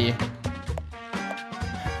Levy.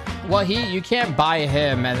 Well, you can't buy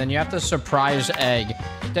him, and then you have to surprise egg.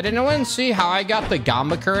 Did anyone see how I got the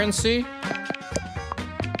Gamba currency?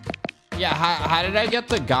 Yeah, how did I get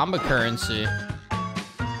the Gamba currency?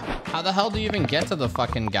 How the hell do you even get to the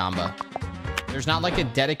fucking Gamba? There's not like a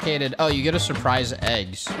dedicated... Oh, you get a surprise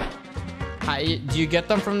eggs. Do you get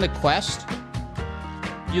them from the quest?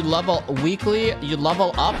 You level weekly, you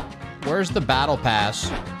level up? Where's the battle pass?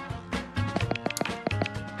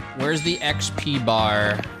 Where's the XP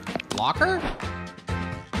bar? Locker?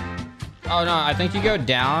 Oh no, I think you go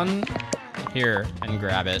down here and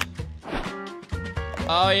grab it.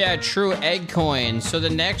 Oh yeah, true, egg coin. So the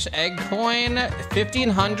next egg coin,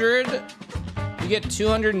 1,500. You get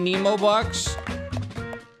 200 Nemo bucks.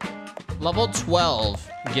 Level 12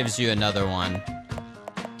 gives you another one.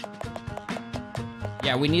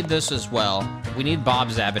 Yeah, we need this as well. We need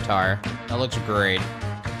Bob's avatar. That looks great.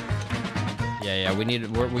 Yeah,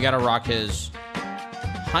 we gotta rock his.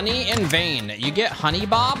 Honey in vain. You get Honey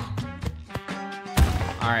Bob?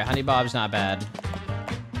 All right, Honey Bob's not bad.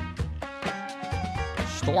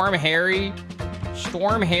 Storm Harry.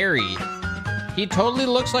 Storm Harry. He totally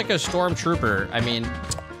looks like a stormtrooper. I mean,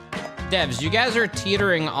 devs, you guys are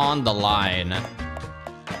teetering on the line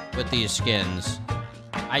with these skins.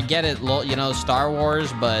 I get it, you know, Star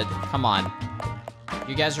Wars, but come on.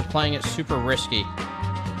 You guys are playing it super risky.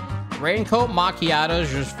 Raincoat Macchiato is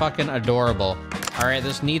just fucking adorable. All right,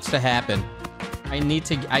 this needs to happen. I need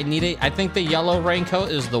it. I think the yellow raincoat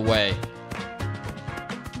is the way.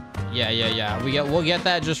 Yeah. We'll get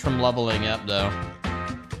that just from leveling up though.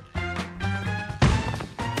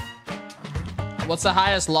 What's the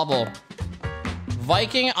highest level?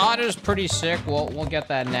 Viking Otter's pretty sick. We'll get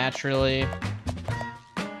that naturally.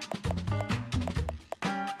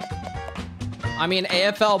 I mean,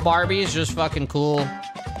 AFL Barbie is just fucking cool.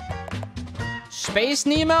 Space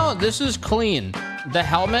Nemo, this is clean. The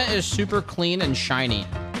helmet is super clean and shiny.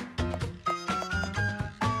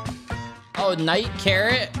 Oh, Night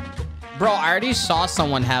Carrot? Bro, I already saw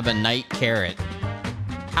someone have a Night Carrot.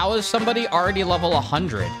 How is somebody already level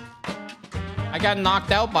 100? I got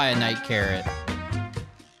knocked out by a Night Carrot.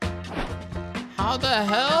 How the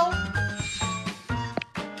hell?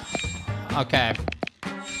 Okay.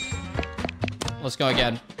 Let's go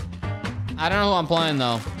again. I don't know who I'm playing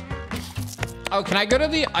though. Oh, can I go to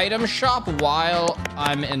the item shop while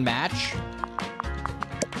I'm in match?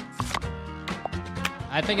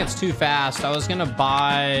 I think it's too fast. I was gonna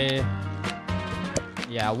buy...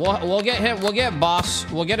 Yeah, we'll get him. We'll get boss.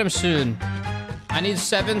 We'll get him soon. I need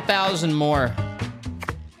 7,000 more.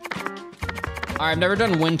 All right, I've never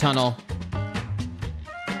done wind tunnel.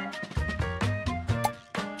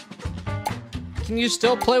 Can you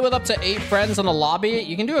still play with up to 8 friends in a lobby?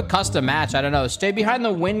 You can do a custom match. I don't know. Stay behind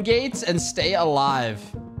the wind gates and stay alive.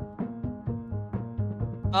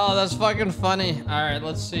 Oh, that's fucking funny. All right,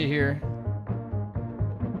 let's see here.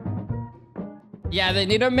 Yeah, they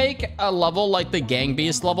need to make a level like the Gang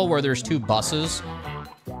Beast level where there's 2 buses.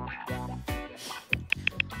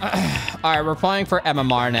 All right, we're playing for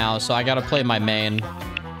MMR now, so I gotta play my main.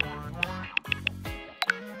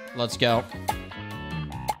 Let's go.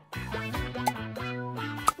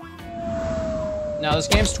 Now, this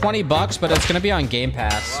game's 20 bucks, but it's gonna be on Game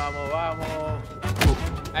Pass.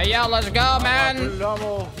 Hey, yo, let's go, man.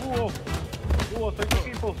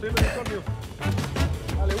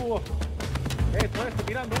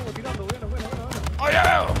 Oh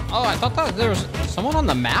yeah! Oh, I thought that there was someone on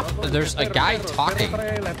the map. There's a guy talking.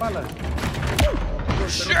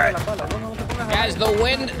 Shit! Guys, the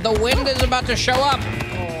wind is about to show up.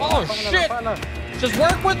 Oh shit! Just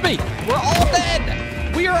work with me. We're all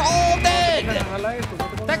dead. We are all dead.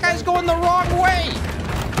 That guy's going the wrong way.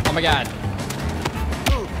 Oh my god.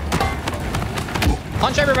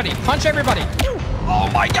 Punch everybody. Punch everybody.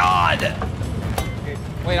 Oh my god!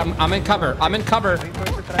 Wait, I'm in cover. I'm in cover.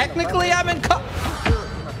 Technically, I'm in cover.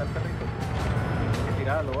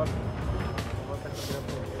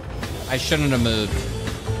 I shouldn't have moved.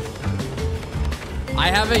 I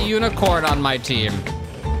have a unicorn on my team,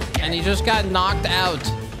 and he just got knocked out.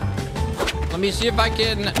 Let me see if I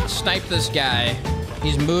can snipe this guy.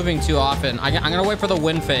 He's moving too often. I'm gonna wait for the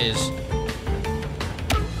win phase.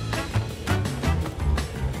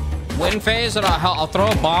 Win phase, and I'll throw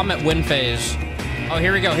a bomb at win phase. Oh,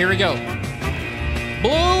 here we go. Here we go.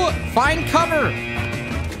 Blue, find cover.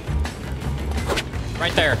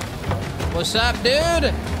 Right there. What's up,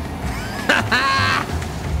 dude?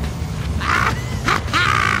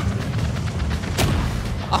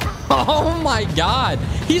 Oh my god.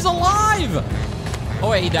 He's alive. Oh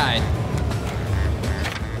wait, he died.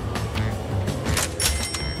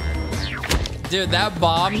 Dude, that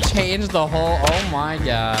bomb changed the whole... Oh my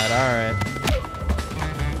god. All right.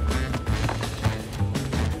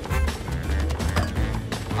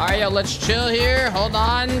 All right, yo, let's chill here. Hold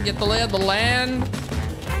on. Get the lay of the land.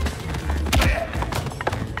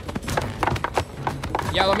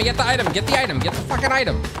 Yo, let me get the item. Get the item. Get the fucking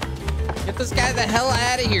item. Get this guy the hell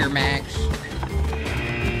out of here, Max.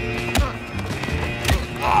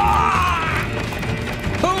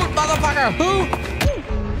 Who, motherfucker? Who?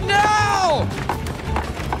 No!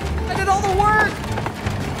 I did all the work.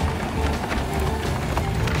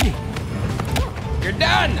 You're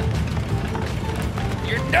done.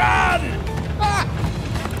 You're done. Ah!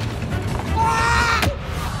 Ah!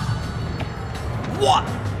 What?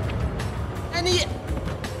 And he...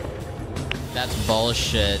 That's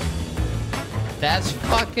bullshit. That's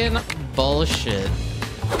fucking bullshit.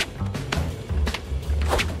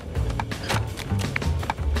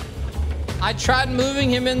 I tried moving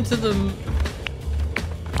him into the...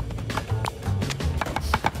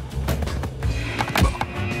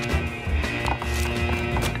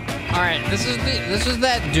 All right, this is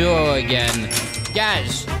that duo again.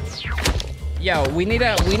 Guys. Yo, we need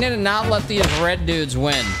to not let these red dudes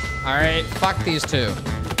win. All right? Fuck these two.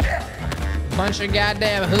 Bunch of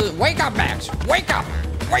goddamn who? Wake up, Max! Wake up!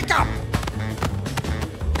 Wake up!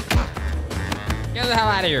 Get the hell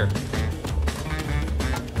out of here!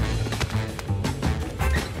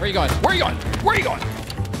 Where you going? Where you going? Where you going?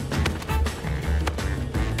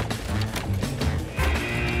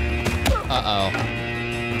 Uh-oh.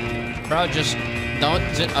 Bro, just don't...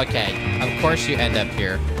 Okay, of course you end up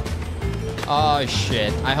here. Oh,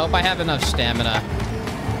 shit. I hope I have enough stamina.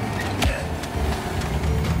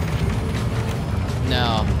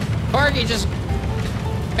 No. Corgi, just...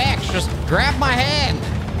 Max, just grab my hand.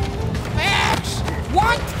 Max!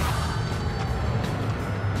 What?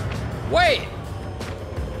 Wait.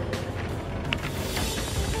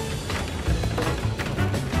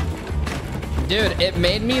 Dude, it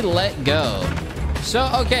made me let go. So,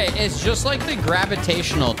 okay, it's just like the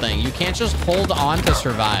gravitational thing. You can't just hold on to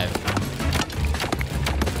survive.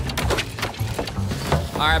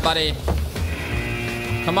 All right, buddy.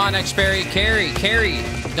 Come on, Xberry. Carry.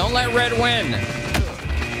 Don't let red win.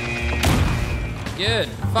 Good.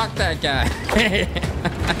 Fuck that guy.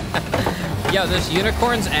 Yo, this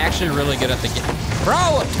unicorn's actually really good at the game.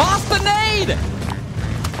 Bro, toss the nade!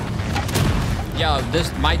 Yo,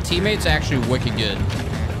 my teammate's actually wicked good.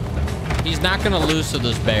 He's not gonna lose to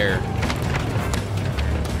this bear.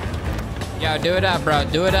 Yo, do it up, bro.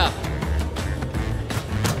 Do it up.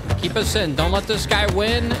 Keep us in. Don't let this guy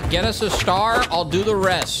win. Get us a star. I'll do the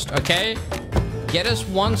rest, okay? Get us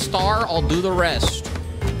 1 star. I'll do the rest.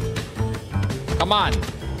 Come on.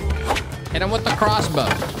 Hit him with the crossbow.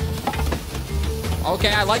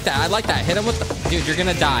 Okay, I like that. I like that. Hit him with the... Dude, you're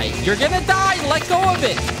gonna die. You're gonna die. Let go of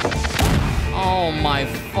it. Oh, my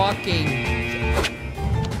fucking...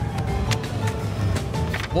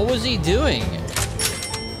 What was he doing?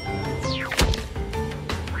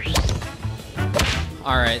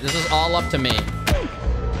 All right, this is all up to me.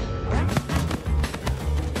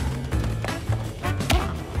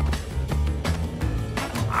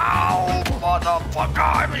 Ow,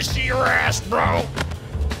 motherfucker! Let me see your ass, bro.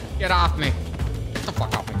 Get off me. Get the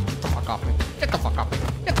fuck off me. Get the fuck off me. Get the fuck off me.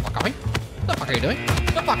 Get the fuck off me. What the fuck are you doing?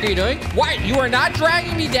 What the fuck are you doing? Why? You are not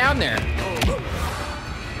dragging me down there.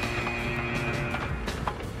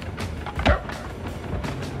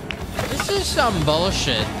 This is some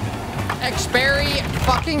bullshit. Xberry,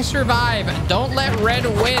 fucking survive. Don't let red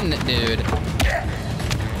win, dude.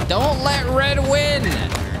 Don't let red win.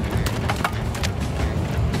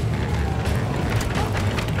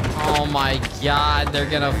 Oh my god, they're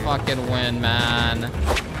gonna fucking win, man.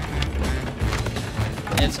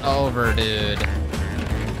 It's over, dude.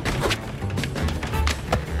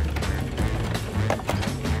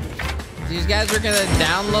 These guys are gonna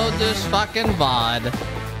download this fucking VOD.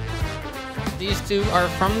 These two are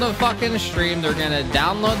from the fucking stream. They're gonna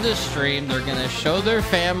download this stream. They're gonna show their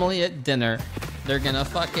family at dinner. They're gonna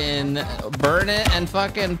fucking burn it and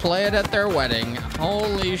fucking play it at their wedding.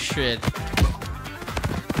 Holy shit.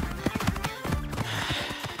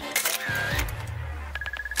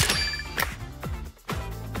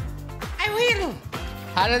 I will.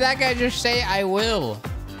 How did that guy just say I will?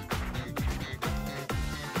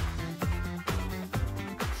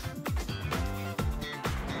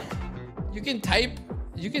 You can type?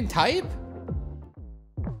 You can type?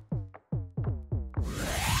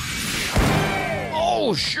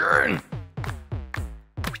 Oh, sure.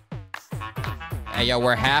 Hey, yo,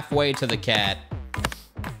 we're halfway to the cat.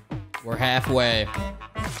 We're halfway.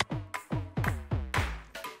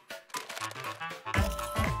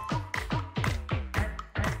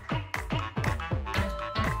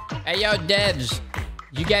 Hey, yo, Debs.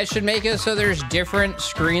 You guys should make it so there's different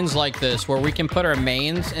screens like this where we can put our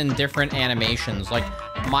mains in different animations. Like,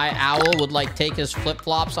 my owl would, like, take his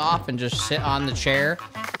flip-flops off and just sit on the chair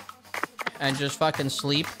and just fucking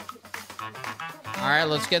sleep. All right,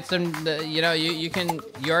 let's get some, you know, you can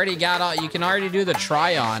already do the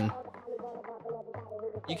try-on.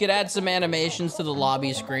 You could add some animations to the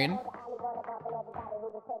lobby screen.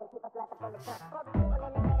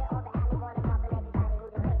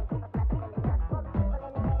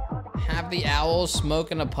 Have the owl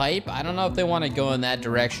smoking a pipe? I don't know if they want to go in that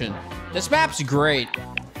direction. This map's great.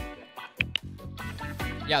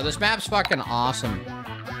 Yeah, this map's fucking awesome.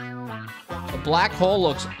 The black hole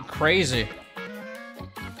looks crazy.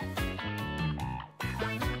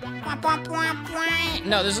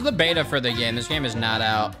 No, this is the beta for the game. This game is not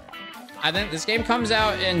out. I think this game comes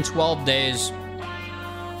out in 12 days.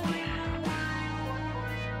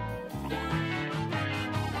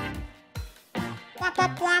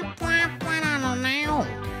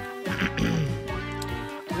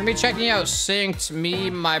 We're gonna be checking out Synced. Me,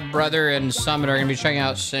 my brother, and Summit are gonna be checking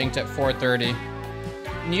out Synced at 4:30.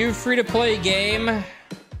 New free-to-play game.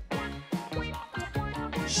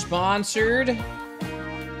 Sponsored.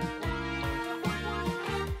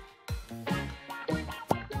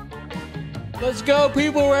 Let's go,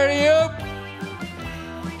 people. Ready up?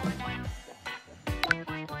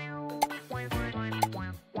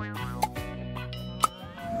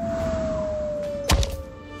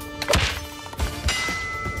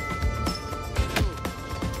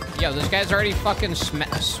 Yo, this guy's already fucking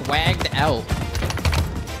swagged out.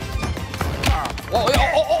 Oh,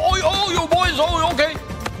 you boys. Oh, okay.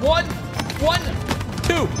 One,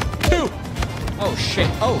 two. Oh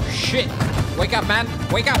shit. Wake up, man.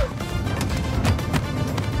 Wake up.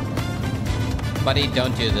 Buddy,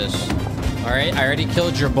 don't do this. All right, I already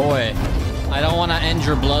killed your boy. I don't want to end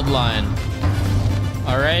your bloodline.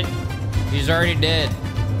 All right, he's already dead.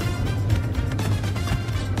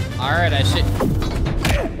 All right, I see.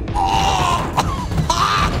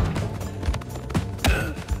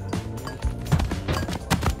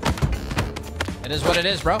 It is what it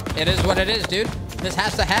is, bro. It is what it is, dude. This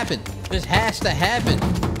has to happen. This has to happen.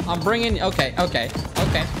 I'm bringing... Okay.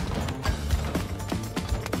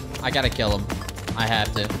 I gotta kill him. I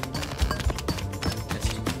have to.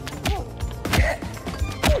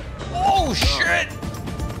 Oh, shit.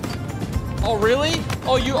 Oh, really?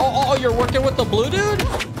 Oh, you're working with the blue dude?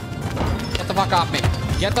 Get the fuck off me.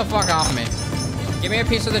 Get the fuck off me. Give me a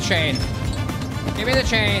piece of the chain. Give me the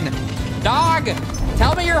chain. Dog!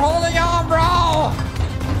 Tell me you're holding on, bro!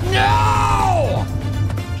 No!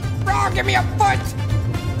 Bro, give me a foot!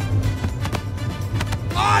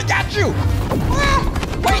 Oh, I got you! Ah!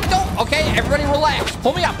 Wait, don't! Okay, everybody relax.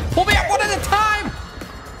 Pull me up. Pull me up one at a time!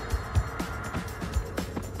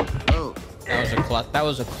 Oh. That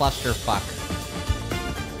was a clusterfuck.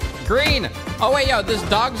 Green! Oh, wait, yo, this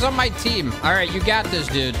dog's on my team. All right, you got this,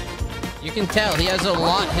 dude. You can tell he has a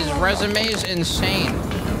lot. His resume's insane.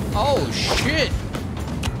 Oh, shit.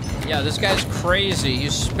 Yeah, this guy's crazy.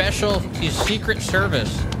 He's special. He's Secret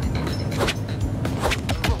Service.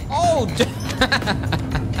 Oh,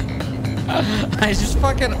 I just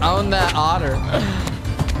fucking own that otter.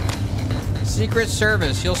 Secret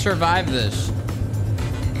Service. You'll survive this.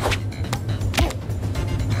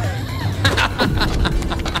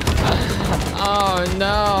 Oh,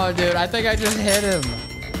 no, dude. I think I just hit him.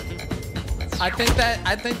 I think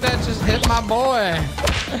that just hit my boy.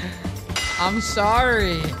 I'm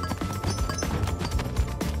sorry.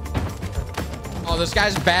 Oh, this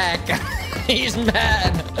guy's back. He's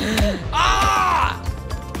mad. Ah!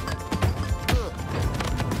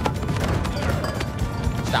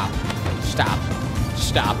 Stop. Stop.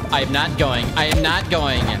 Stop. I am not going. I am not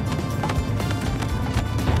going.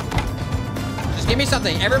 Just give me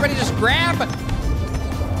something. Everybody just grab.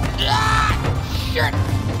 Ah! Shit.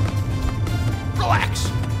 Relax.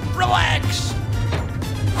 Relax.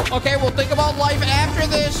 Okay, we'll think about life after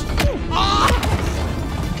this. Ah!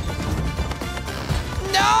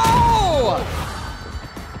 No!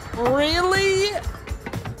 Really?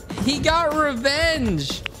 He got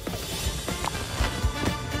revenge.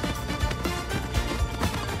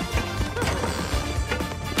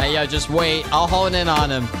 Hey, yo, just wait. I'll hone in on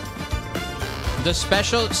him. The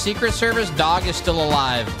special Secret Service dog is still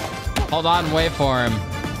alive. Hold on, wait for him.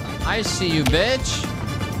 I see you, bitch.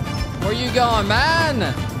 Where you going,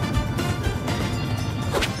 man?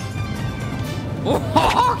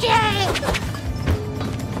 Okay.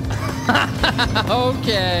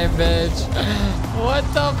 Okay, bitch. What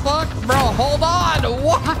the fuck? Bro, hold on.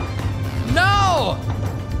 What? No.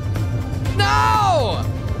 No.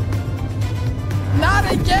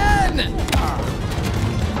 Not again.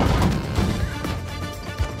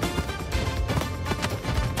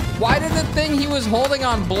 Why did the thing he was holding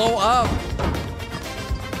on blow up?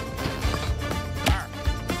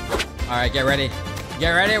 All right, get ready.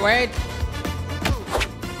 Get ready, wait.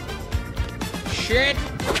 Shit.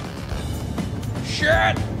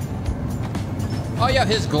 Shit. Oh, yeah,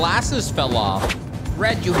 his glasses fell off.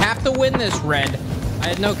 Red, you have to win this, Red. I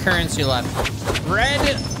had no currency left.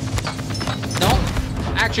 Red. No.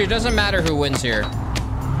 Actually, it doesn't matter who wins here.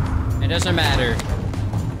 It doesn't matter.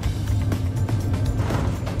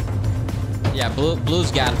 Yeah,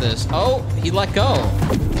 Blue's got this. Oh, he let go.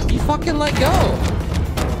 He fucking let go.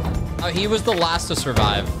 Oh, he was the last to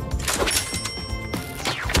survive.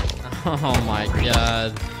 Oh my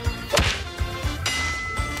god.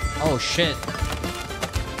 Oh shit.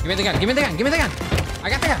 Give me the gun, give me the gun, give me the gun. I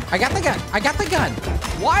got the gun, I got the gun, I got the gun.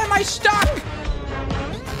 Why am I stuck?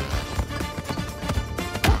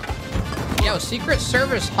 Yo, Secret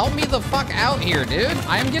Service, help me the fuck out here, dude.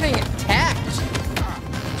 I am getting attacked.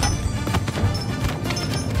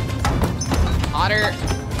 Otter,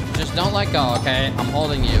 just don't let go, okay? I'm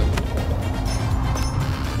holding you.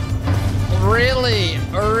 Really?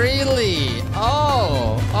 Really?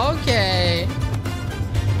 Oh, okay.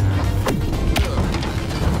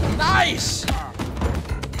 Nice!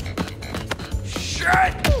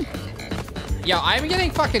 Shit! Yo, I'm getting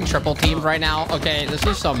fucking triple teamed right now. Okay, this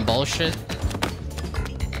is some bullshit.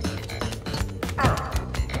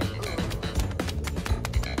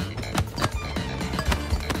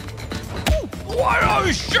 What?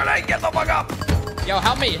 Oh shit, I get the fuck up! Yo,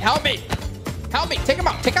 help me, help me! Help me, take him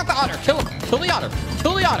out, take out the otter, kill him, kill the otter,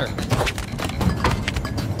 kill the otter!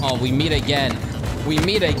 Oh, we meet again. We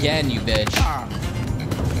meet again, you bitch.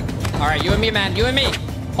 All right, you and me, man, you and me.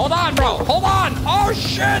 Hold on, bro, hold on! Oh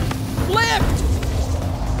shit! Lift!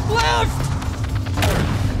 Lift!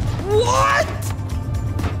 What?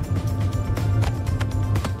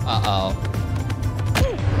 Uh-oh.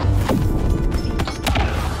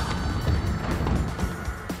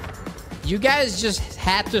 You guys just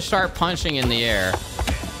had to start punching in the air.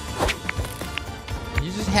 You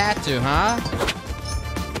just had to, huh?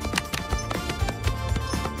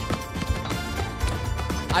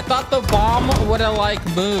 I thought the bomb would have like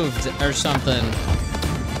moved or something.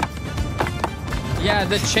 Yeah,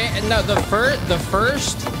 the chain. No, the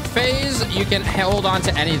first phase you can hold on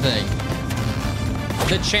to anything.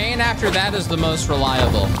 The chain after that is the most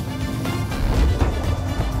reliable.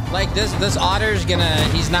 Like this otter's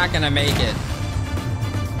he's not gonna make it.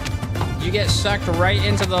 You get sucked right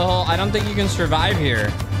into the hole. I don't think you can survive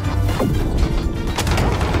here.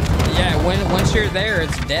 Yeah, once you're there,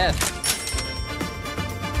 it's death.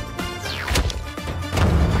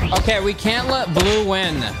 Okay, we can't let Blue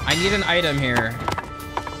win. I need an item here.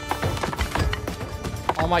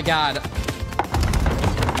 Oh my god.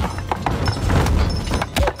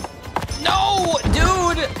 No,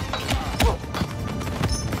 dude!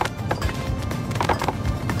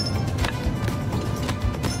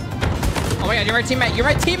 Oh my god, you're my teammate. You're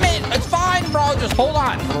my teammate. It's fine, bro. Just hold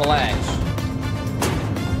on. Relax.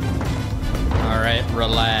 All right,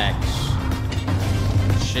 relax.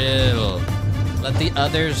 Chill. Let the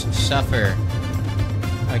others suffer.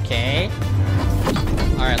 Okay?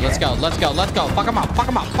 All right, let's go. Let's go. Let's go. Fuck them up. Fuck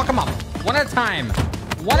them up. Fuck them up. One at a time.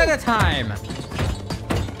 One at a time.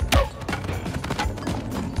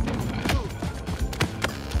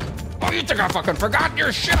 Oh, you think I fucking forgot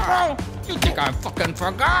your shit, bro? You think I fucking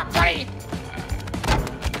forgot, buddy?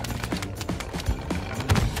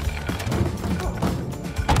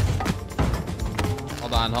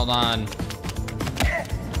 Hold on.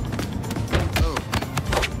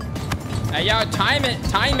 Hey, yo, time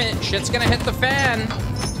it. Shit's gonna hit the fan.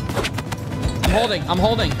 I'm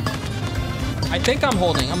holding. I think I'm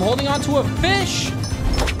holding. I'm holding onto a fish.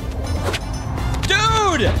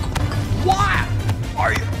 Dude! What?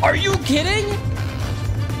 Are you kidding?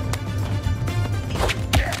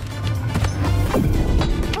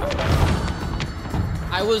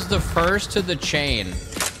 I was the first to the chain.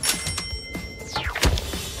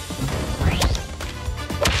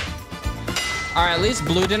 All right, at least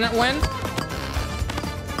blue didn't win.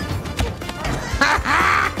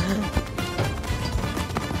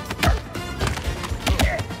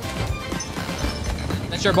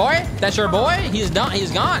 That's your boy? That's your boy? He's done.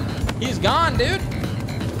 He's gone. He's gone, dude.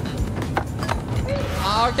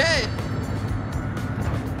 Okay.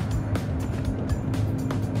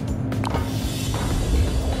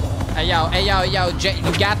 Hey, yo, Jay,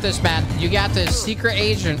 you got this, man. You got this, secret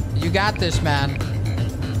agent. You got this, man.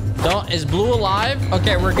 Is blue alive?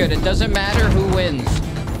 Okay, we're good. It doesn't matter who wins.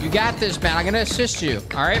 You got this, man. I'm gonna assist you.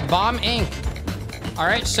 All right, bomb Inc. All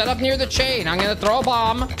right, set up near the chain. I'm gonna throw a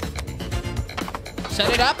bomb. Set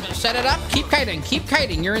it up. Keep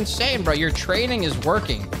kiting. You're insane, bro. Your training is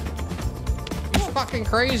working. You're fucking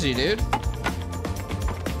crazy, dude.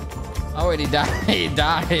 Oh, wait, he died. He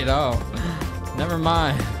died. Oh, never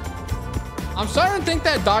mind. I'm starting to think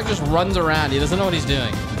that dog just runs around. He doesn't know what he's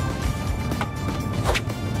doing.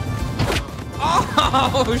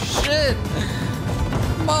 Oh, shit.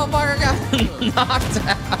 Motherfucker got knocked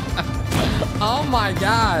out. Oh, my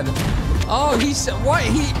God. Oh, he said, what?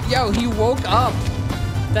 He woke up.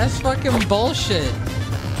 That's fucking bullshit.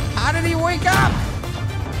 How did he wake up?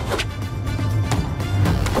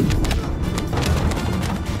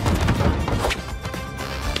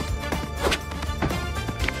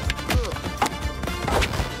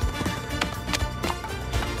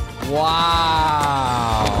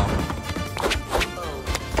 Wow.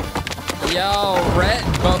 Yo, red,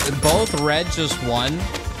 both red just won.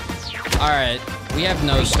 All right, we have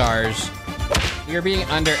no stars. We are being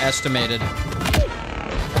underestimated.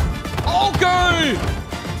 Okay.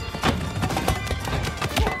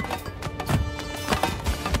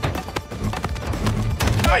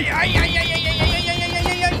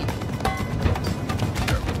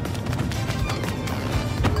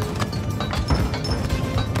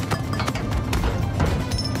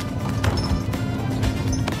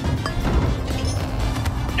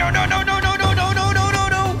 No.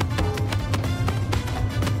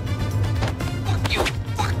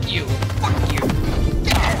 Fuck you.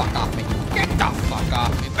 Get the fuck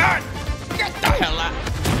off me. Man. Get the hell out.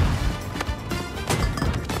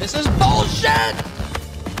 This is bullshit.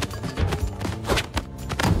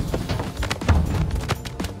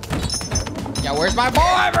 Yeah, where's my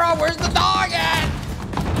boy, bro? Where's the dog at?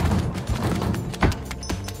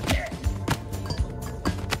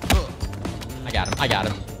 I got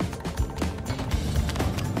him.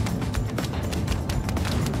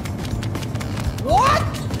 What?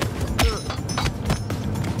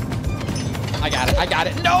 I got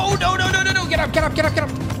it. No. Get up.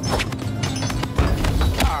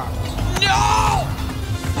 No!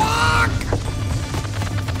 Fuck!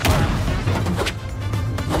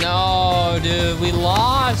 No, dude, we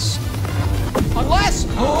lost. Unless...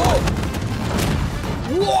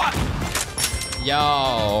 What?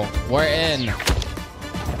 Yo, we're in.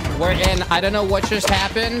 I don't know what just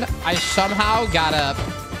happened. I somehow got up.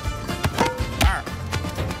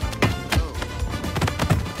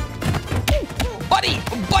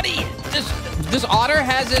 Buddy, this otter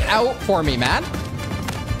has it out for me, man.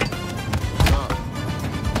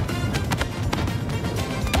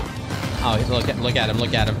 Oh, look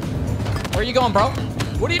at him. Where are you going, bro?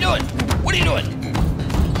 What are you doing?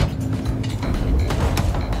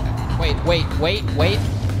 Wait.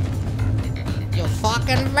 You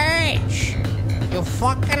fucking bitch. You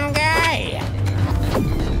fucking guy.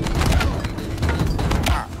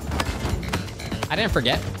 I didn't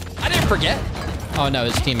forget. Oh no,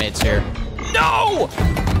 his teammate's here. No!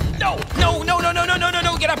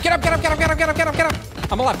 Get up.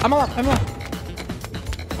 I'm alive.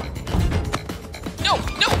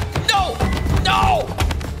 No!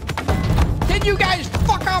 Can you guys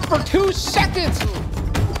fuck off for 2 seconds?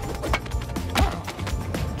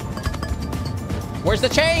 Where's the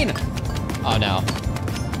chain? Oh no.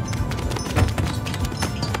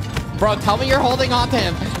 Bro, tell me you're holding on to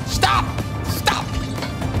him. Stop!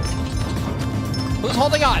 Who's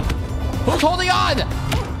holding on?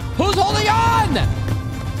 Who's holding on?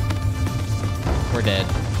 We're dead.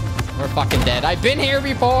 We're fucking dead. I've been here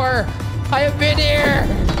before. I have been here.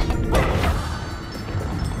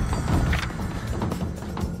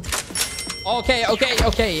 Okay.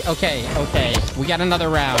 We got another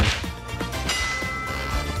round.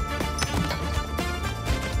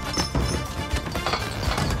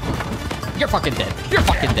 You're fucking dead. You're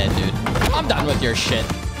fucking dead, dude. I'm done with your shit.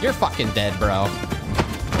 You're fucking dead, bro.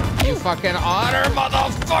 You fucking honor,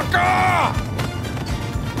 motherfucker!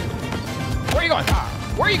 Where are you going?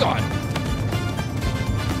 Where are you going?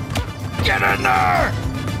 Get in there!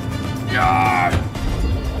 Yeah!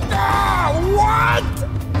 What?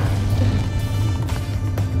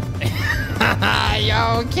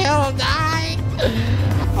 Yo, kill, die!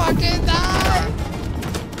 Fucking die!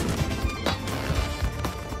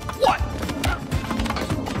 What?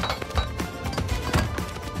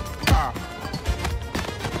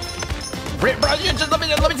 Bro, you just let me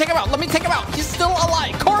take him out. Let me take him out. He's still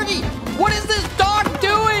alive. Corgi, what is this dog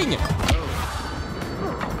doing?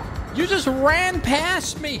 You just ran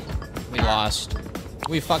past me. We lost.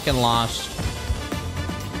 We fucking lost.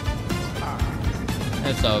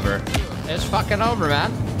 It's over. It's fucking over,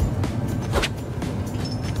 man.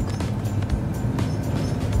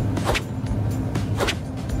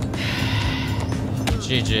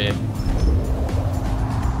 GG.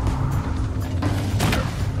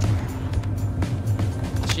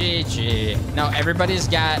 GG. No, everybody's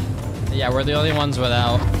got... Yeah, we're the only ones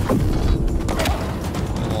without.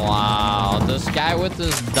 Wow. This guy with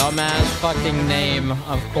this dumbass fucking name,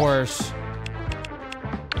 of course.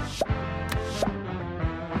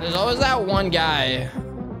 There's always that one guy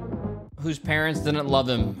whose parents didn't love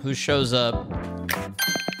him, who shows up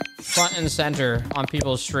front and center on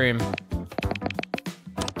people's stream.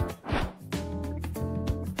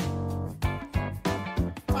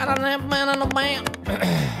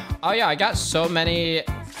 Oh yeah, I got so many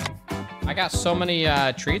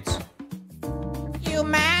treats. You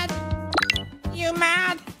mad? You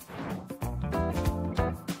mad?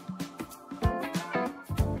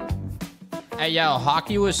 Hey yo,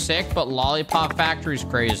 hockey was sick, but Lollipop Factory's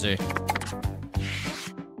crazy.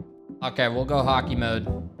 Okay, we'll go hockey mode.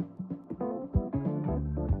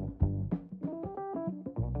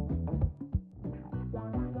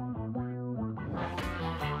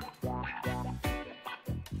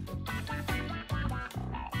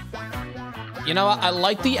 You know what? I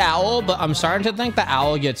like the owl, but I'm starting to think the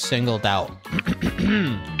owl gets singled out.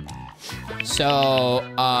 So,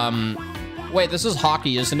 wait, this is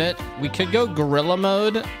hockey, isn't it? We could go gorilla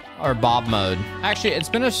mode or bob mode. Actually, it's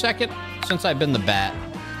been a second since I've been the bat.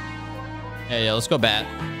 Yeah, let's go bat.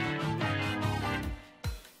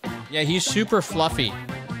 Yeah, he's super fluffy.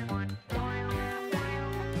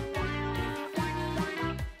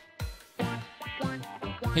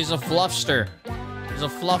 He's a fluffster. He's a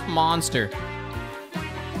fluff monster.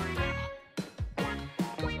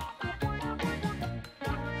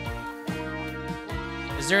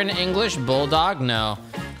 Is there an English bulldog? No.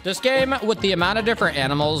 This game, with the amount of different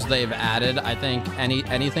animals they've added, I think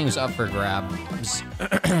anything's up for grabs.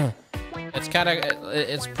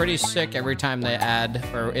 It's pretty sick every time they add,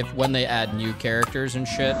 or when they add new characters and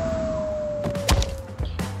shit.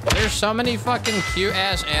 There's so many fucking cute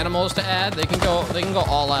ass animals to add. They can go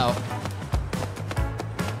all out.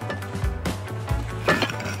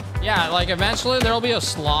 Yeah, like eventually there'll be a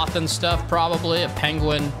sloth and stuff, probably a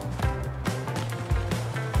penguin.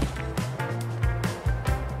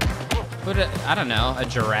 I don't know, a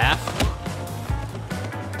giraffe.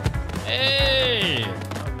 Hey!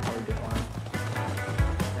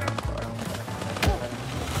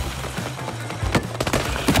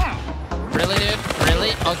 Really, dude?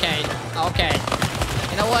 Really? Okay. Okay.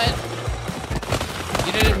 You know what?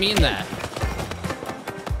 You didn't mean that.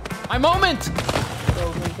 My moment!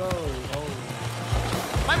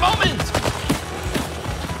 My moment!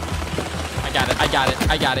 I got it. I got it.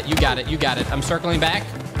 I got it. You got it. You got it. I'm circling back.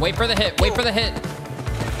 Wait for the hit. Wait for the hit.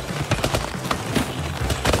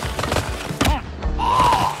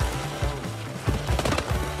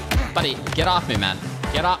 Buddy, get off me, man.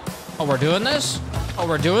 Get off. Oh, we're doing this? Oh,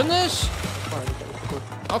 we're doing this?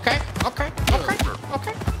 Okay. Okay. Okay.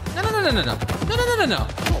 Okay. No, no, no, no, no, no. No, no, no, no, no.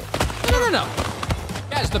 No, no, no, no.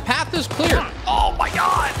 Guys, the path is clear. Oh, my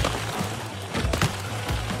God.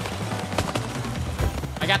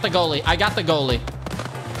 I got the goalie. I got the goalie.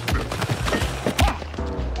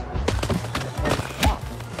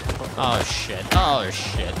 Oh, shit. Oh,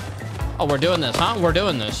 shit. Oh, we're doing this, huh? We're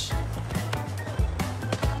doing this.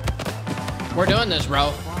 We're doing this, bro.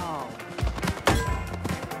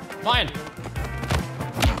 Fine.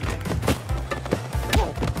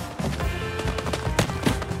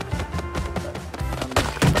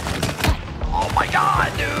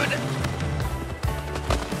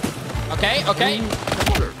 Okay, okay.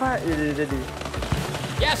 Pak, dia jadi.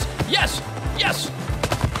 Yes, yes, yes.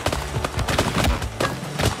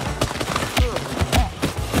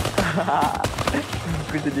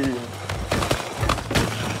 Aku terjadi.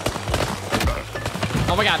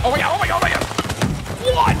 Oh my god, oh my god, oh my god, oh my god.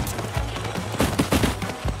 What?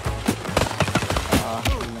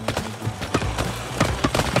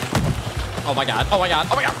 Oh my god, oh my god,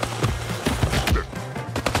 oh my god.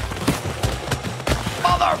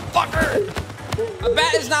 Motherfucker! A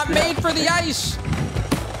bat is not made for the ice.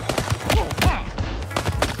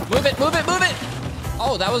 Move it, move it, move it.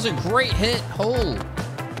 Oh, that was a great hit. Hole.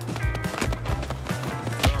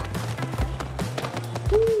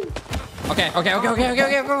 Okay, okay, okay, okay, okay,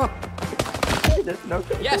 okay, go. There's no.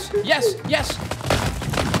 Yes, yes, yes.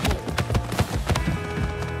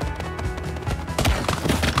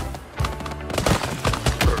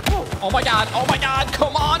 Oh my god,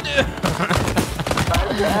 come on, dude.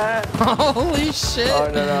 Holy shit.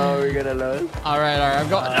 Oh no, we're gonna lose. All right, I'm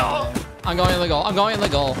going, no. I'm going in the goal, I'm going in the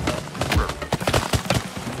goal.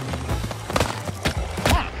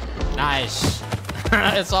 Nice.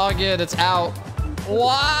 It's all good, it's out.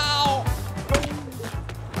 Wow.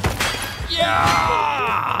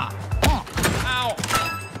 Yeah. Ow.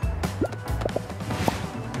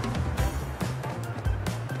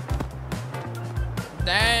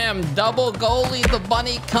 Damn, double goalie, the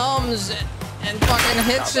bunny comes and fucking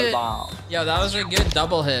hits it. Yo, that was a good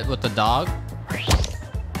double hit with the dog.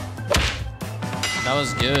 That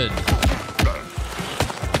was good.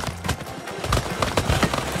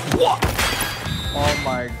 What? Oh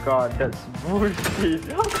my god, that's bullshit.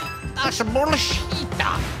 That's bullshit.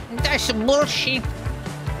 That's bullshit.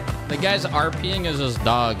 The guy's RPing as his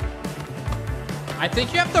dog. I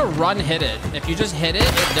think you have to run hit it. If you just hit it,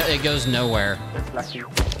 it goes nowhere. That's lucky.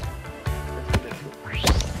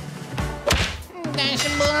 That's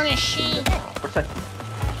bullshit. Percent.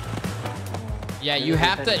 Yeah, you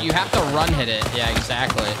have to run hit it. Yeah,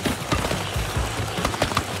 exactly.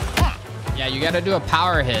 Yeah, you gotta do a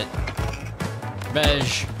power hit.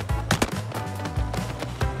 Beige.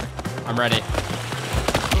 I'm ready.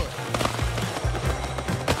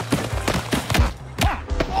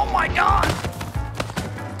 Oh my god!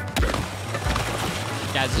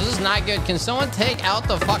 Guys, this is not good. Can someone take out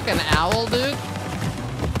the fucking owl, dude?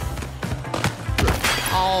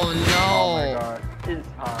 Oh no. Oh my god, it's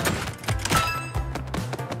hard.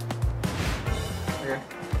 Okay,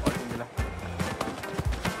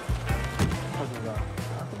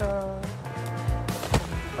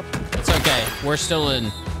 It's okay. We're still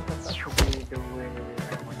in.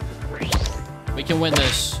 We can win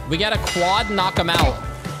this. We got a quad, knock him out.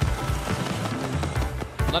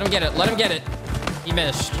 Let him get it. Let him get it. He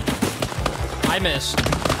missed. I missed.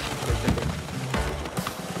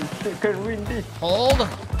 Can win this. Hold.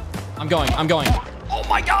 I'm going. I'm going. Oh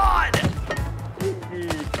my god!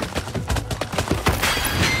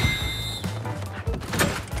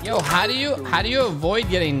 Yo, how do you avoid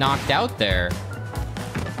getting knocked out there?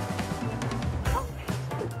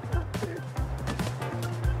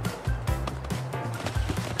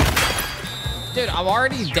 Dude, I'm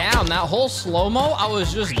already down. That whole slow-mo, I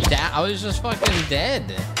was just down. I was just fucking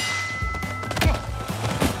dead.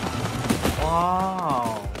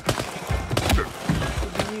 Wow.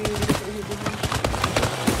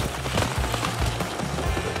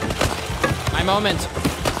 My moment.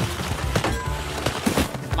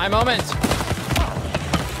 My moment.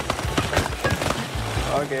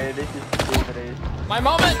 Okay, this is dangerous. My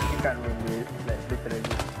moment. You can't win this, like literally.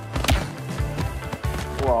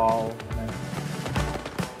 Wow.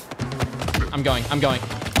 I'm going. I'm going.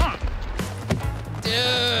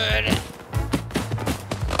 Dude.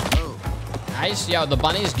 Nice. Yo, the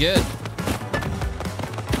bunny's good.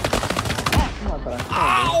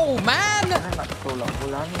 Oh, man.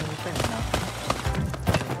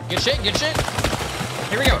 Good shit. Good shit.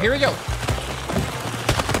 Here we go. Here we go.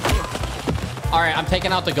 All right, I'm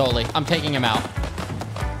taking out the goalie. I'm taking him out.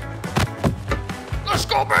 Let's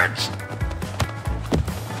go, bitch!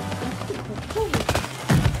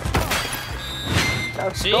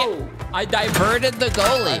 See? I diverted the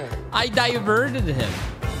goalie. I diverted him.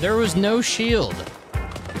 There was no shield.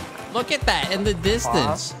 Look at that in the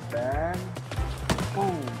distance. Yeah!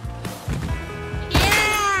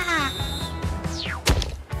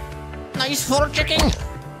 Nice for checking.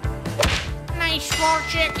 Nice for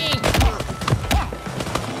checking.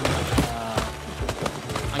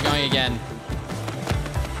 I'm going again.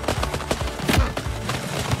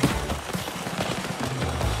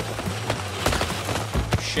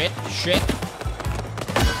 Shit, shit.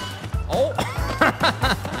 Oh.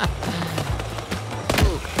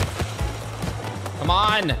 Come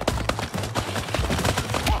on.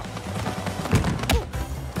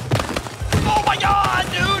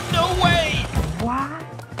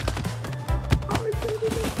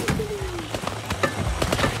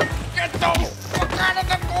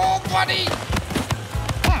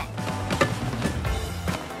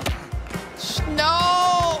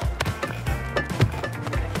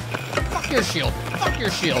 your shield. Fuck your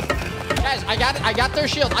shield. Guys, I got their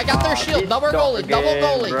shield. I got their shield. Double goalie. Double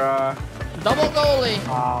goalie. Bruh. Double goalie.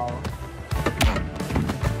 Wow.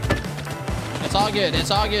 It's all good.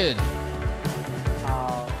 It's all good.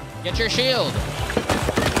 Wow. Get your shield.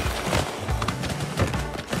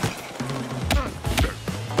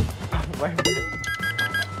 Wait.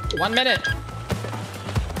 1 minute.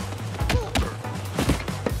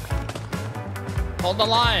 Hold the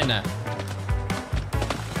line.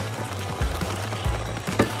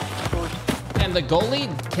 And the goalie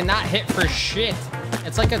cannot hit for shit.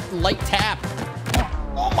 It's like a light tap.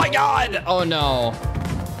 Oh my god. Oh no.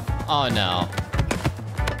 Oh no.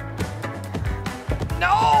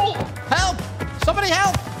 No! Help! Somebody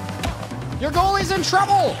help! Your goalie's in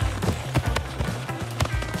trouble!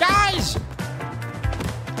 Guys!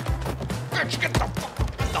 Get the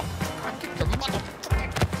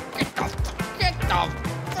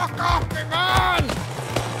fuck off me, man!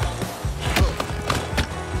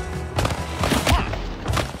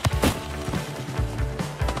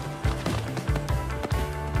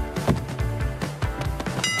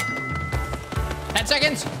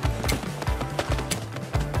 Seconds.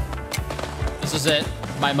 This is it.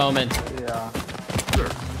 My moment. Yeah.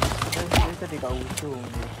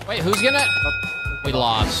 Wait, who's gonna... We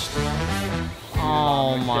lost.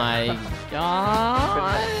 Oh my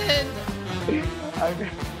god.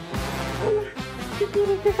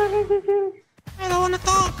 I don't wanna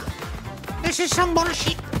talk. This is some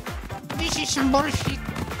bullshit. This is some bullshit.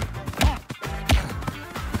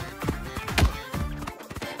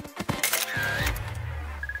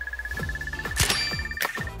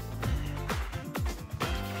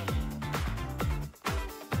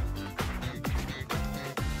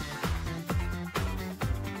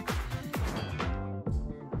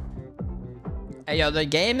 Hey, yo, the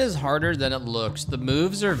game is harder than it looks. The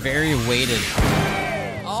moves are very weighted.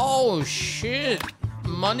 Oh, shit.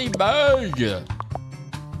 Money bag.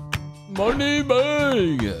 Money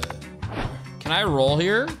bag. Can I roll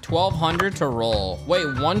here? 1,200 to roll. Wait,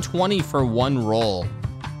 120 for one roll.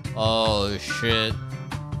 Oh, shit.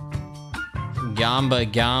 Gamba,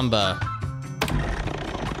 gamba.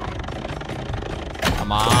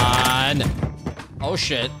 Come on. Oh,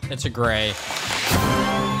 shit. It's a gray.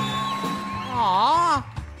 Aww.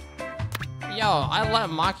 Yo, I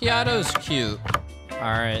let Macchiato's cute.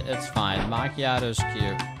 Alright, it's fine. Macchiato's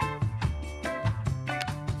cute.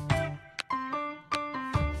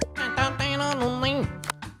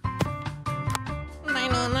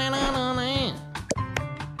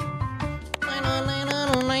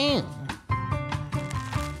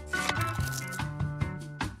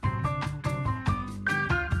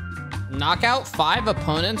 Knock out 5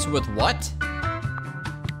 opponents with what?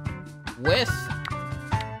 With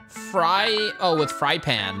fry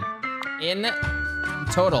pan in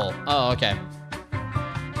total. Oh, okay.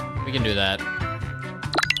 We can do that.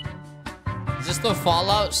 Is this the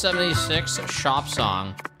Fallout 76 shop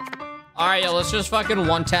song? All right, yo, let's just fucking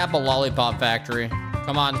one tap a Lollipop Factory.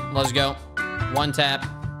 Come on, let's go. One tap.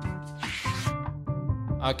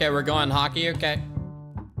 Okay, we're going hockey, okay.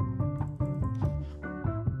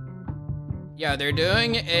 Yeah, they're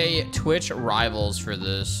doing a Twitch Rivals for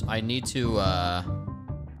this. I need to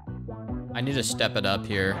step it up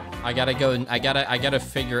here. I gotta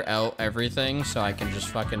figure out everything so I can just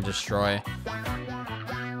fucking destroy.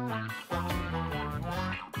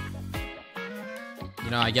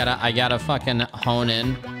 You know, I gotta fucking hone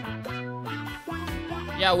in.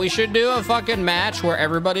 Yeah, we should do a fucking match where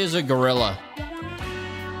everybody's a gorilla.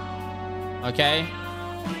 Okay?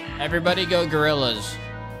 Everybody go gorillas.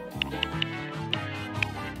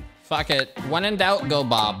 Fuck it. When in doubt, go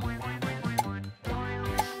Bob.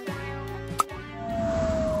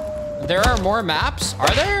 There are more maps? Are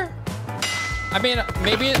there? I mean,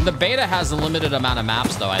 maybe the beta has a limited amount of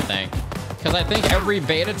maps, though, I think. Because I think every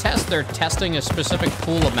beta test, they're testing a specific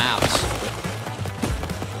pool of maps.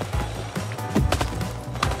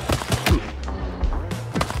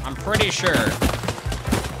 I'm pretty sure.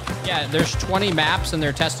 Yeah, there's 20 maps, and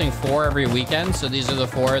they're testing 4 every weekend, so these are the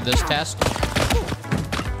 4 of this test.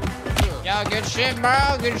 Yo, good shit,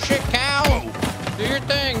 bro. Good shit, cow. Do your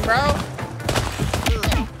thing, bro.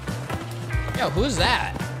 Yo, who's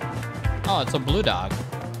that? Oh, it's a blue dog.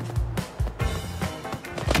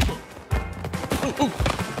 Ooh, ooh.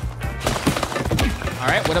 All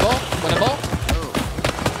right, winnable, winnable.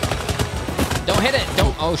 Don't hit it.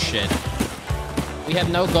 Don't. Oh, shit. We have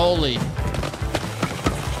no goalie.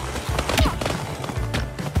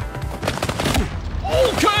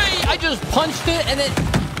 Okay, I just punched it and it...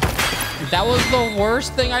 That was the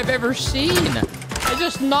worst thing I've ever seen. I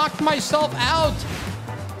just knocked myself out.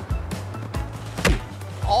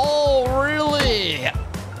 Oh, really?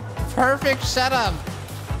 Perfect setup.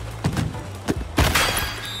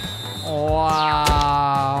 Wow.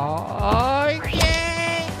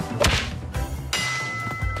 Okay.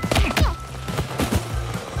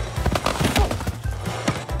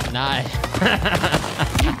 Nice.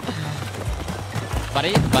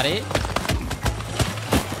 Buddy.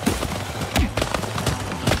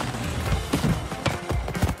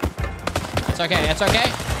 It's okay.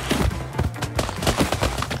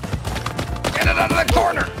 Get it out of the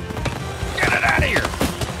corner! Get it out of here!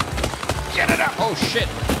 Get it out! Oh, shit.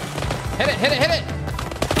 Hit it.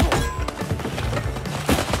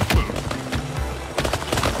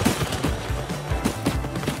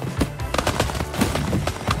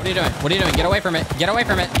 What are you doing? Get away from it.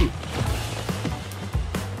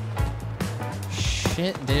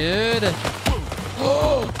 Shit, dude.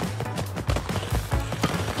 Oh,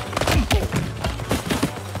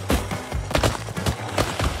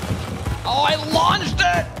 I launched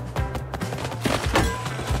it.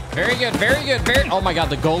 Very good. Oh my god,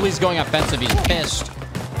 the goalie's going offensive. He's pissed.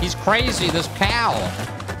 He's crazy, this cow.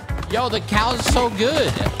 Yo, the cow is so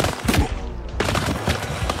good.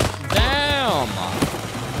 Damn.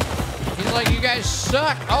 He's like, you guys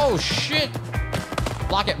suck. Oh, shit.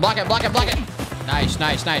 Block it. Nice.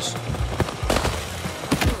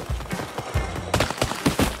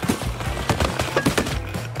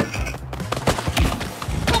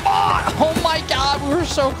 Come on. Oh my god, we were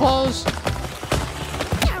so close.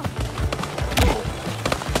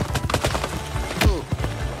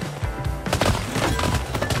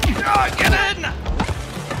 Get in!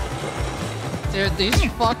 Dude, these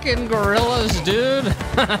fucking gorillas, dude.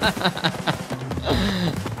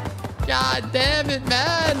 God damn it,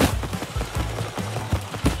 man.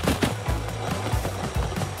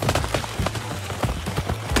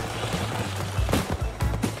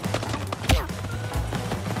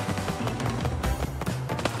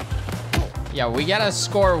 Yeah, we gotta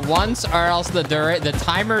score once or else the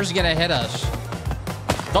timer's gonna hit us.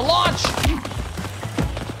 The launch!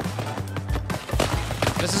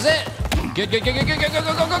 This is it. Good. Go.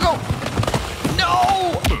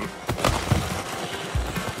 No!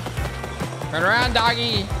 Turn around,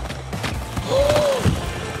 doggy.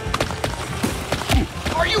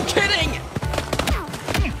 Are you kidding?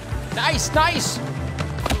 Nice.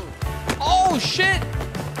 Oh, shit.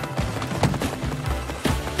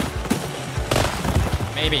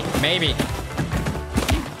 Maybe.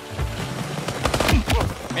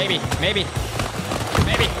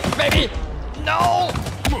 No!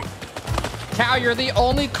 Cow, you're the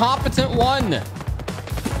only competent one.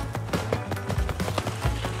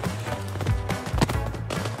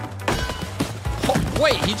 Oh,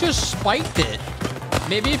 wait, he just spiked it.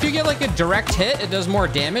 Maybe if you get like a direct hit, it does more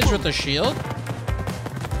damage with the shield.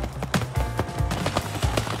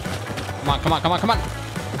 Come on.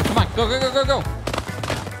 Go.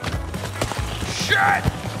 Shit!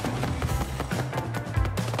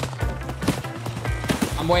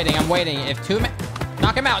 I'm waiting.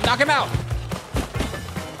 Knock him out.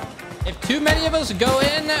 If too many of us go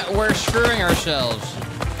in, we're screwing ourselves.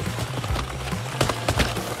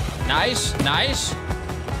 Nice.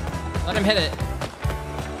 Let him hit it.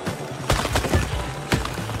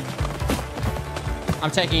 I'm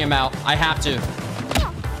taking him out. I have to.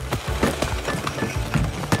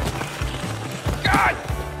 God!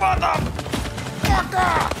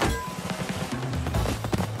 Motherfucker!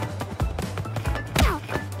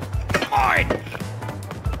 Mine!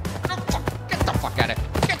 Get the fuck out of here.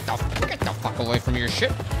 Get the fuck away from your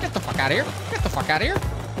shit. Get the fuck out of here.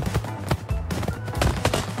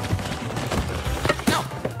 No.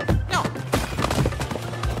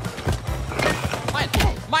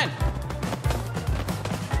 Mine.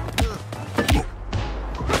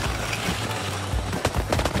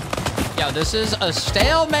 Yo, this is a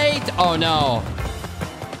stalemate. Oh no.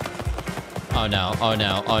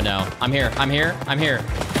 I'm here.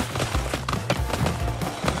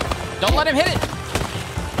 Don't let him hit it.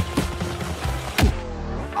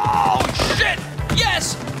 Oh, shit.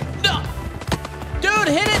 Yes. No. Dude,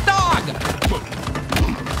 hit it, dog.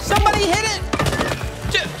 Somebody hit it.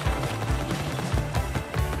 Dude.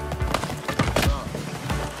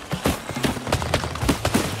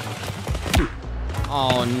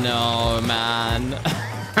 Oh, no, man.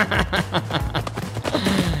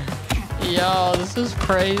 Yo, this is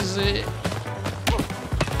crazy.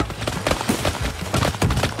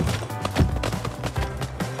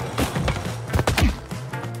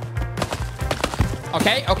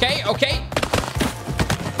 Okay.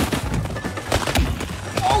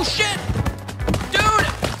 Oh, shit! Dude!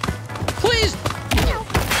 Please!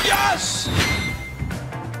 Yes!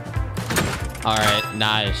 All right,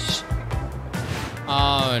 nice.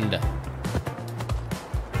 Owned.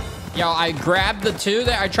 Yo, I grabbed the two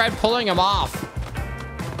there. I tried pulling them off.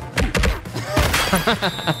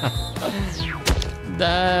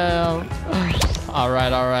 Damn. All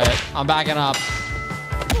right, all right. I'm backing up.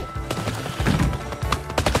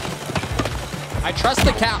 I trust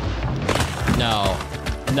the cow. No.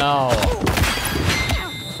 No.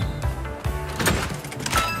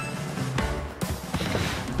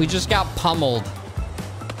 We just got pummeled.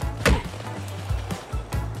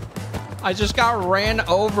 I just got ran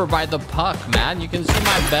over by the puck, man. You can see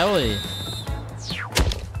my belly.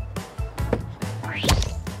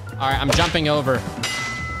 All right, I'm jumping over.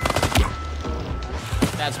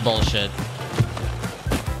 That's bullshit.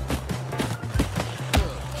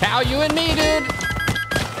 Cow, you and me, dude.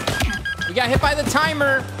 We got hit by the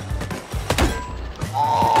timer.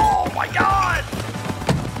 Oh my God!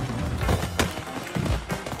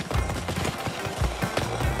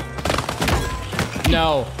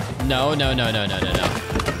 No. No, no, no, no, no, no, no.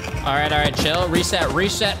 All right, chill. Reset,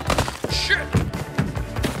 reset. Shit!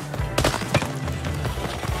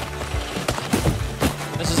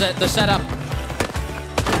 This is it, the setup.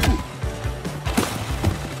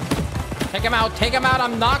 Take him out,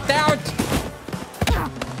 I'm knocked out.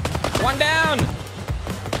 One down.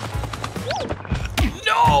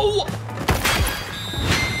 No!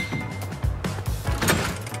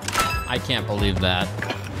 I can't believe that.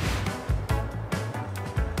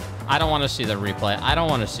 I don't want to see the replay. I don't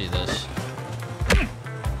want to see this.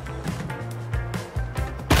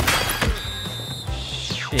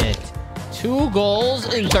 Shit. 2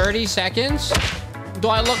 goals in 30 seconds? Do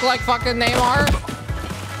I look like fucking Neymar?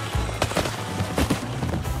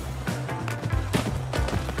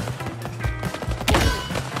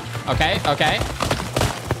 Okay, okay.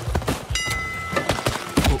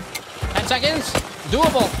 10 seconds?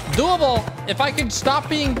 Doable, doable. If I could stop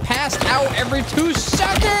being passed out every 2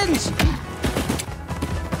 seconds.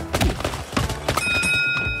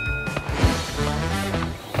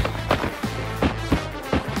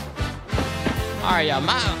 All right, yeah,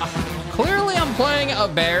 clearly I'm playing a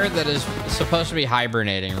bear that is supposed to be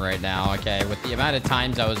hibernating right now, okay, with the amount of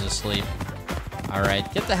times I was asleep. All right,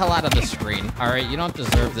 get the hell out of the screen. All right, you don't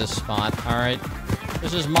deserve this spot, all right?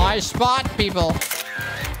 This is my spot, people.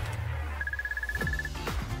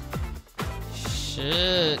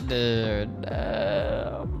 Shit, dude.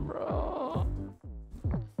 Damn, bro.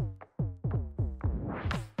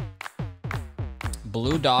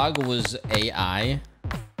 Blue Dog was AI.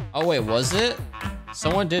 Oh, wait, was it?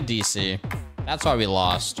 Someone did DC. That's why we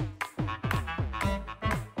lost.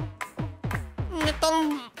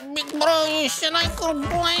 Little big bro, you said I could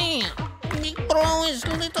play. Big bro is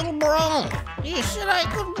little bro. You said I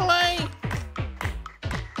could play.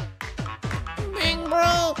 Big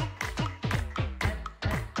bro.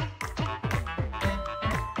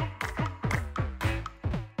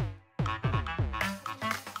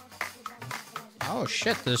 Oh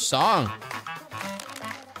shit, this song.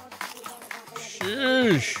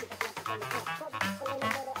 Sheesh.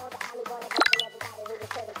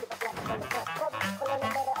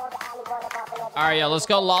 All right, yeah, let's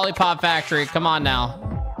go Lollipop Factory. Come on now.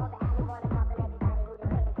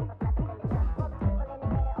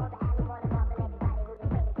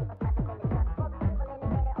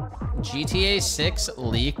 GTA 6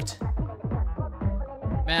 leaked.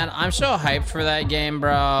 Man, I'm so hyped for that game,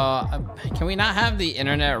 bro. Can we not have the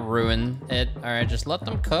internet ruin it? All right, just let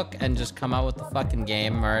them cook and just come out with the fucking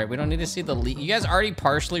game. All right, we don't need to see the leak. You guys already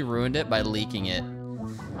partially ruined it by leaking it.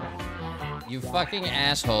 You fucking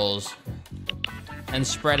assholes. And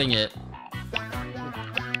spreading it.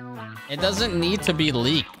 It doesn't need to be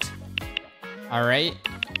leaked. All right?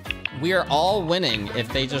 We are all winning if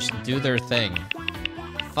they just do their thing.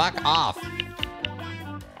 Fuck off.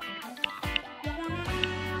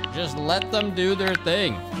 Just let them do their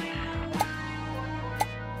thing.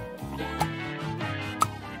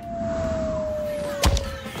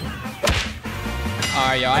 All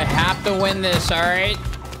right, yo, I have to win this, all right?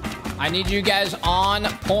 I need you guys on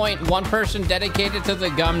point. One person dedicated to the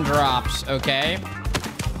gumdrops, okay?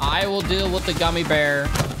 I will deal with the gummy bear.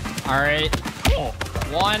 All right.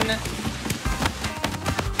 1,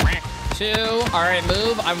 2. All right,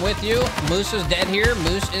 move. I'm with you. Moose is dead here.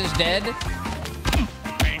 Moose is dead.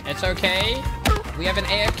 It's okay. We have an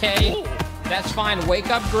AFK. That's fine. Wake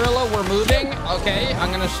up, Gorilla. We're moving. Okay, I'm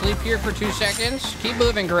gonna sleep here for 2 seconds. Keep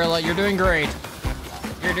moving, Gorilla. You're doing great.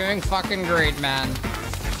 You're doing fucking great, man.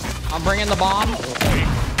 I'm bringing the bomb.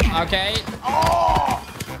 Okay. Oh!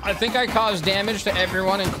 I think I caused damage to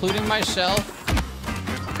everyone, including myself.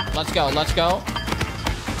 Let's go. Let's go.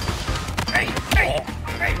 Hey, hey,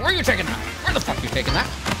 Hey, Where are you taking that? Where the fuck you taking that?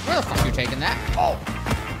 Where the fuck you taking that? oh,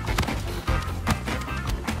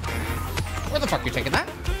 Where the fuck you taking that?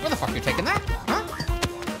 Where the fuck you taking that? Huh?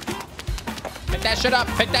 Pick that shit up.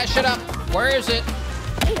 Pick that shit up. Where is it?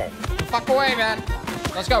 Fuck away, man.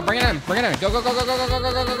 Let's go. Bring it in. Bring it in. Go, go, go, go, go, go,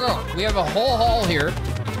 go, go, go, go. We have a whole hall here.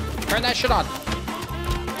 Turn that shit on.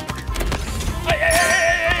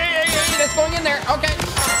 Hey, that's going in there. Okay.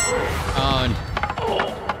 Owned.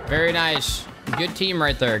 Very nice. Good team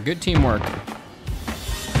right there. Good teamwork.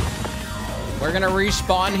 We're gonna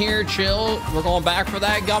respawn here. Chill. We're going back for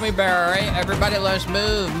that gummy bear, all right? Everybody, let's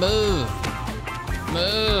move. Move.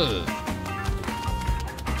 Move.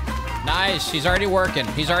 Nice. He's already working.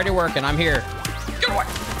 He's already working. I'm here. get away.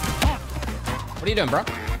 What are you doing, bro?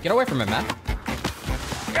 Get away from him, man.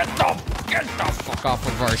 Get the Fuck off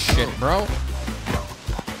of our shit, bro.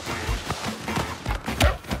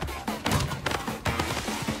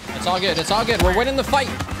 It's all good. It's all good. We're winning the fight.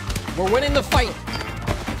 We're winning the fight.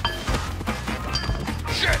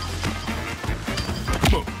 shit.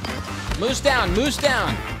 Moose down. Moose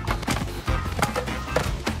down.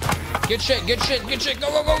 Good shit. Good shit. Good shit.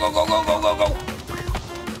 Go, go, go, go, go, go, go, go, go.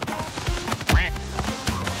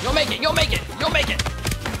 You'll make it. You'll make it. You'll make it.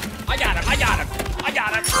 I got him. I got him. I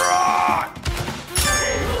got him.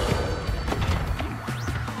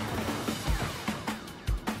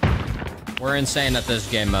 We're insane at this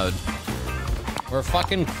game mode. We're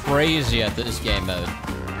fucking crazy at this game mode.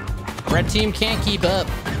 Red team can't keep up.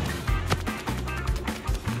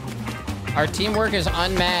 Our teamwork is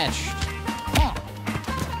unmatched.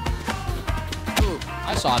 Ooh,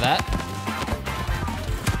 I saw that.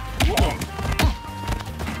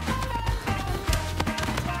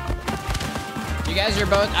 You guys are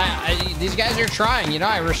both, these guys are trying, you know,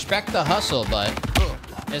 I respect the hustle, but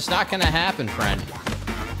it's not gonna happen, friend.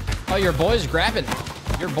 Oh, your boy's grabbing.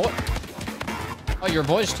 Your boy. Oh, your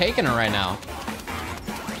boy's taking her right now.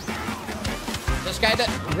 This guy,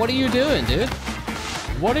 what are you doing, dude?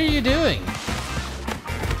 What are you doing?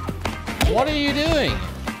 What are you doing?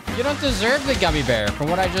 You don't deserve the gummy bear from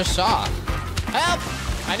what I just saw. Help!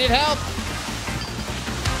 I need help.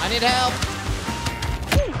 I need help.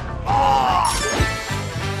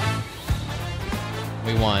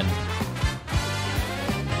 We won.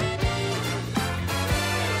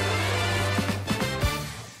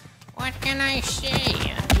 What can I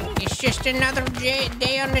say? It's just another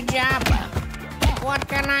day on the job. What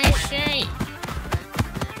can I say?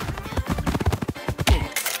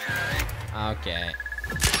 Okay.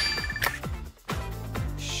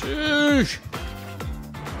 Sheesh.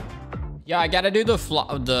 Yeah, I gotta do the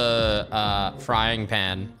frying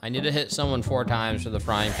pan. I need to hit someone 4 times for the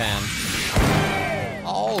frying pan.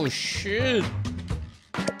 Oh, shit.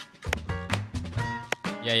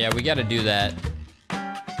 Yeah, we gotta do that.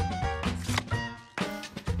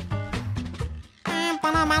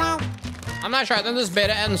 I'm not sure. I think this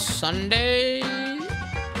beta ends Sunday.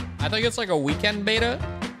 I think it's like a weekend beta.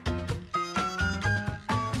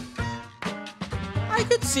 I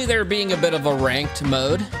could see there being a bit of a ranked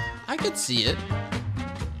mode. I could see it.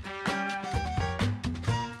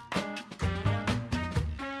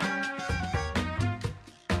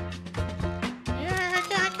 Yeah,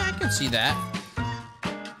 I could see that.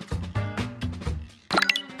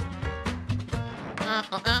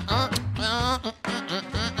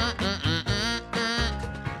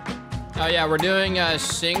 Oh yeah, we're doing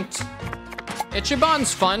synced.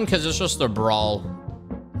 Ichiban's fun because it's just a brawl.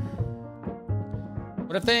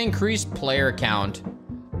 What if they increase player count?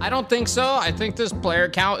 I don't think so. I think this player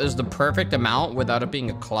count is the perfect amount without it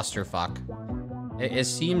being a clusterfuck. It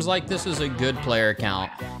seems like this is a good player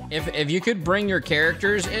count. If you could bring your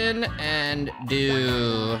characters in and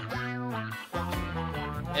do...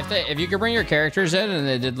 If you could bring your characters in and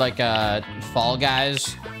they did like a Fall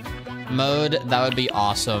Guys mode, that would be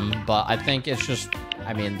awesome. But I think it's just,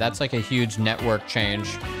 I mean, that's like a huge network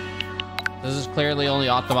change. This is clearly only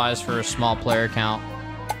optimized for a small player count.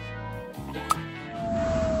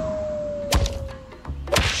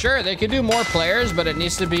 Sure, they could do more players, but it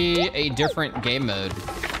needs to be a different game mode.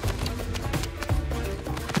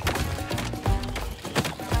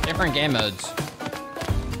 Different game modes.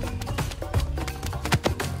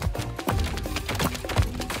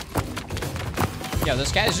 Yo,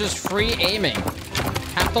 this guy's just free aiming.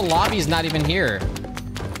 Half the lobby's not even here.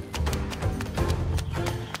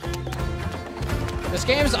 This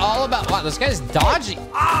game's all about, wow, this guy's dodging.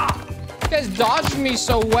 Ah! This guy's dodging me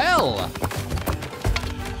so well.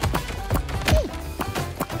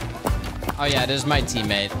 Oh yeah, it is my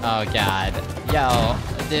teammate. Oh God. Yo,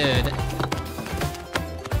 dude.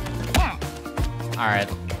 All right.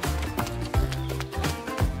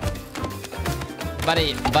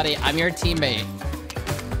 Buddy, I'm your teammate.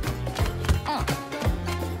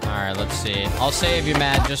 All right, let's see. I'll save you,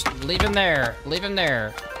 man. Just leave him there. Leave him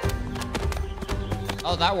there.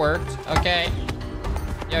 Oh, that worked. Okay.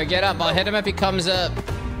 Yo, get up. I'll hit him if he comes up.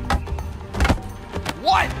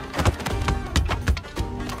 What?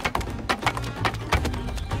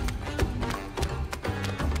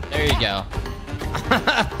 There you go.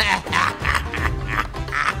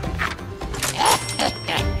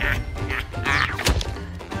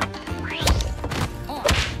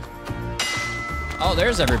 Oh,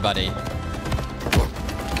 there's everybody.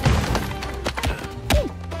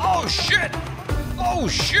 Oh, shit! Oh,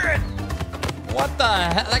 shit! What the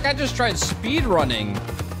hell? That guy just tried speed running.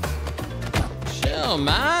 Chill,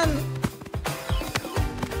 man.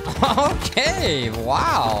 Okay,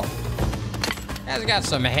 wow. Guy's got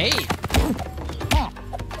some hate.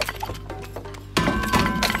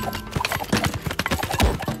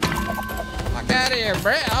 Fuck out of here,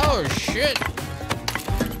 bro. Oh, shit.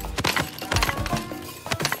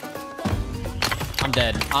 I'm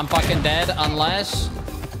dead. I'm fucking dead unless...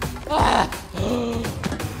 Ah.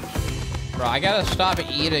 Bro, I gotta stop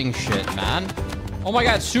eating shit, man. Oh my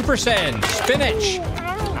god, Super Saiyan, spinach.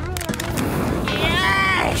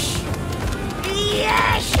 Yes!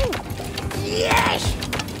 Yes! Yes!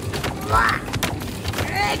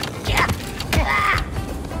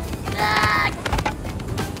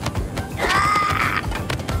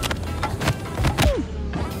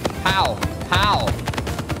 How? How?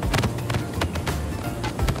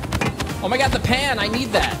 Oh my god, the pan, I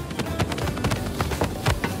need that.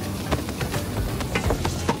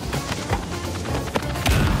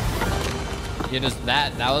 You just,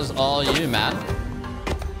 that was all you, man.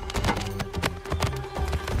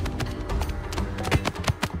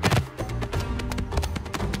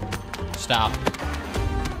 Stop.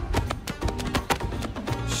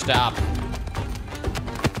 Stop.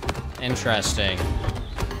 Interesting.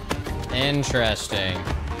 Interesting.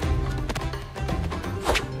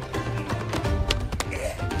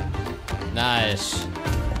 Nice.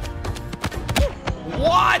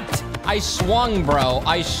 What? I swung, bro.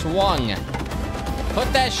 I swung.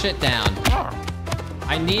 Put that shit down.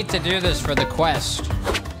 I need to do this for the quest.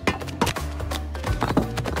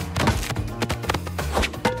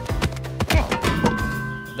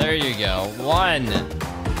 There you go. 1,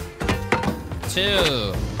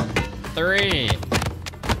 2, 3,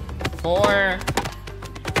 4.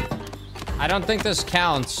 I don't think this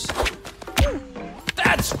counts.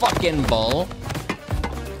 That's fucking bull.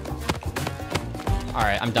 All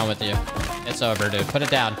right, I'm done with you. It's over, dude. Put it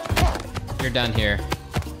down. You're done here.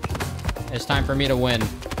 It's time for me to win.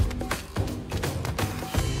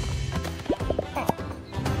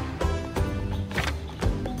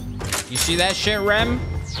 You see that shit, Rem?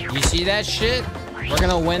 You see that shit? We're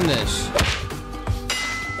gonna win this.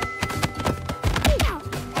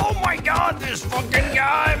 Oh my god, this fucking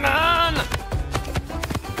guy, man!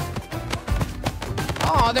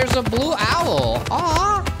 Oh, there's a blue owl.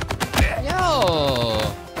 Aw. Yo.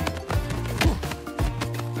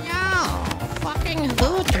 Fucking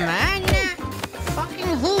hoot, man. Fucking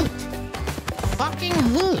hoot. Fucking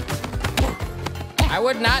hoot. I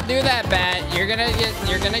would not do that, Bat. You're gonna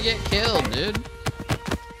get killed, dude.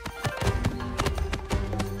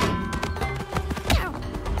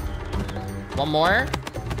 One more.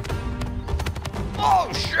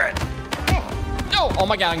 Oh shit! No! Oh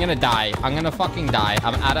my god, I'm gonna die. I'm gonna fucking die.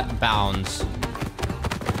 I'm out of bounds.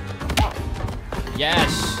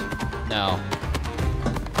 Yes. No.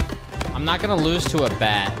 I'm not gonna lose to a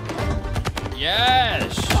bat.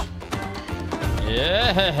 Yes.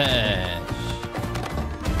 Yes.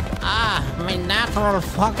 Ah, my natural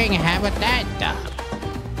fucking habitat.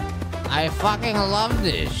 I fucking love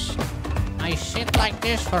this. I sit like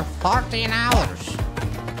this for 14 hours.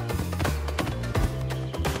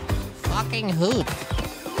 Fucking hoot.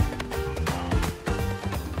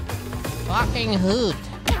 Fucking hoot.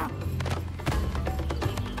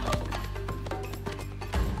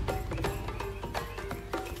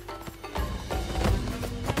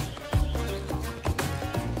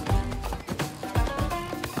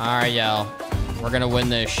 Alright, yo. We're gonna win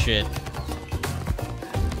this shit.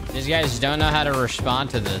 These guys don't know how to respond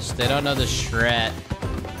to this. They don't know the strat.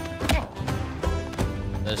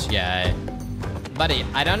 This guy. Buddy,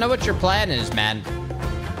 I don't know what your plan is, man.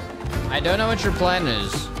 I don't know what your plan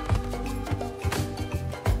is.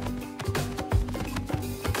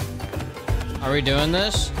 Are we doing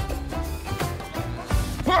this?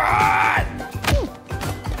 What?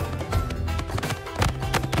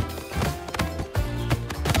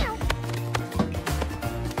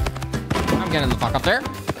 I'm getting the fuck up there.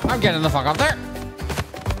 I'm getting the fuck up there.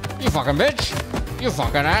 You fucking bitch. You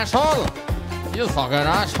fucking asshole! You fucking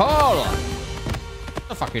asshole! What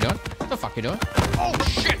the fuck you doing? What the fuck you doing? Oh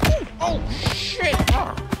shit! Oh shit!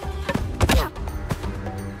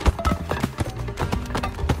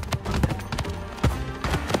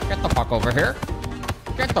 Get the fuck over here.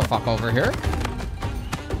 Get the fuck over here.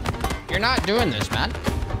 You're not doing this, man.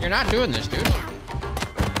 You're not doing this, dude.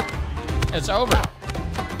 It's over.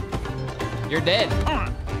 You're dead.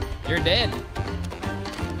 You're dead.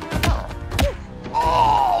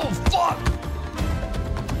 Oh, fuck!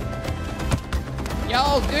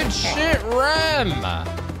 Yo, good shit, Rem!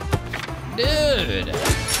 Dude.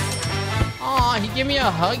 Aw, he gave me a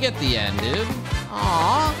hug at the end, dude.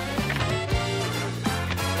 Aw.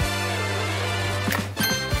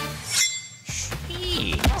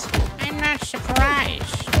 Sweet. I'm not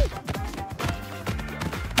surprised.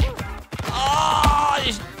 Oh,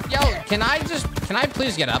 yo, can I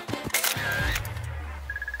please get up?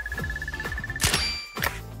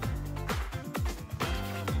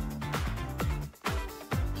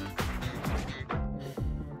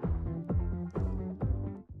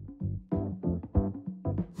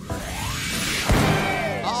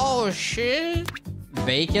 Oh, shit.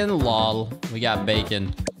 Bacon, lol. We got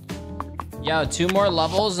bacon. Yo, 2 more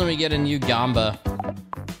levels and we get a new Gamba.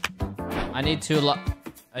 I need 2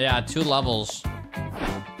 levels.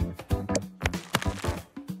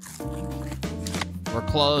 We're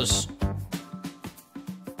close.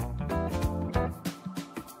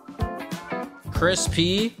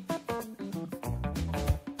 Crispy.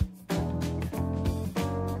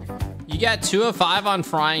 You got 2 of 5 on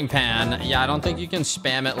frying pan. Yeah, I don't think you can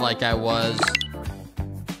spam it like I was.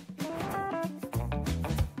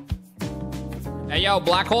 Hey, yo,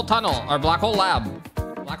 black hole tunnel or black hole lab.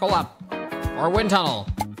 Black hole lab or wind tunnel.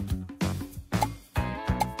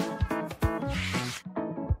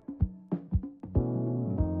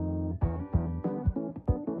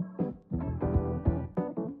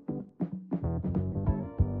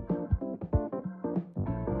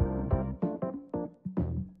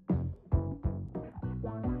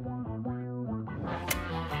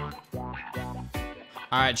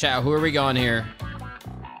 All right, chat, who are we going here?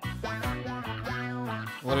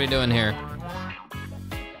 What are we doing here?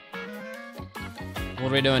 What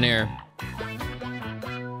are we doing here?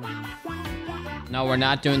 No, we're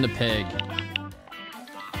not doing the pig.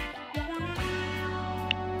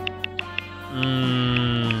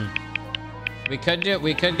 We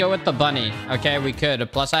could go with the bunny. Okay, we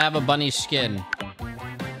could. Plus I have a bunny skin.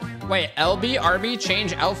 Wait, LB, RB,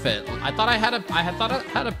 change outfit. I thought I had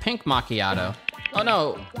a pink macchiato. Oh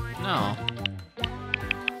no, no.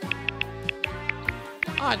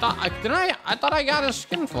 Oh, I thought I got a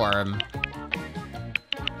skin for him.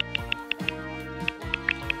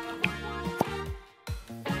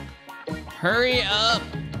 Hurry up.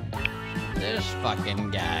 This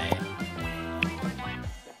fucking guy.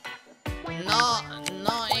 No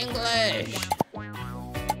English.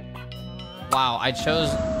 Wow, I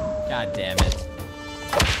chose, god damn it.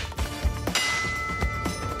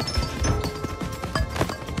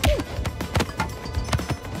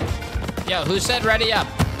 Yo, who said ready up?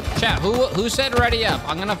 Chat, who said ready up?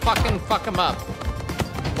 I'm gonna fucking fuck him up.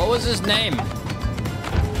 What was his name?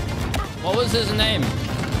 What was his name?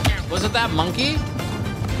 Was it that monkey?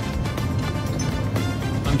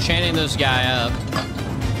 I'm chaining this guy up.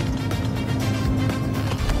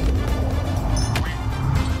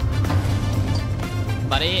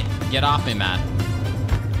 Buddy, get off me, man.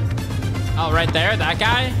 Oh, right there, that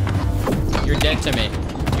guy? You're dead to me.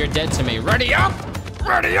 You're dead to me. Ready up!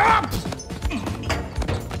 Ready up!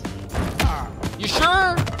 You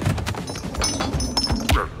sure?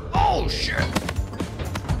 Oh shit!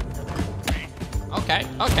 Okay,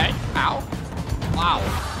 okay. Ow! Wow,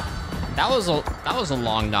 that was a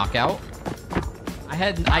long knockout.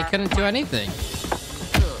 I couldn't do anything.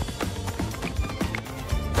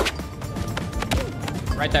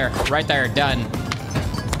 Right there, done.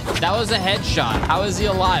 That was a headshot. How is he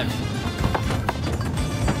alive?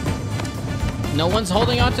 No one's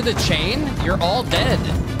holding onto the chain? You're all dead.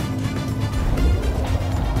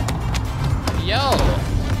 Yo,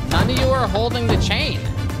 none of you are holding the chain.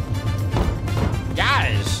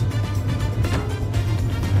 Guys.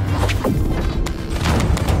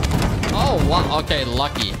 Oh, wow. Okay,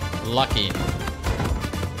 lucky. Lucky.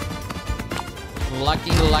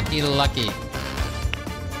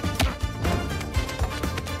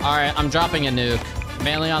 All right, I'm dropping a nuke.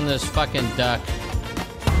 Mainly on this fucking duck.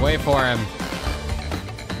 Wait for him.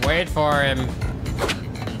 Wait for him.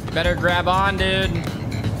 Better grab on, dude.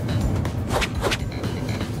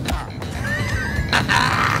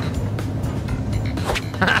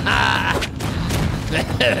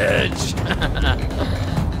 bitch.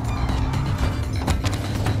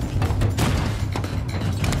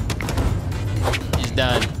 He's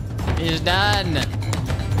done. He's done.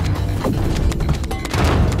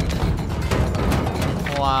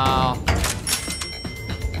 Wow.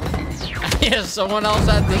 Yeah, someone else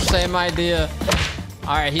had the same idea.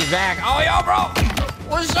 All right, he's back. Oh, yo, bro.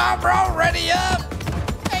 What's up, bro? Ready up.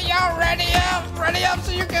 Hey, yo, ready up. Ready up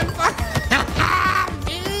so you can fuck.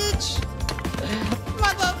 Bitch.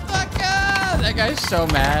 Motherfucker. That guy's so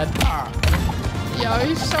mad. Yo,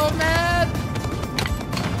 he's so mad.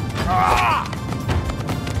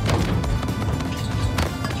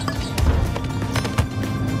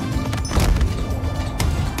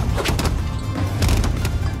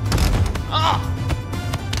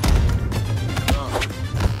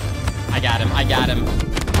 I got him.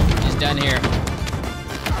 He's done here.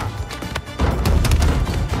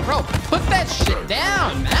 Bro, put that shit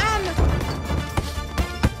down, man.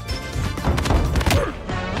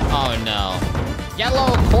 Oh, no.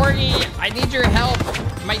 Yellow, Corgi, I need your help.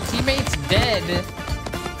 My teammate's dead.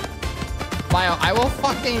 Bio, I will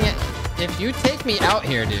fucking... If you take me out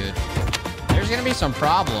here, dude, there's gonna be some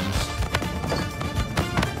problems.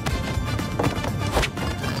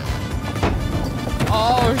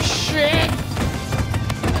 Oh, shit!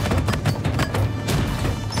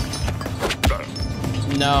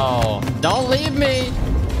 No. Don't leave me!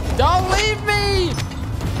 Don't leave me!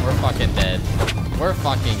 We're fucking dead. We're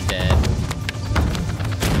fucking dead.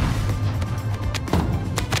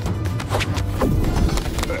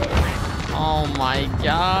 Oh my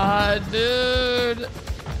god, dude!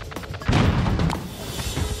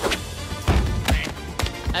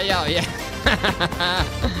 Hey, yo, yeah.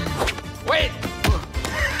 Wait!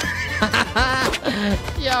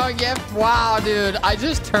 Yo, wow, dude. I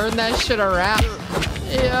just turned that shit around.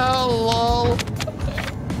 Yo, lol.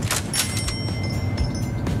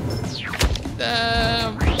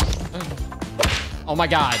 Damn. Oh my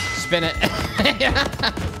god. Spin it.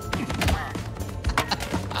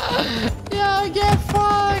 Yo, get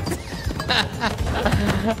fucked.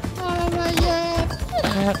 Oh my god.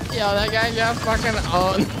 Yo, that guy got fucking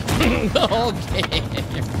owned the whole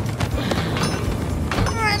game.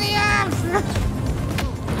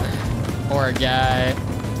 Poor guy.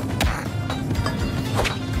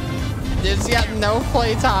 Dude's got no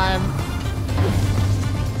playtime.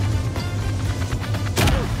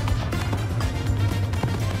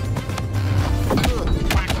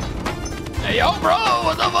 Hey, yo, bro!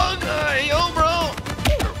 What the fuck? Hey, yo, bro!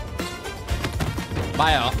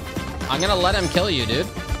 Bio, I'm gonna let him kill you, dude.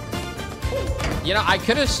 You know, I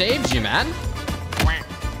could have saved you, man.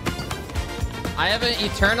 I have an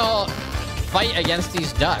eternal fight against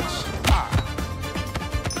these ducks.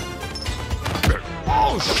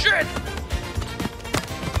 Oh, shit!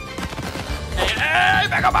 Hey,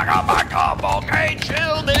 back up, okay,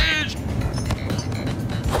 chill, bitch!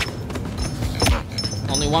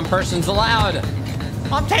 Only one person's allowed.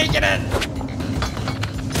 I'm taking it!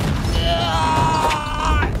 Yeah!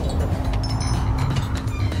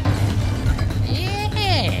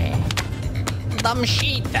 Dumb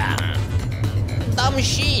sheet. Dumb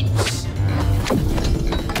sheets.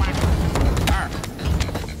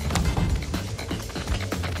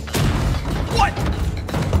 What?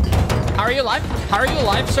 How are you alive? How are you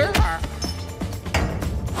alive, sir?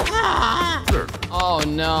 Oh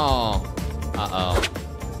no. Uh-oh.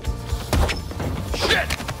 Shit!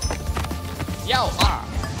 Yo!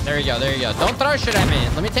 There you go, there you go. Don't throw shit at me.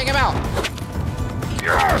 Let me take him out.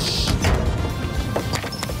 Yes!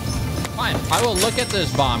 Fine, I will look at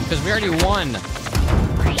this bomb, because we already won.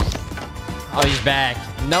 Oh, he's back.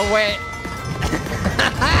 No way.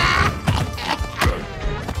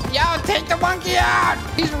 Yo, take the monkey out!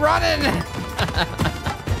 He's running!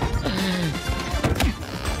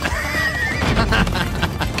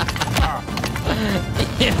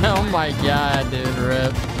 Yeah, oh my god, dude,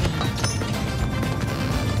 rip.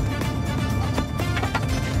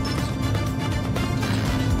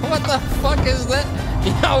 What the fuck is that?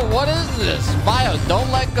 Yo, what is this? Bio,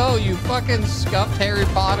 don't let go, you fucking scuffed Harry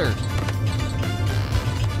Potter.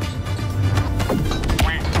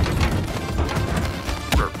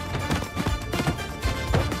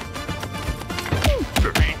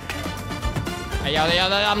 Hey, yo,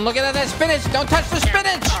 I'm looking at that spinach. Don't touch the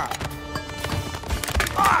spinach.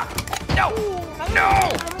 No.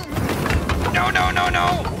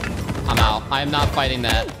 I'm out. I am not fighting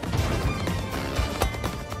that.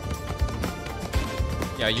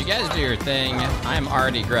 Yo, you guys do your thing. I am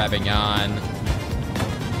already grabbing on.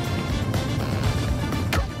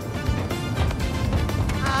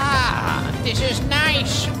 Ah, this is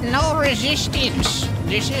nice. No resistance.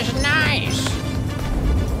 This is nice.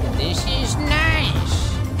 This is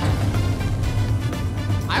nice.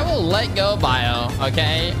 I will let go, Bio,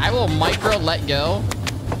 okay? I will micro let go.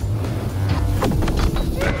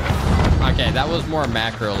 Okay, that was more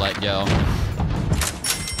macro let go.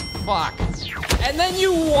 Fuck. And then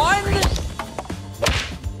you won?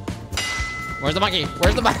 Where's the monkey?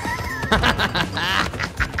 Where's the monkey?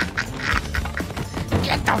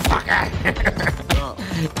 Get the fuck out of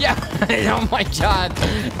here. Yeah. Oh my god.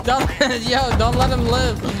 Don't let him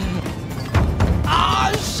live.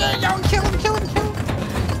 Oh shit, yo, kill him, kill him, kill him.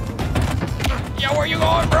 Yo, where you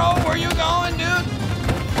going, bro? Where you going, dude?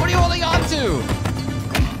 What are you holding on to?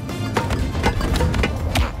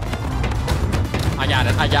 I got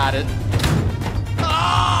it. I got it.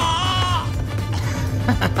 Ah!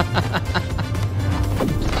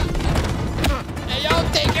 Hey, yo,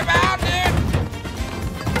 take him out, dude.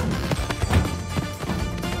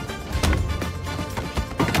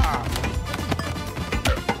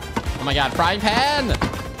 Oh my god, frying pan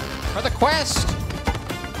for the quest.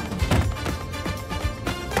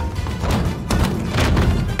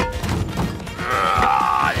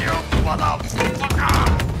 You motherfucker!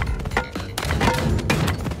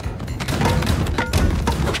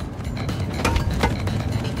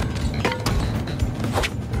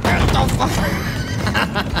 Get the fuck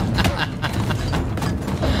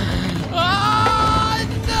Ah,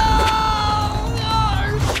 no! Oh,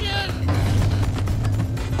 shit.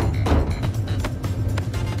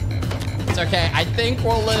 It's okay. I think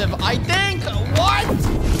we'll live. I think. What?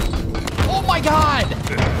 Oh my god.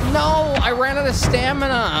 No, I ran out of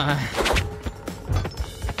stamina.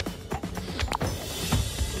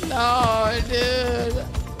 No, dude.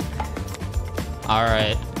 All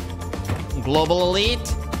right. Global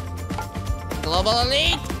elite. Global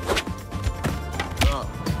elite.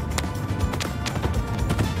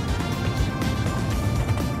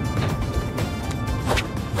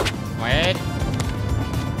 Wait.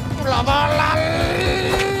 Global elite.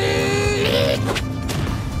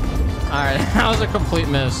 All right, that was a complete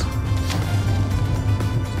miss.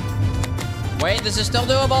 Wait, this is still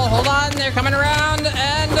doable. Hold on, they're coming around,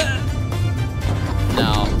 and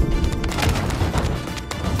no.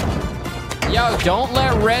 Yo, don't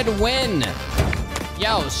let red win.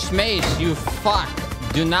 Yo, Smace, you fuck.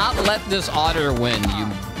 Do not let this otter win, you.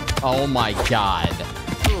 Oh my god.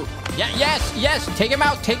 Yeah, yes, yes. Take him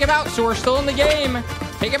out, so we're still in the game.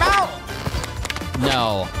 Take him out.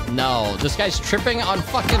 No, no. This guy's tripping on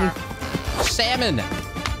fucking salmon.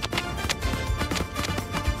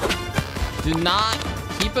 Do not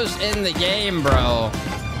keep us in the game, bro.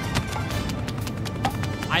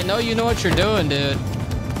 I know you know what you're doing, dude.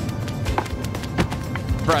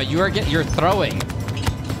 Bro, you're throwing.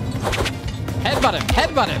 Headbutt him,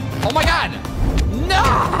 headbutt him. Oh my god. No!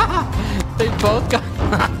 They both got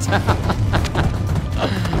knocked out.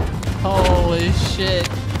 Holy shit.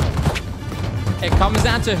 It comes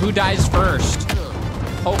down to who dies first.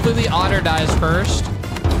 Hopefully the otter dies first.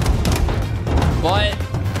 But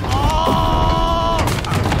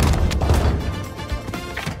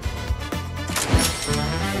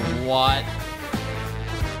what?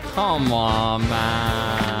 Come on,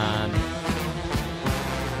 man.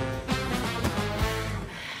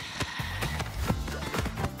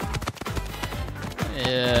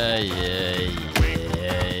 Yeah, yeah,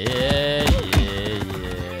 yeah, yeah, yeah.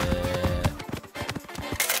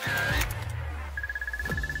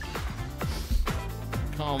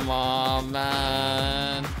 Come on,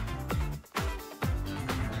 man.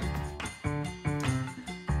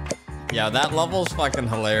 Yeah, that level's fucking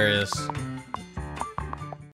hilarious.